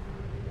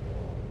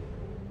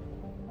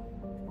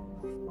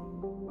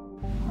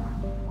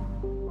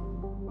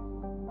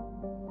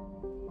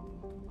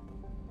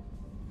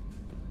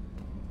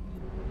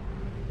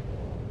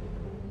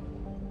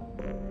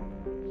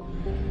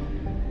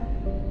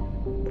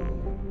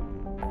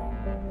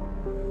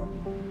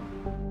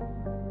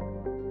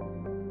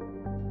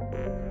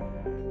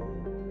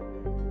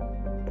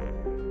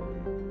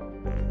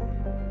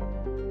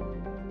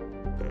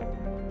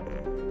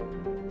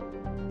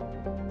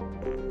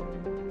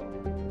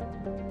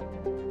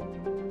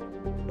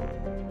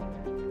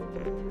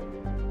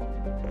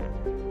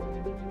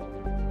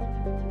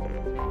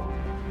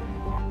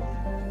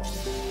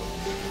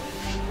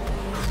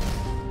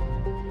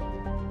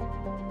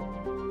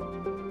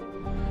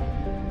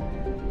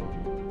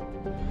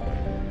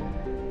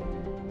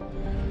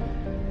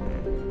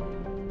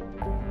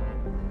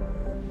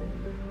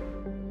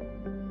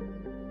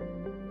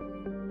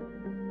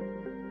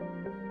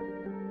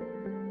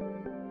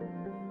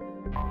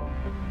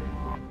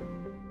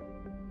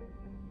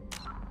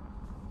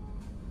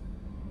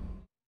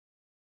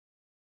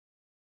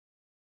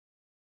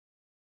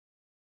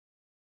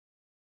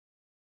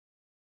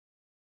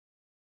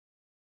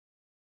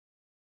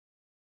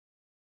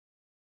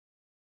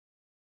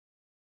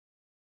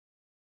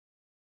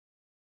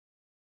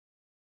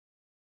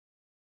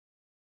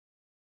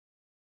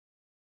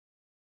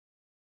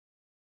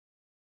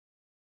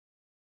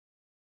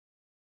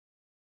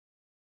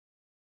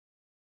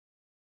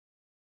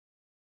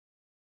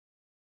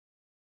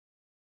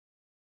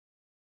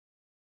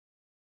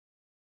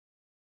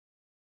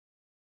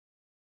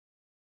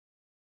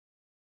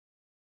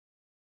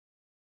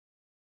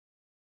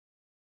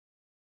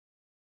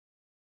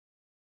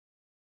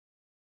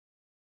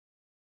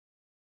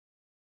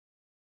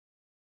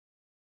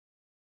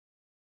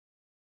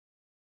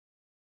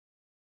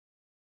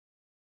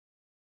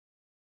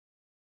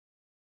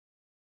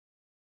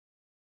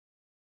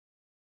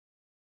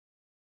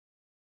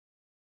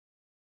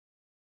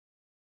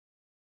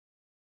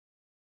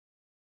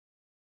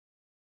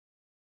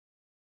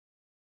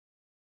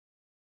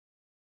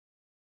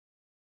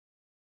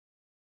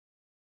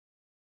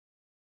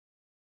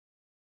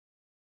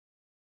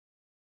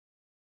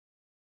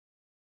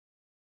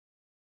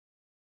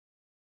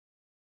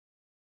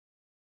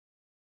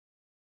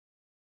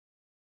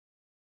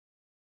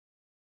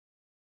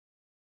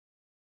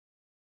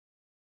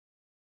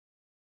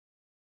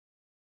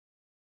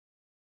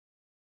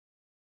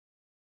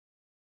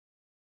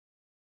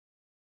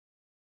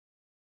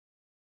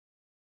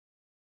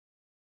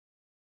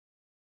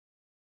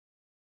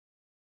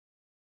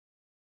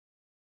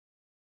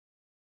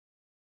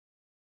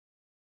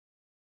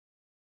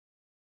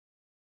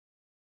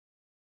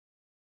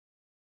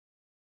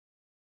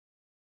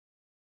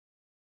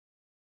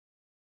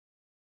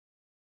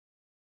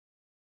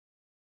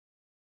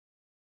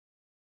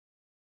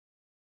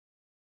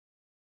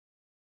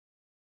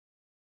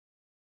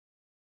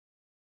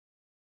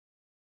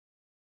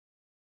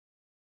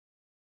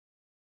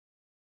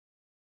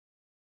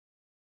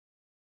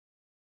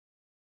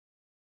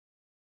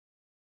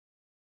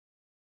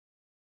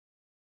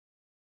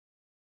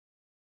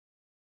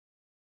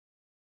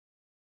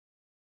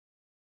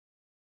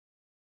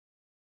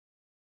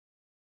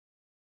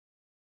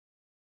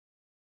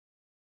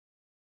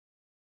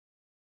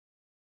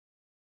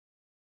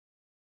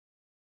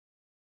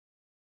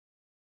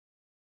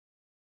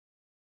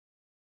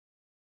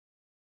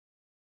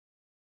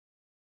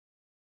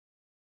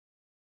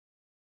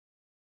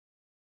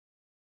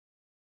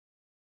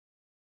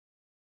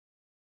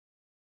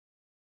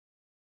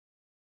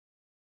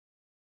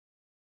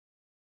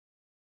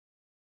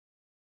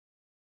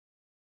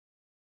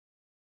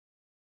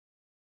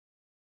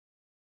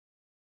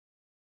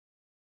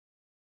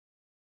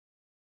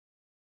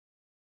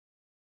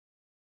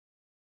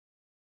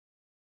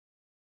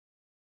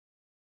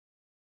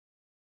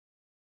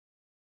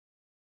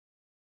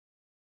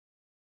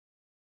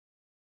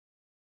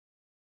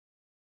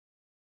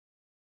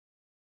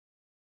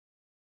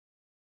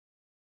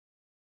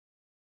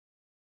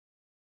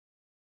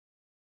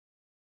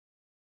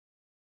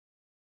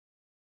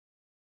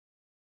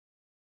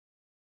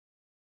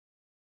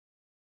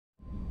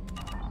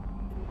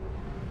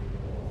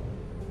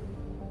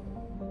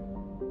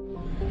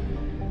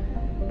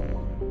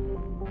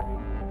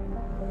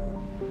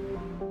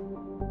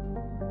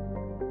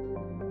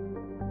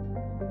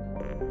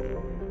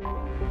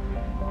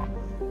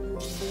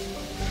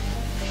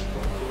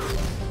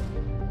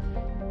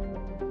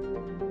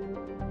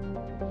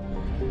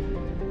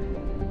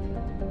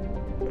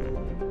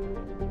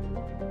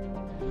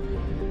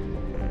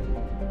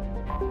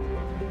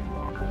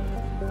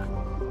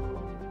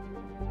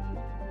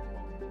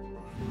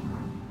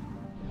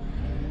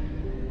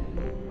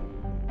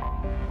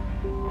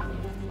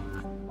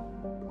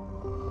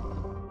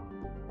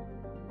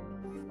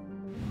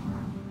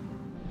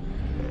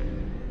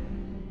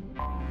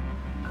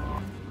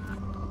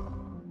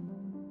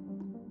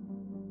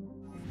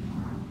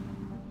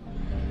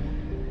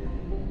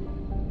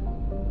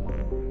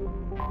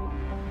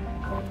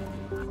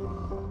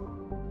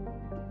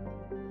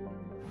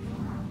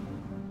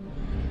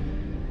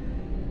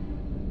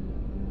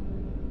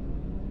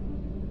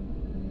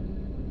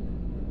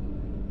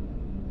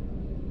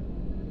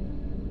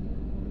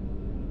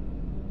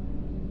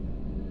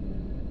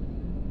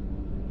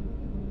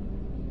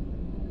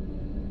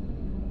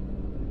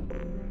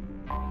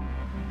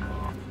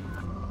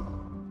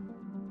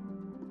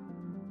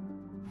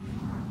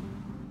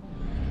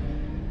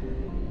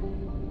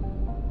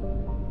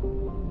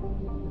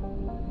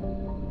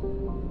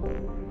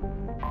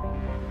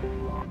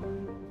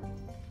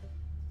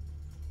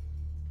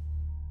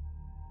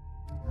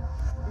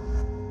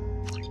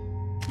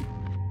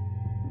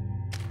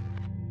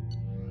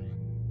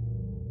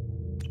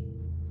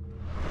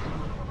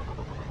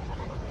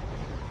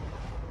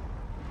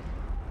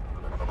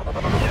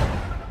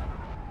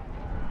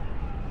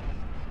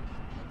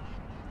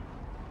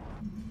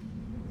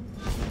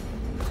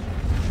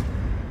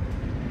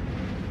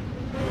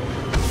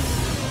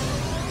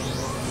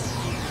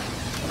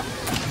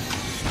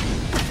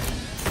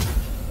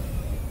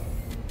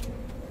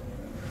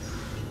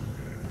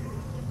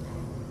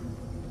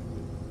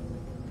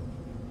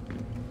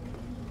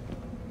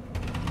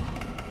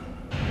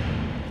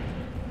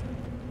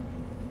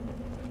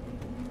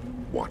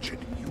 Watch it,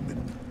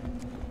 human.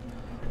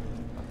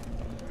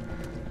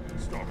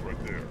 Stop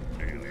right there,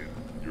 alien.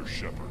 You're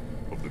Shepard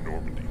of the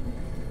Normandy.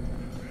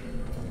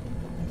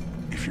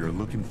 If you're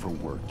looking for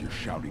work, you're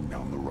shouting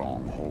down the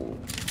wrong hole.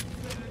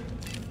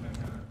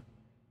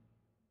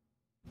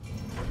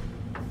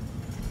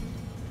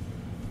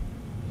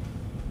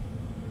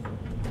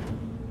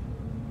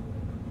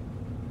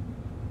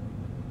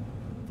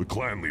 The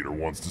clan leader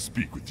wants to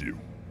speak with you.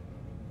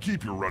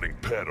 Keep your running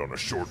pet on a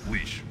short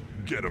leash.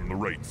 Get him the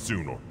right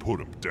soon or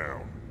put him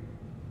down.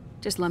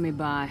 Just let me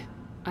by.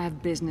 I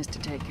have business to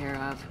take care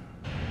of.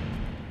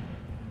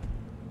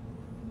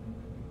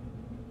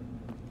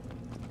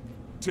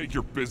 Take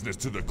your business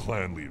to the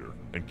clan leader,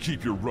 and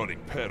keep your running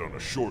pet on a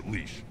short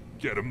leash.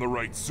 Get him the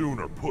right soon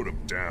or put him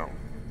down.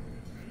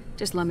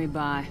 Just let me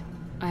by.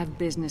 I have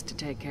business to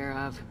take care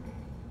of.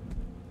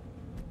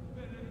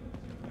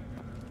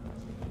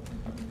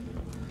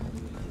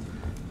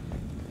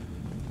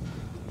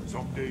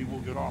 Someday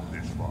we'll get off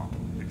this rock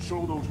and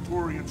show those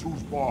Turians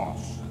who's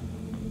boss.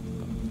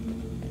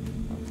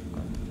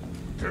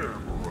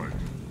 Terrible, right?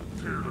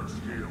 Tear their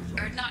scales up.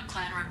 Erdnot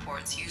clan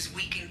reports use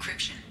weak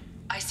encryption.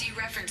 I see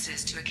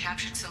references to a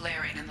captured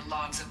Solarian in the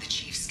logs of the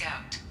Chief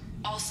Scout.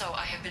 Also,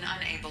 I have been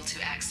unable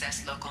to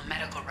access local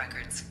medical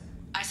records.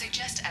 I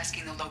suggest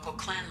asking the local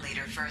clan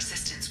leader for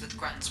assistance with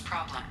Grunt's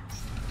problem.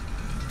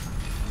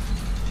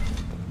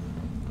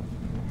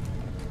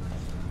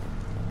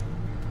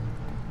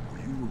 Were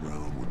you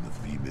around when the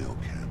female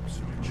camps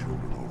and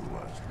children over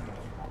last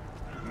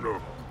night?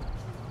 No.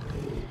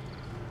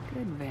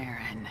 Good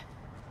Varen.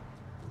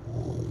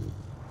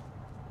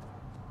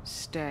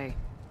 Stay.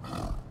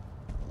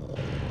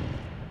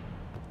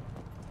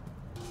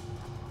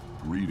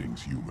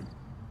 Greetings, human.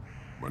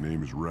 My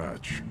name is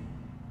Ratch.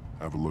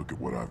 Have a look at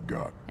what I've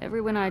got.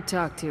 Everyone I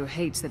talk to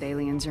hates that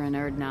aliens are in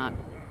Erdnot.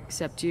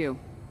 Except you.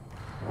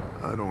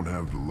 I don't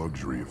have the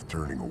luxury of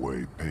turning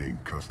away paying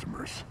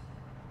customers.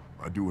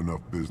 I do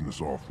enough business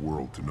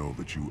off-world to know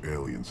that you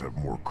aliens have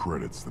more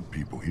credits than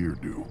people here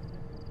do.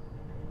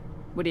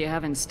 What do you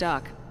have in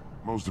stock?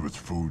 Most of it's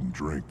food and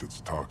drink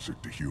that's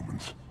toxic to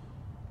humans.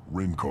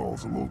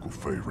 Rincall's a local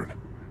favorite.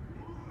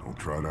 Don't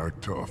try to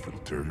act tough, it'll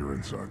tear your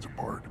insides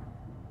apart.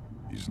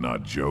 He's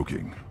not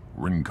joking.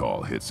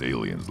 Rincall hits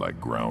aliens like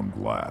ground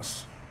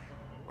glass.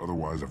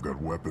 Otherwise, I've got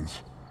weapons,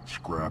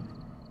 scrap,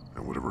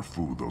 and whatever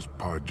food those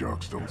pie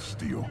jocks don't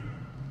steal.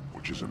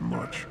 Which isn't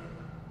much.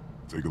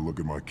 Take a look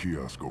at my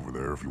kiosk over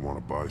there if you want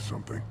to buy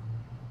something.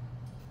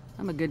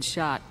 I'm a good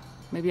shot.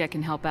 Maybe I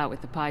can help out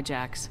with the pie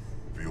jacks.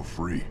 Feel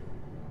free.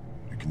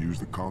 You can use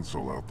the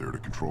console out there to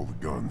control the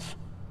guns.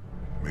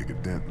 Make a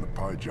dent in the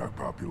pie jock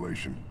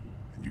population,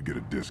 and you get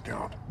a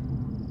discount.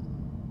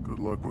 Good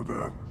luck with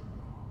that.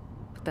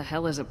 What the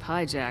hell is a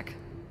pie jack?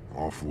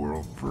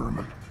 Off-world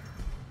vermin.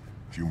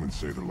 Humans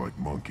say they're like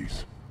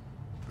monkeys.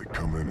 They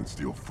come in and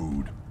steal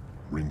food,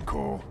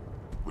 Rincall,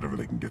 whatever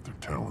they can get their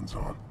talons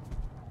on.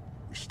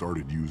 We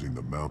started using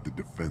the mounted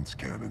defense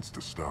cannons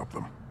to stop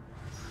them.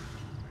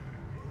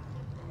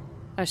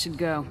 I should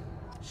go.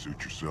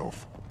 Suit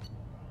yourself.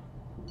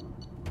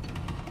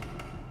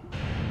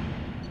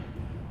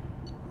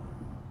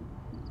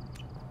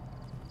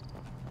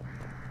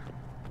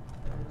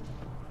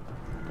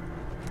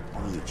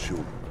 One of the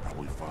children,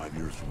 probably 5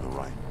 years from the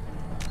right.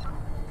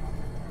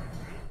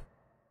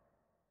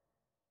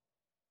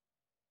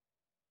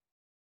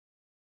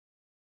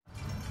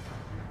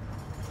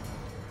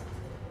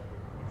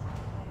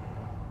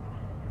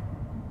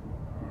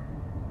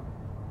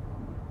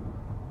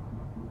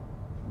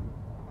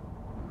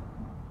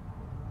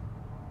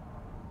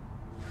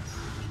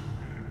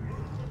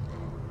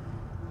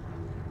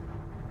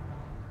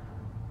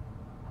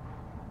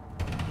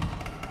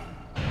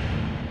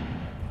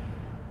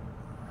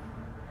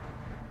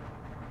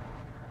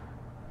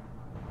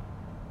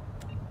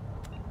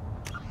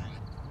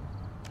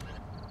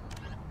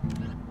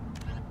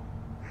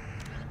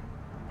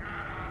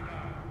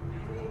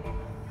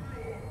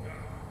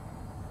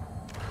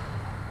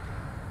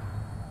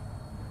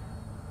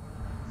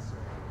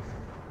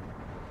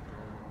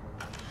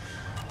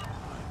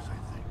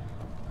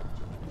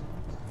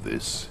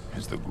 This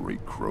is the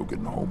great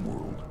Krogan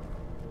homeworld.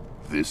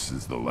 This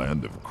is the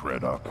land of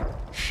Kredok,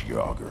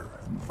 Shiagar,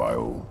 and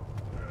Viol.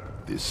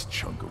 This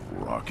chunk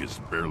of rock is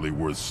barely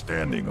worth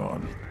standing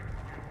on.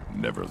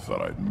 Never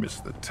thought I'd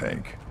miss the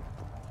tank.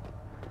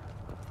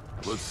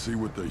 Let's see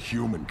what the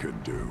human can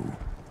do.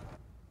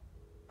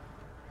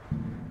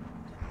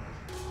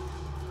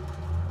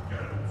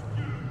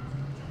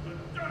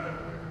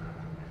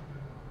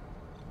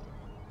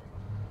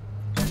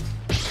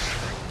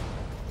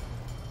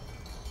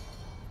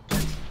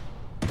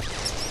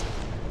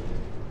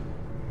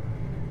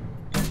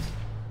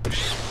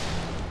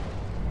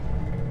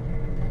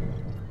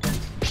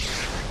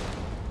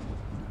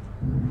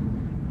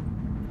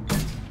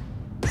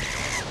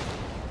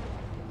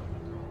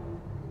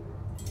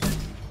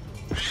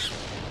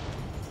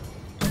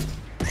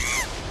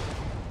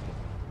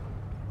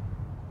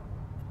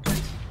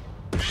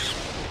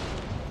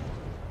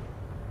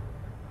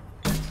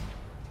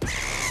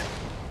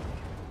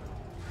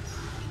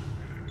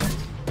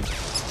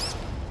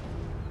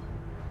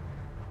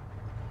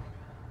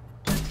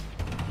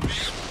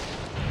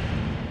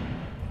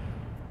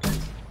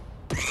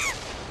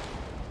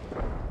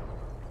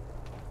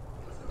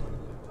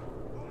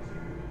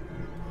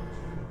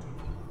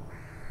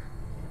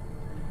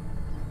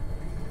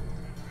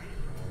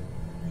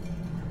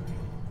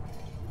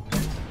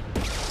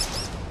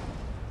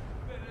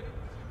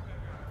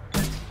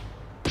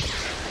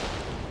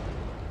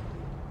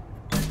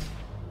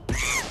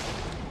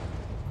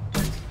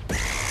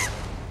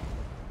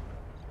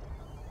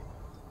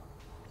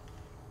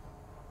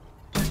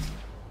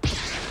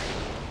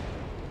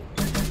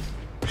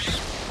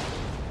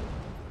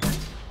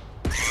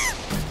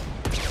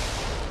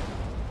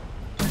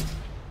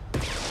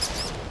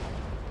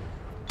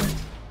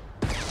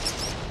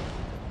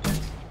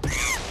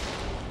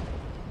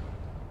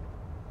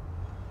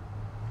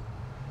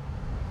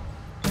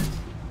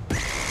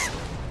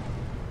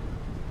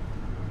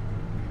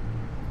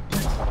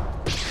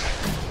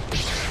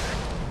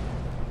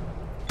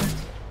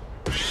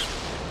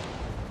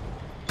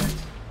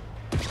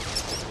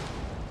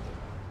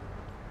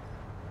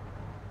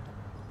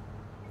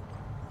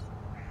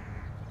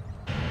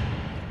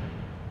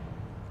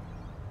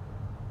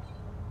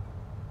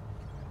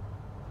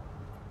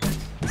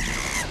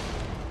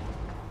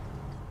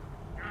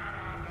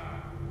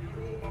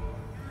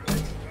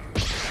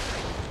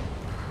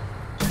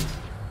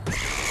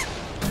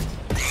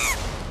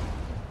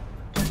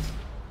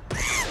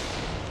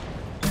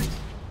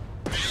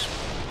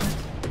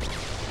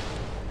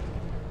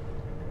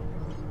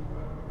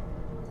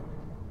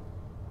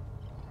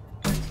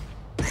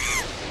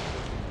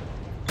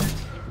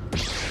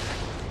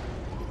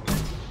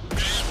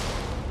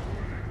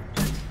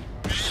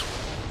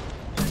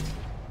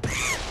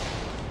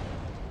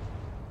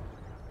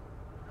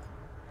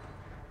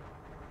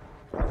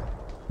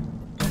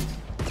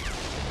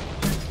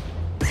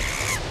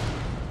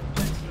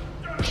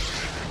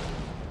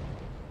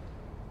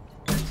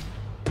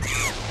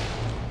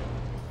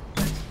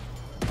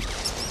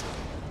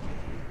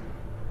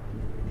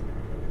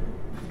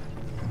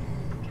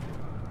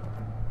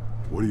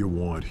 What do you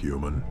want,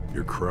 human?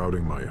 You're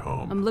crowding my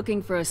home. I'm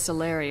looking for a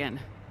Solarian.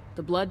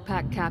 The Blood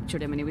Pack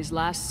captured him and he was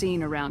last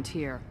seen around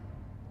here.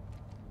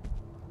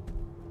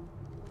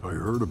 I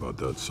heard about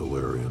that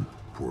Solarian.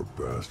 Poor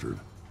bastard.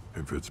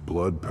 If it's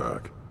Blood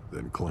Pack,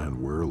 then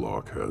Clan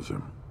Weirlock has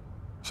him.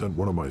 Sent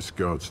one of my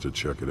scouts to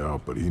check it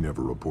out, but he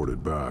never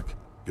reported back.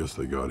 Guess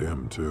they got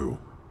him, too.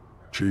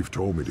 Chief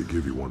told me to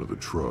give you one of the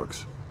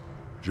trucks.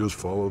 Just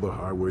follow the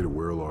highway to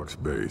Weirlock's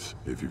base,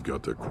 if you've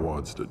got the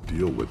quads to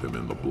deal with him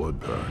in the Blood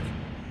Pack.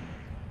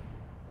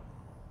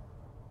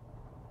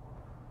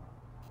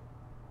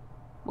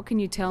 What can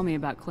you tell me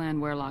about Clan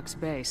Weirlock's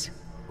base?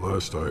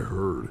 Last I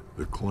heard,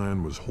 the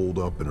clan was holed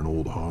up in an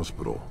old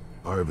hospital.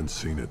 I haven't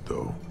seen it,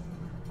 though.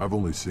 I've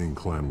only seen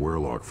Clan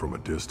Weirlock from a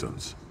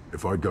distance.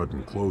 If I'd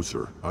gotten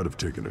closer, I'd have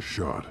taken a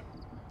shot.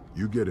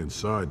 You get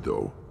inside,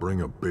 though,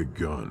 bring a big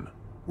gun.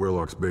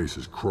 Weirlock's base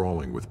is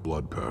crawling with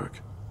Blood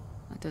Pack.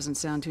 That doesn't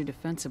sound too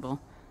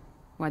defensible.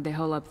 Why'd they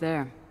hole up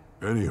there?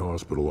 Any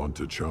hospital on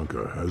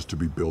Tachanka has to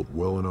be built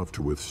well enough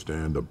to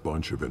withstand a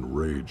bunch of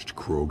enraged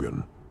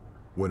Krogan.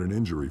 When an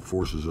injury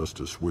forces us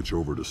to switch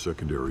over to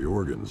secondary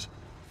organs,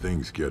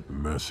 things get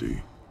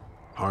messy.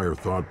 Higher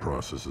thought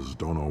processes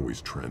don't always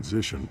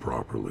transition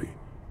properly.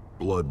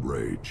 Blood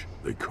rage,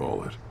 they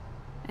call it.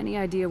 Any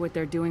idea what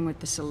they're doing with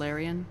the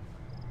Solarian?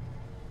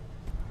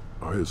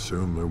 I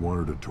assume they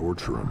wanted to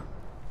torture him.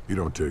 You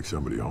don't take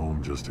somebody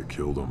home just to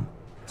kill them.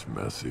 It's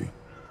messy.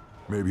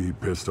 Maybe he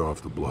pissed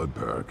off the Blood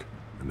Pack,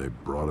 and they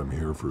brought him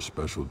here for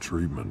special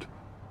treatment.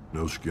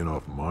 No skin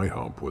off my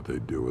hump what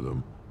they'd do with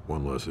him.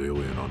 One less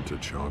alien on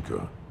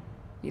Tachanka.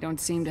 You don't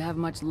seem to have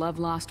much love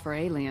lost for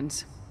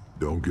aliens.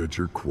 Don't get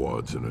your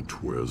quads in a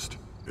twist.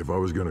 If I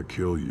was gonna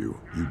kill you,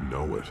 you'd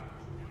know it.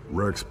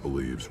 Rex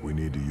believes we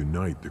need to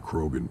unite the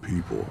Krogan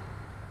people.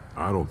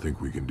 I don't think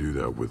we can do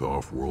that with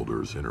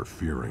off-worlders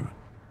interfering,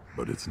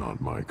 but it's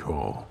not my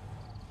call.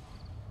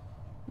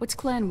 What's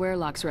Clan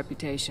Weirlock's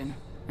reputation?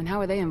 And how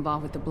are they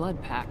involved with the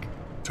Blood Pack?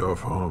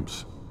 Tough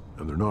humps,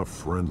 and they're not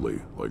friendly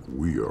like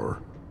we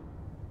are.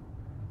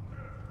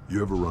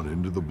 You ever run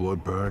into the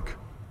Blood Pack?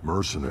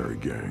 Mercenary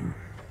gang.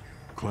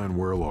 Clan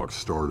Weirlock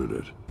started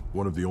it.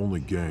 One of the only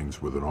gangs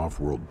with an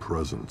off-world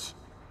presence.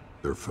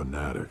 They're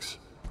fanatics,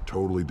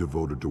 totally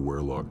devoted to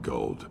Weirlock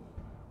Guld.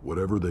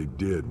 Whatever they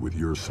did with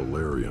your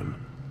Solarian,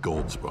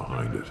 Guld's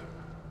behind it.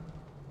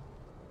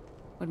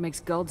 What makes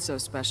Guld so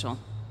special?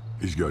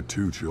 He's got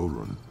 2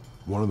 children.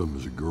 One of them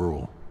is a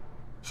girl.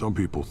 Some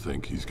people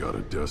think he's got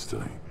a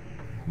destiny.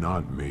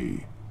 Not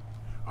me.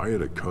 I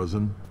had a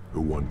cousin who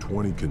won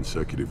 20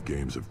 consecutive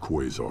games of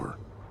Quasar.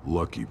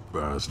 Lucky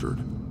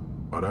bastard.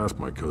 I'd ask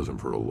my cousin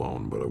for a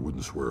loan, but I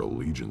wouldn't swear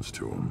allegiance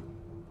to him.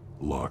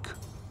 Luck.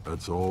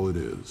 That's all it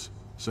is.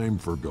 Same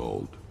for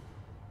Guld.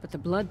 But the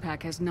Blood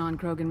Pack has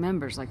non-Krogan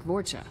members like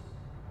Vorcha.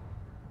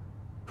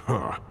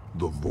 Ha!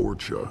 The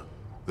Vorcha.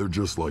 They're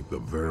just like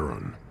the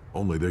Varen.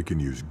 Only they can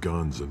use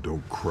guns and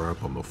don't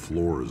crap on the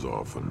floor as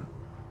often.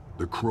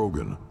 The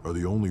Krogan are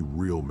the only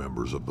real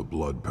members of the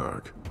Blood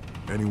Pack.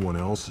 Anyone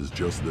else is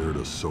just there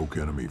to soak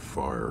enemy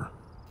fire.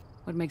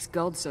 What makes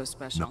Guld so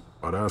special?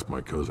 No, I'd ask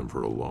my cousin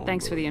for a loan.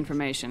 Thanks for the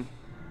information.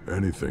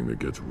 Anything that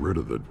gets rid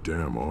of the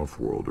damn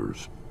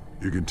off-worlders.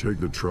 You can take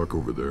the truck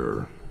over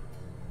there.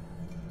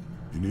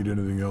 You need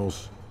anything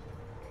else?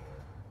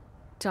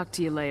 Talk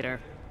to you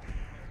later.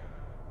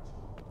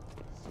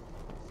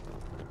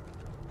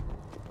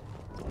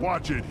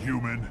 Watch it,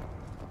 human.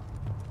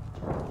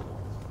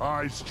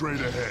 Eyes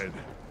straight ahead.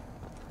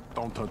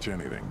 Don't touch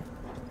anything.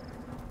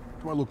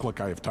 Do I look like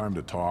I have time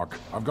to talk?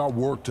 I've got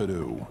work to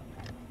do.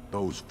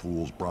 Those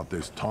fools brought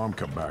this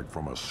Tomka back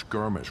from a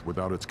skirmish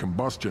without its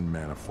combustion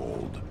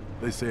manifold.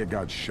 They say it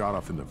got shot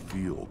off in the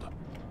field.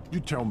 You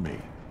tell me,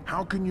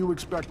 how can you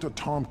expect a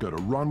Tomka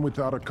to run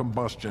without a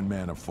combustion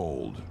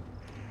manifold?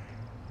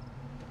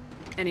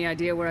 Any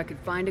idea where I could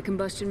find a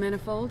combustion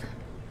manifold?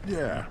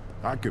 Yeah,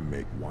 I can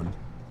make one.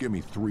 Give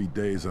me 3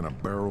 days and a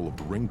barrel of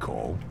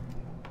Ringcall.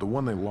 The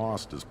one they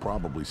lost is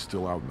probably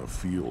still out in the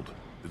field.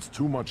 It's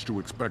too much to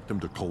expect them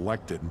to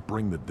collect it and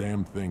bring the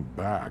damn thing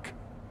back.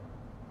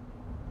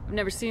 I've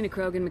never seen a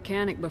Krogan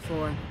mechanic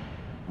before.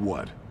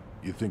 What?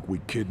 You think we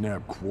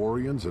kidnap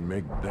Quarians and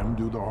make them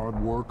do the hard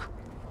work?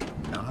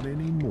 Not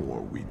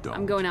anymore, we don't.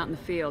 I'm going out in the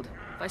field.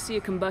 If I see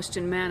a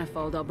combustion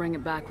manifold, I'll bring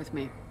it back with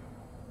me.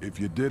 If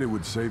you did, it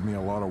would save me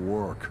a lot of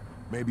work.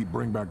 Maybe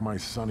bring back my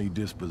sunny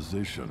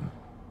disposition.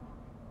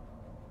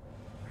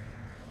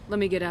 Let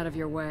me get out of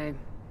your way.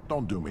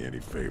 Don't do me any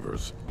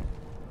favors.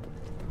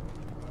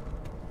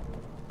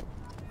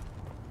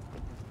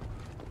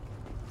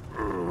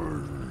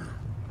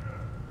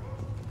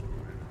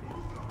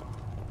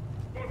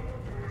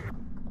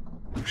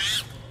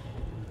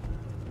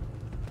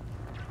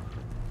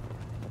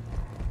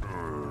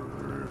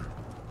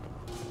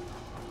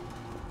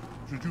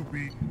 Should you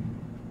be...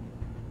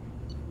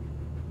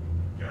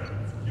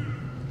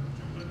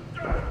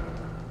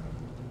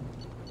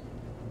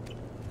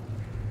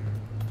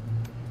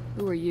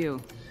 Who are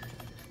you?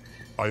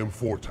 I am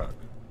Fortak,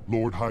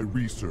 Lord High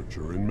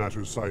Researcher in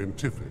matters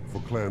scientific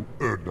for Clan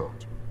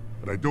Urdnot,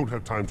 and I don't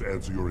have time to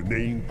answer your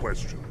inane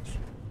questions.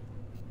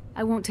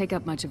 I won't take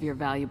up much of your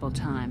valuable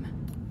time.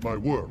 My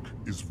work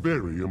is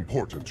very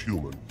important,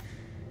 human.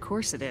 Of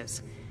course it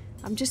is.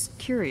 I'm just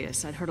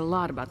curious. I'd heard a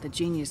lot about the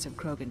genius of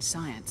Krogan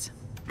science.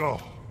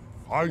 Oh,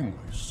 finally,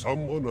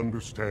 someone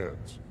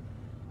understands.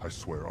 I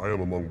swear I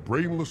am among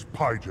brainless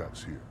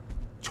pyjaks here,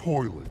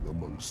 toiling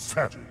among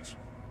savages.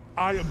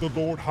 I am the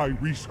Lord High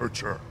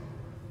Researcher.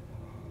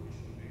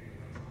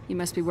 You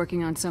must be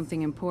working on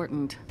something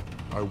important.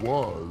 I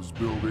was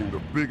building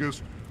the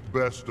biggest,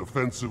 best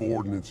offensive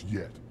ordnance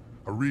yet.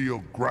 A real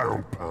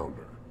ground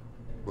pounder.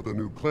 But the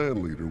new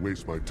clan leader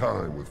wastes my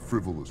time with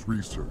frivolous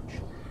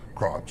research.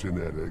 Crop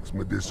genetics,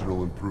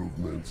 medicinal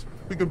improvements.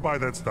 We can buy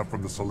that stuff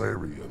from the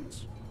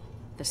Solarians.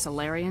 The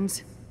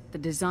Solarians? The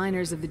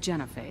designers of the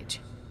genophage.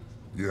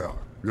 Yeah,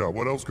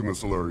 what else can the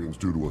Solarians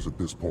do to us at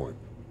this point?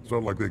 It's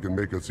not like they can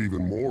make us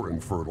even more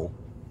infertile.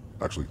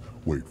 Actually,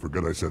 wait,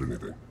 forget I said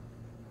anything.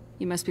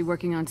 You must be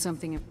working on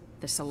something...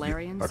 The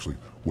Solarians? Actually,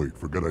 wait,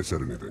 forget I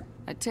said anything.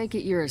 I take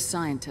it you're a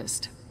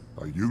scientist.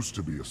 I used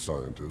to be a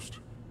scientist.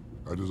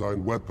 I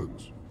designed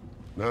weapons.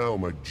 Now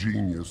my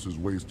genius is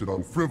wasted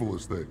on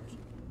frivolous things.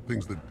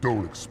 Things that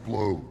don't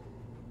explode.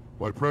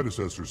 My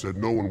predecessor said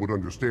no one would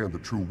understand the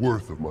true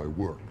worth of my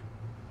work.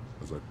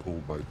 As I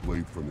pulled my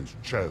blade from his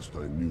chest,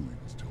 I knew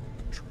he was telling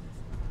the truth.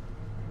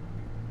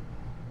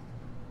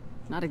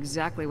 Not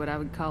exactly what I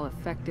would call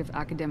effective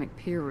academic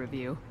peer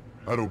review.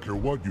 I don't care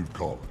what you'd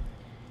call it.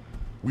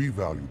 We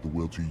value the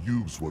will to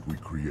use what we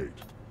create,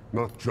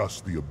 not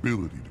just the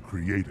ability to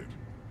create it.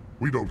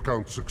 We don't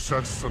count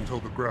success until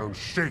the ground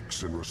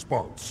shakes in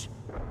response.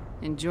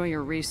 Enjoy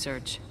your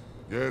research.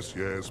 Yes,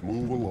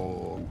 move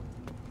along.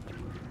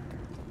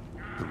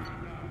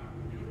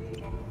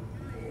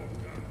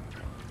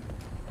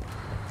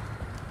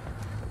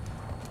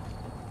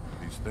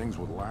 These things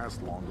would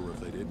last longer if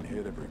they didn't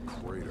hit every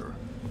crater.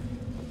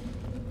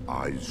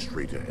 Eyes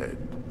straight ahead.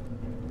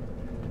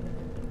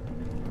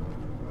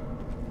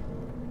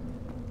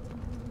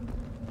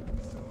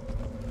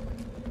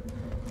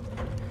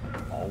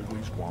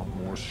 Always want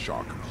more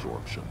shock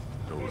absorption,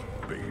 those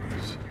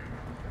babies.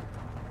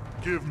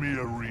 Give me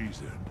a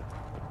reason.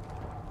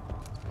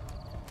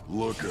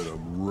 Look at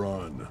them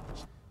run.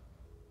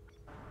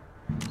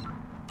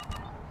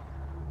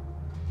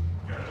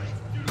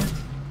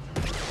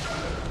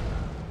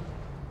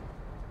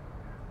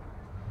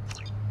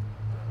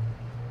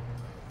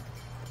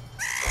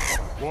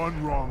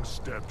 One wrong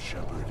step,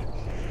 Shepard.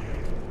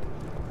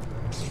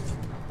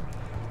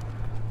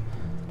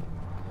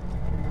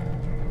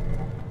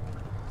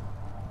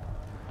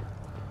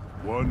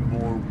 One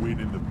more win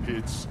in the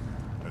pits,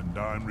 and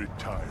I'm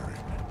retiring.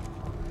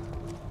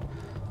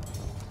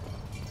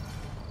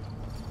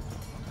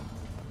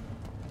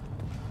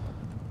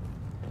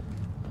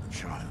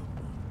 Child,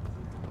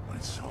 my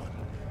son,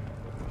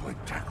 you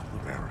like tackle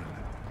the Baron.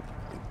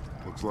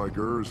 Looks like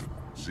hers,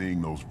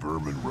 seeing those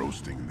vermin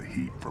roasting in the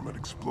heat from an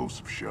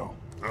explosive shell.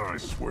 I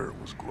swear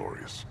it was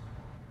glorious.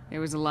 It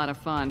was a lot of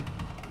fun.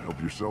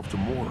 Help yourself to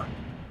more.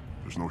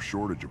 There's no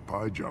shortage of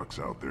pie jocks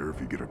out there if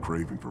you get a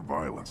craving for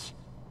violence.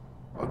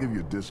 I'll give you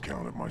a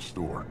discount at my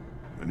store.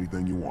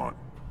 Anything you want,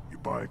 you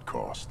buy at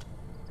cost.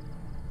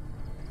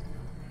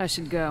 I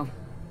should go.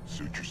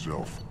 Suit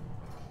yourself.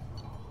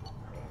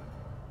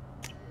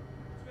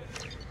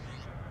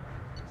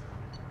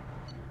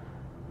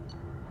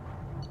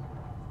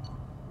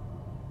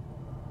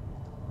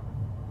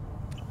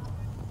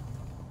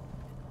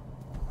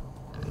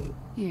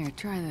 Here,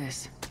 try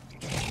this.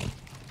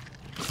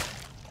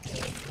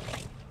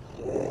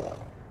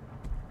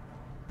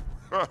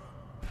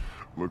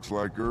 Looks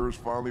like Urs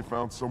finally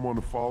found someone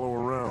to follow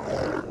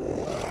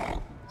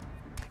around.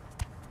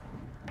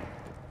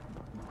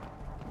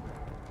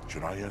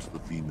 Should I ask the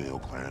female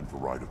clan for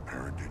right of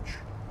parentage?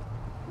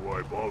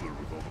 Why bother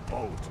with all the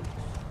politics?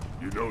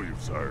 You know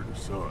you've sired a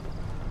son.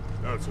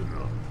 That's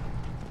enough.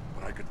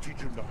 But I could teach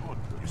him to hunt.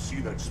 You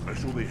see that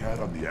special they had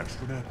on the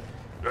extranet?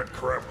 That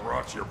crap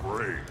rots your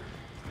brain.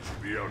 You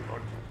should be out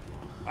hunting.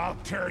 I'll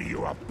tear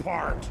you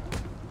apart.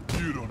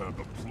 You don't have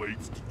the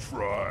plates to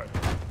try.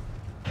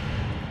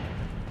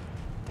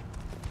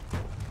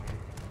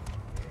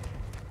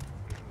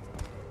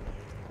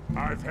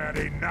 I've had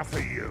enough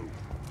of you.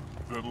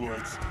 Then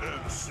let's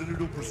end.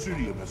 Citadel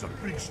Presidium has a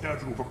big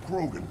statue of a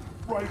Krogan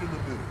right in the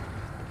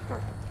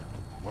middle.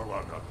 Well,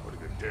 I'm not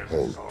putting a damn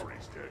Halt. sorry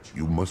statue.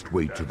 You must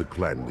wait till the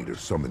clan leader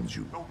summons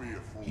you.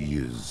 He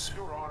is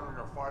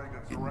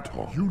in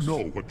talks. You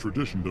know what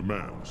tradition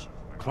demands.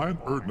 Clan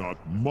Erdnot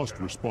must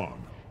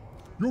respond.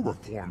 Your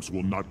reforms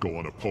will not go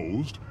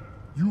unopposed.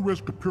 You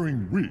risk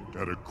appearing weak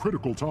at a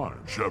critical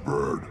time.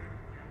 Shepard.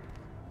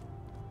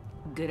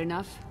 Good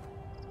enough?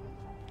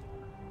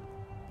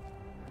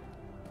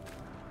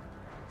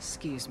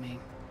 Excuse me.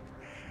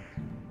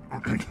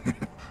 Out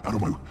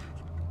of my...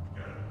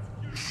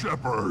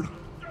 Shepard!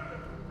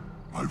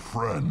 My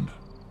friend.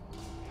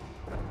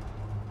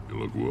 You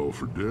look well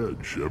for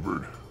dead,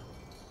 Shepard.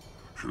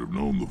 Should have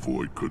known the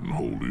Void couldn't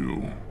hold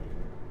you.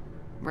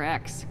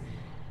 Rex,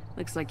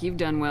 looks like you've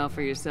done well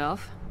for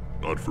yourself.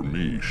 Not for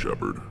me,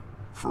 Shepard.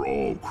 For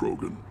all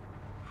Krogan.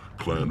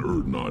 Clan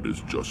Erdnot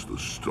is just the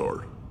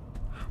start.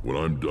 When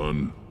I'm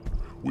done,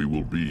 we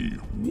will be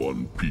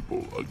one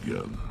people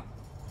again.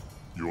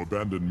 You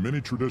abandoned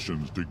many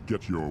traditions to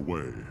get your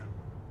way.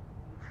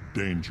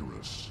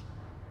 Dangerous.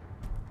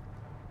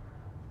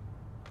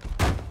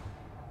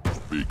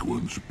 Speak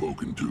when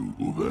spoken to,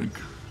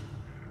 Uvenk.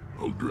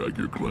 I'll drag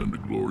your clan to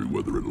glory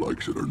whether it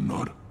likes it or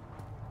not.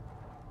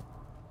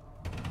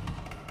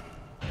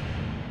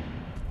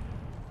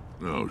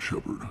 Now,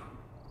 Shepard,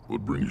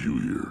 what brings you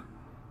here?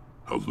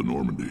 How's the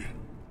Normandy?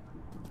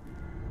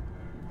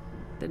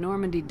 The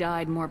Normandy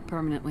died more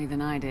permanently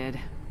than I did.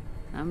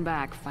 I'm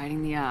back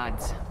fighting the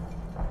odds.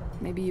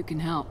 Maybe you can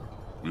help.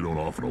 We don't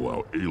often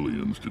allow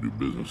aliens to do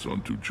business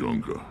on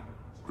Tuchanka,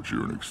 but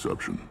you're an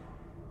exception.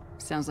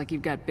 Sounds like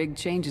you've got big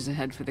changes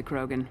ahead for the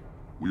Krogan.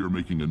 We are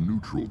making a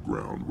neutral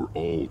ground where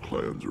all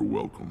clans are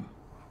welcome.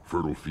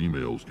 Fertile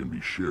females can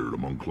be shared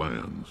among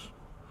clans.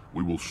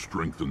 We will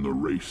strengthen the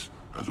race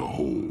as a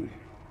whole.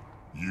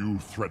 You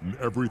threaten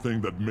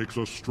everything that makes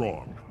us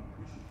strong.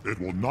 It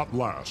will not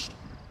last.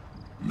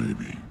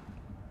 Maybe.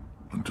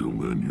 Until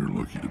then, you're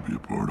lucky to be a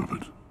part of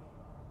it.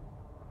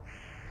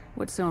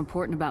 What's so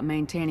important about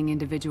maintaining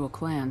individual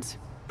clans?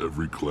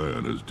 Every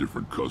clan has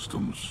different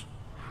customs,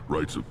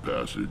 rites of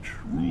passage,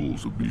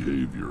 rules of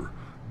behavior,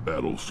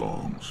 battle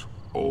songs,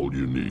 all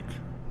unique.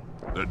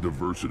 That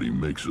diversity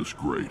makes us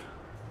great.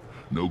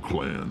 No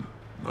clan,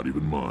 not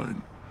even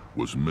mine,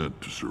 was meant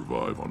to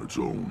survive on its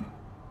own.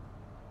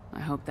 I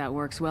hope that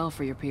works well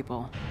for your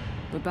people.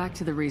 But back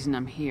to the reason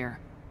I'm here.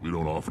 We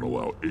don't often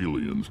allow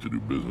aliens to do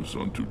business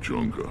on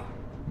Tuchanka,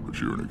 but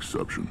you're an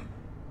exception.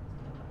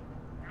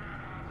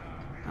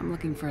 I'm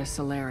looking for a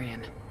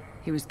Solarian.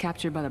 He was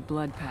captured by the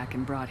Blood Pack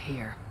and brought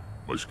here.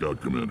 My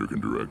scout commander can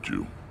direct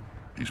you.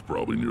 He's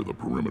probably near the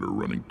perimeter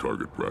running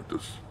target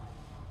practice.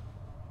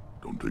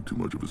 Don't take too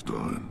much of his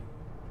time.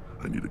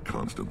 I need a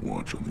constant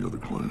watch on the other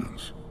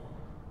clans.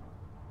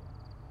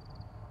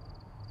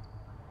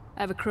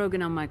 I have a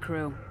Krogan on my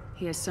crew.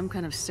 He has some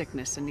kind of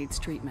sickness and needs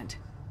treatment.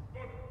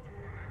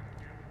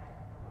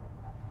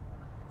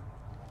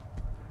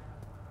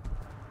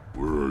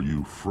 Where are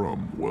you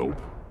from, whelp?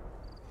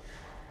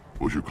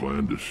 Was your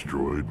clan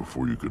destroyed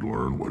before you could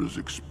learn what is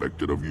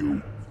expected of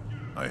you?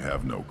 I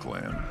have no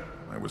clan.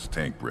 I was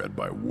tank bred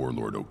by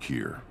Warlord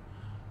Okir.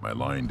 My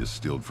line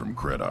distilled from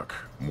Kredok,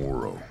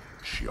 Moro,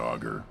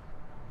 Shiagar.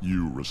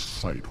 You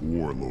recite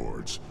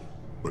warlords,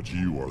 but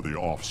you are the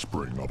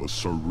offspring of a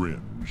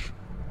syringe.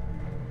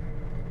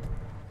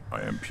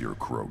 I am pure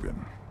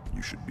Krogan.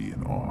 You should be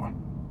in awe.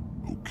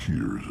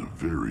 Okir is a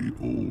very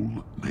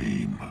old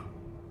name.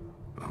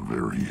 A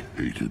very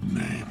hated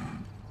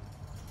name.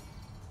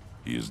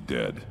 He is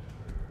dead.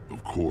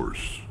 Of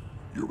course.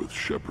 You're with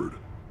Shepard.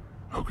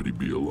 How could he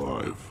be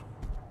alive?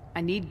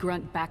 I need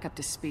Grunt back up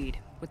to speed.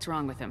 What's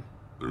wrong with him?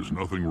 There's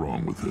nothing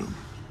wrong with him.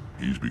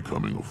 He's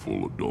becoming a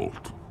full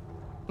adult.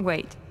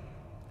 Wait.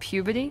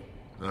 Puberty?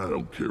 I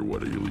don't care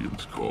what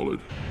aliens call it.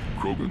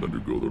 Krogan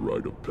undergo the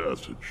rite of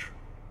passage.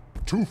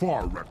 Too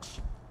far, Rex.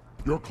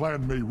 Your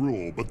clan may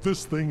rule, but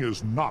this thing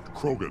is not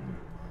Krogan.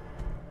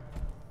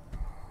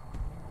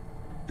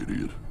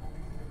 Idiot.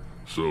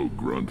 So,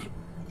 Grunt,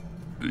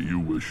 do you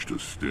wish to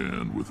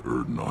stand with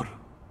Erdnot?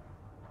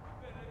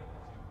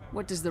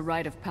 What does the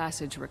rite of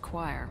passage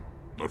require?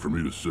 Not for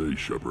me to say,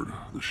 Shepard.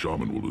 The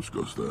shaman will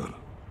discuss that.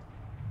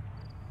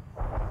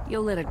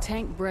 You'll let a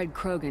tank-bred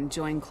Krogan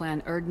join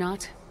Clan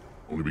Erdnot?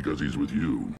 Only because he's with you.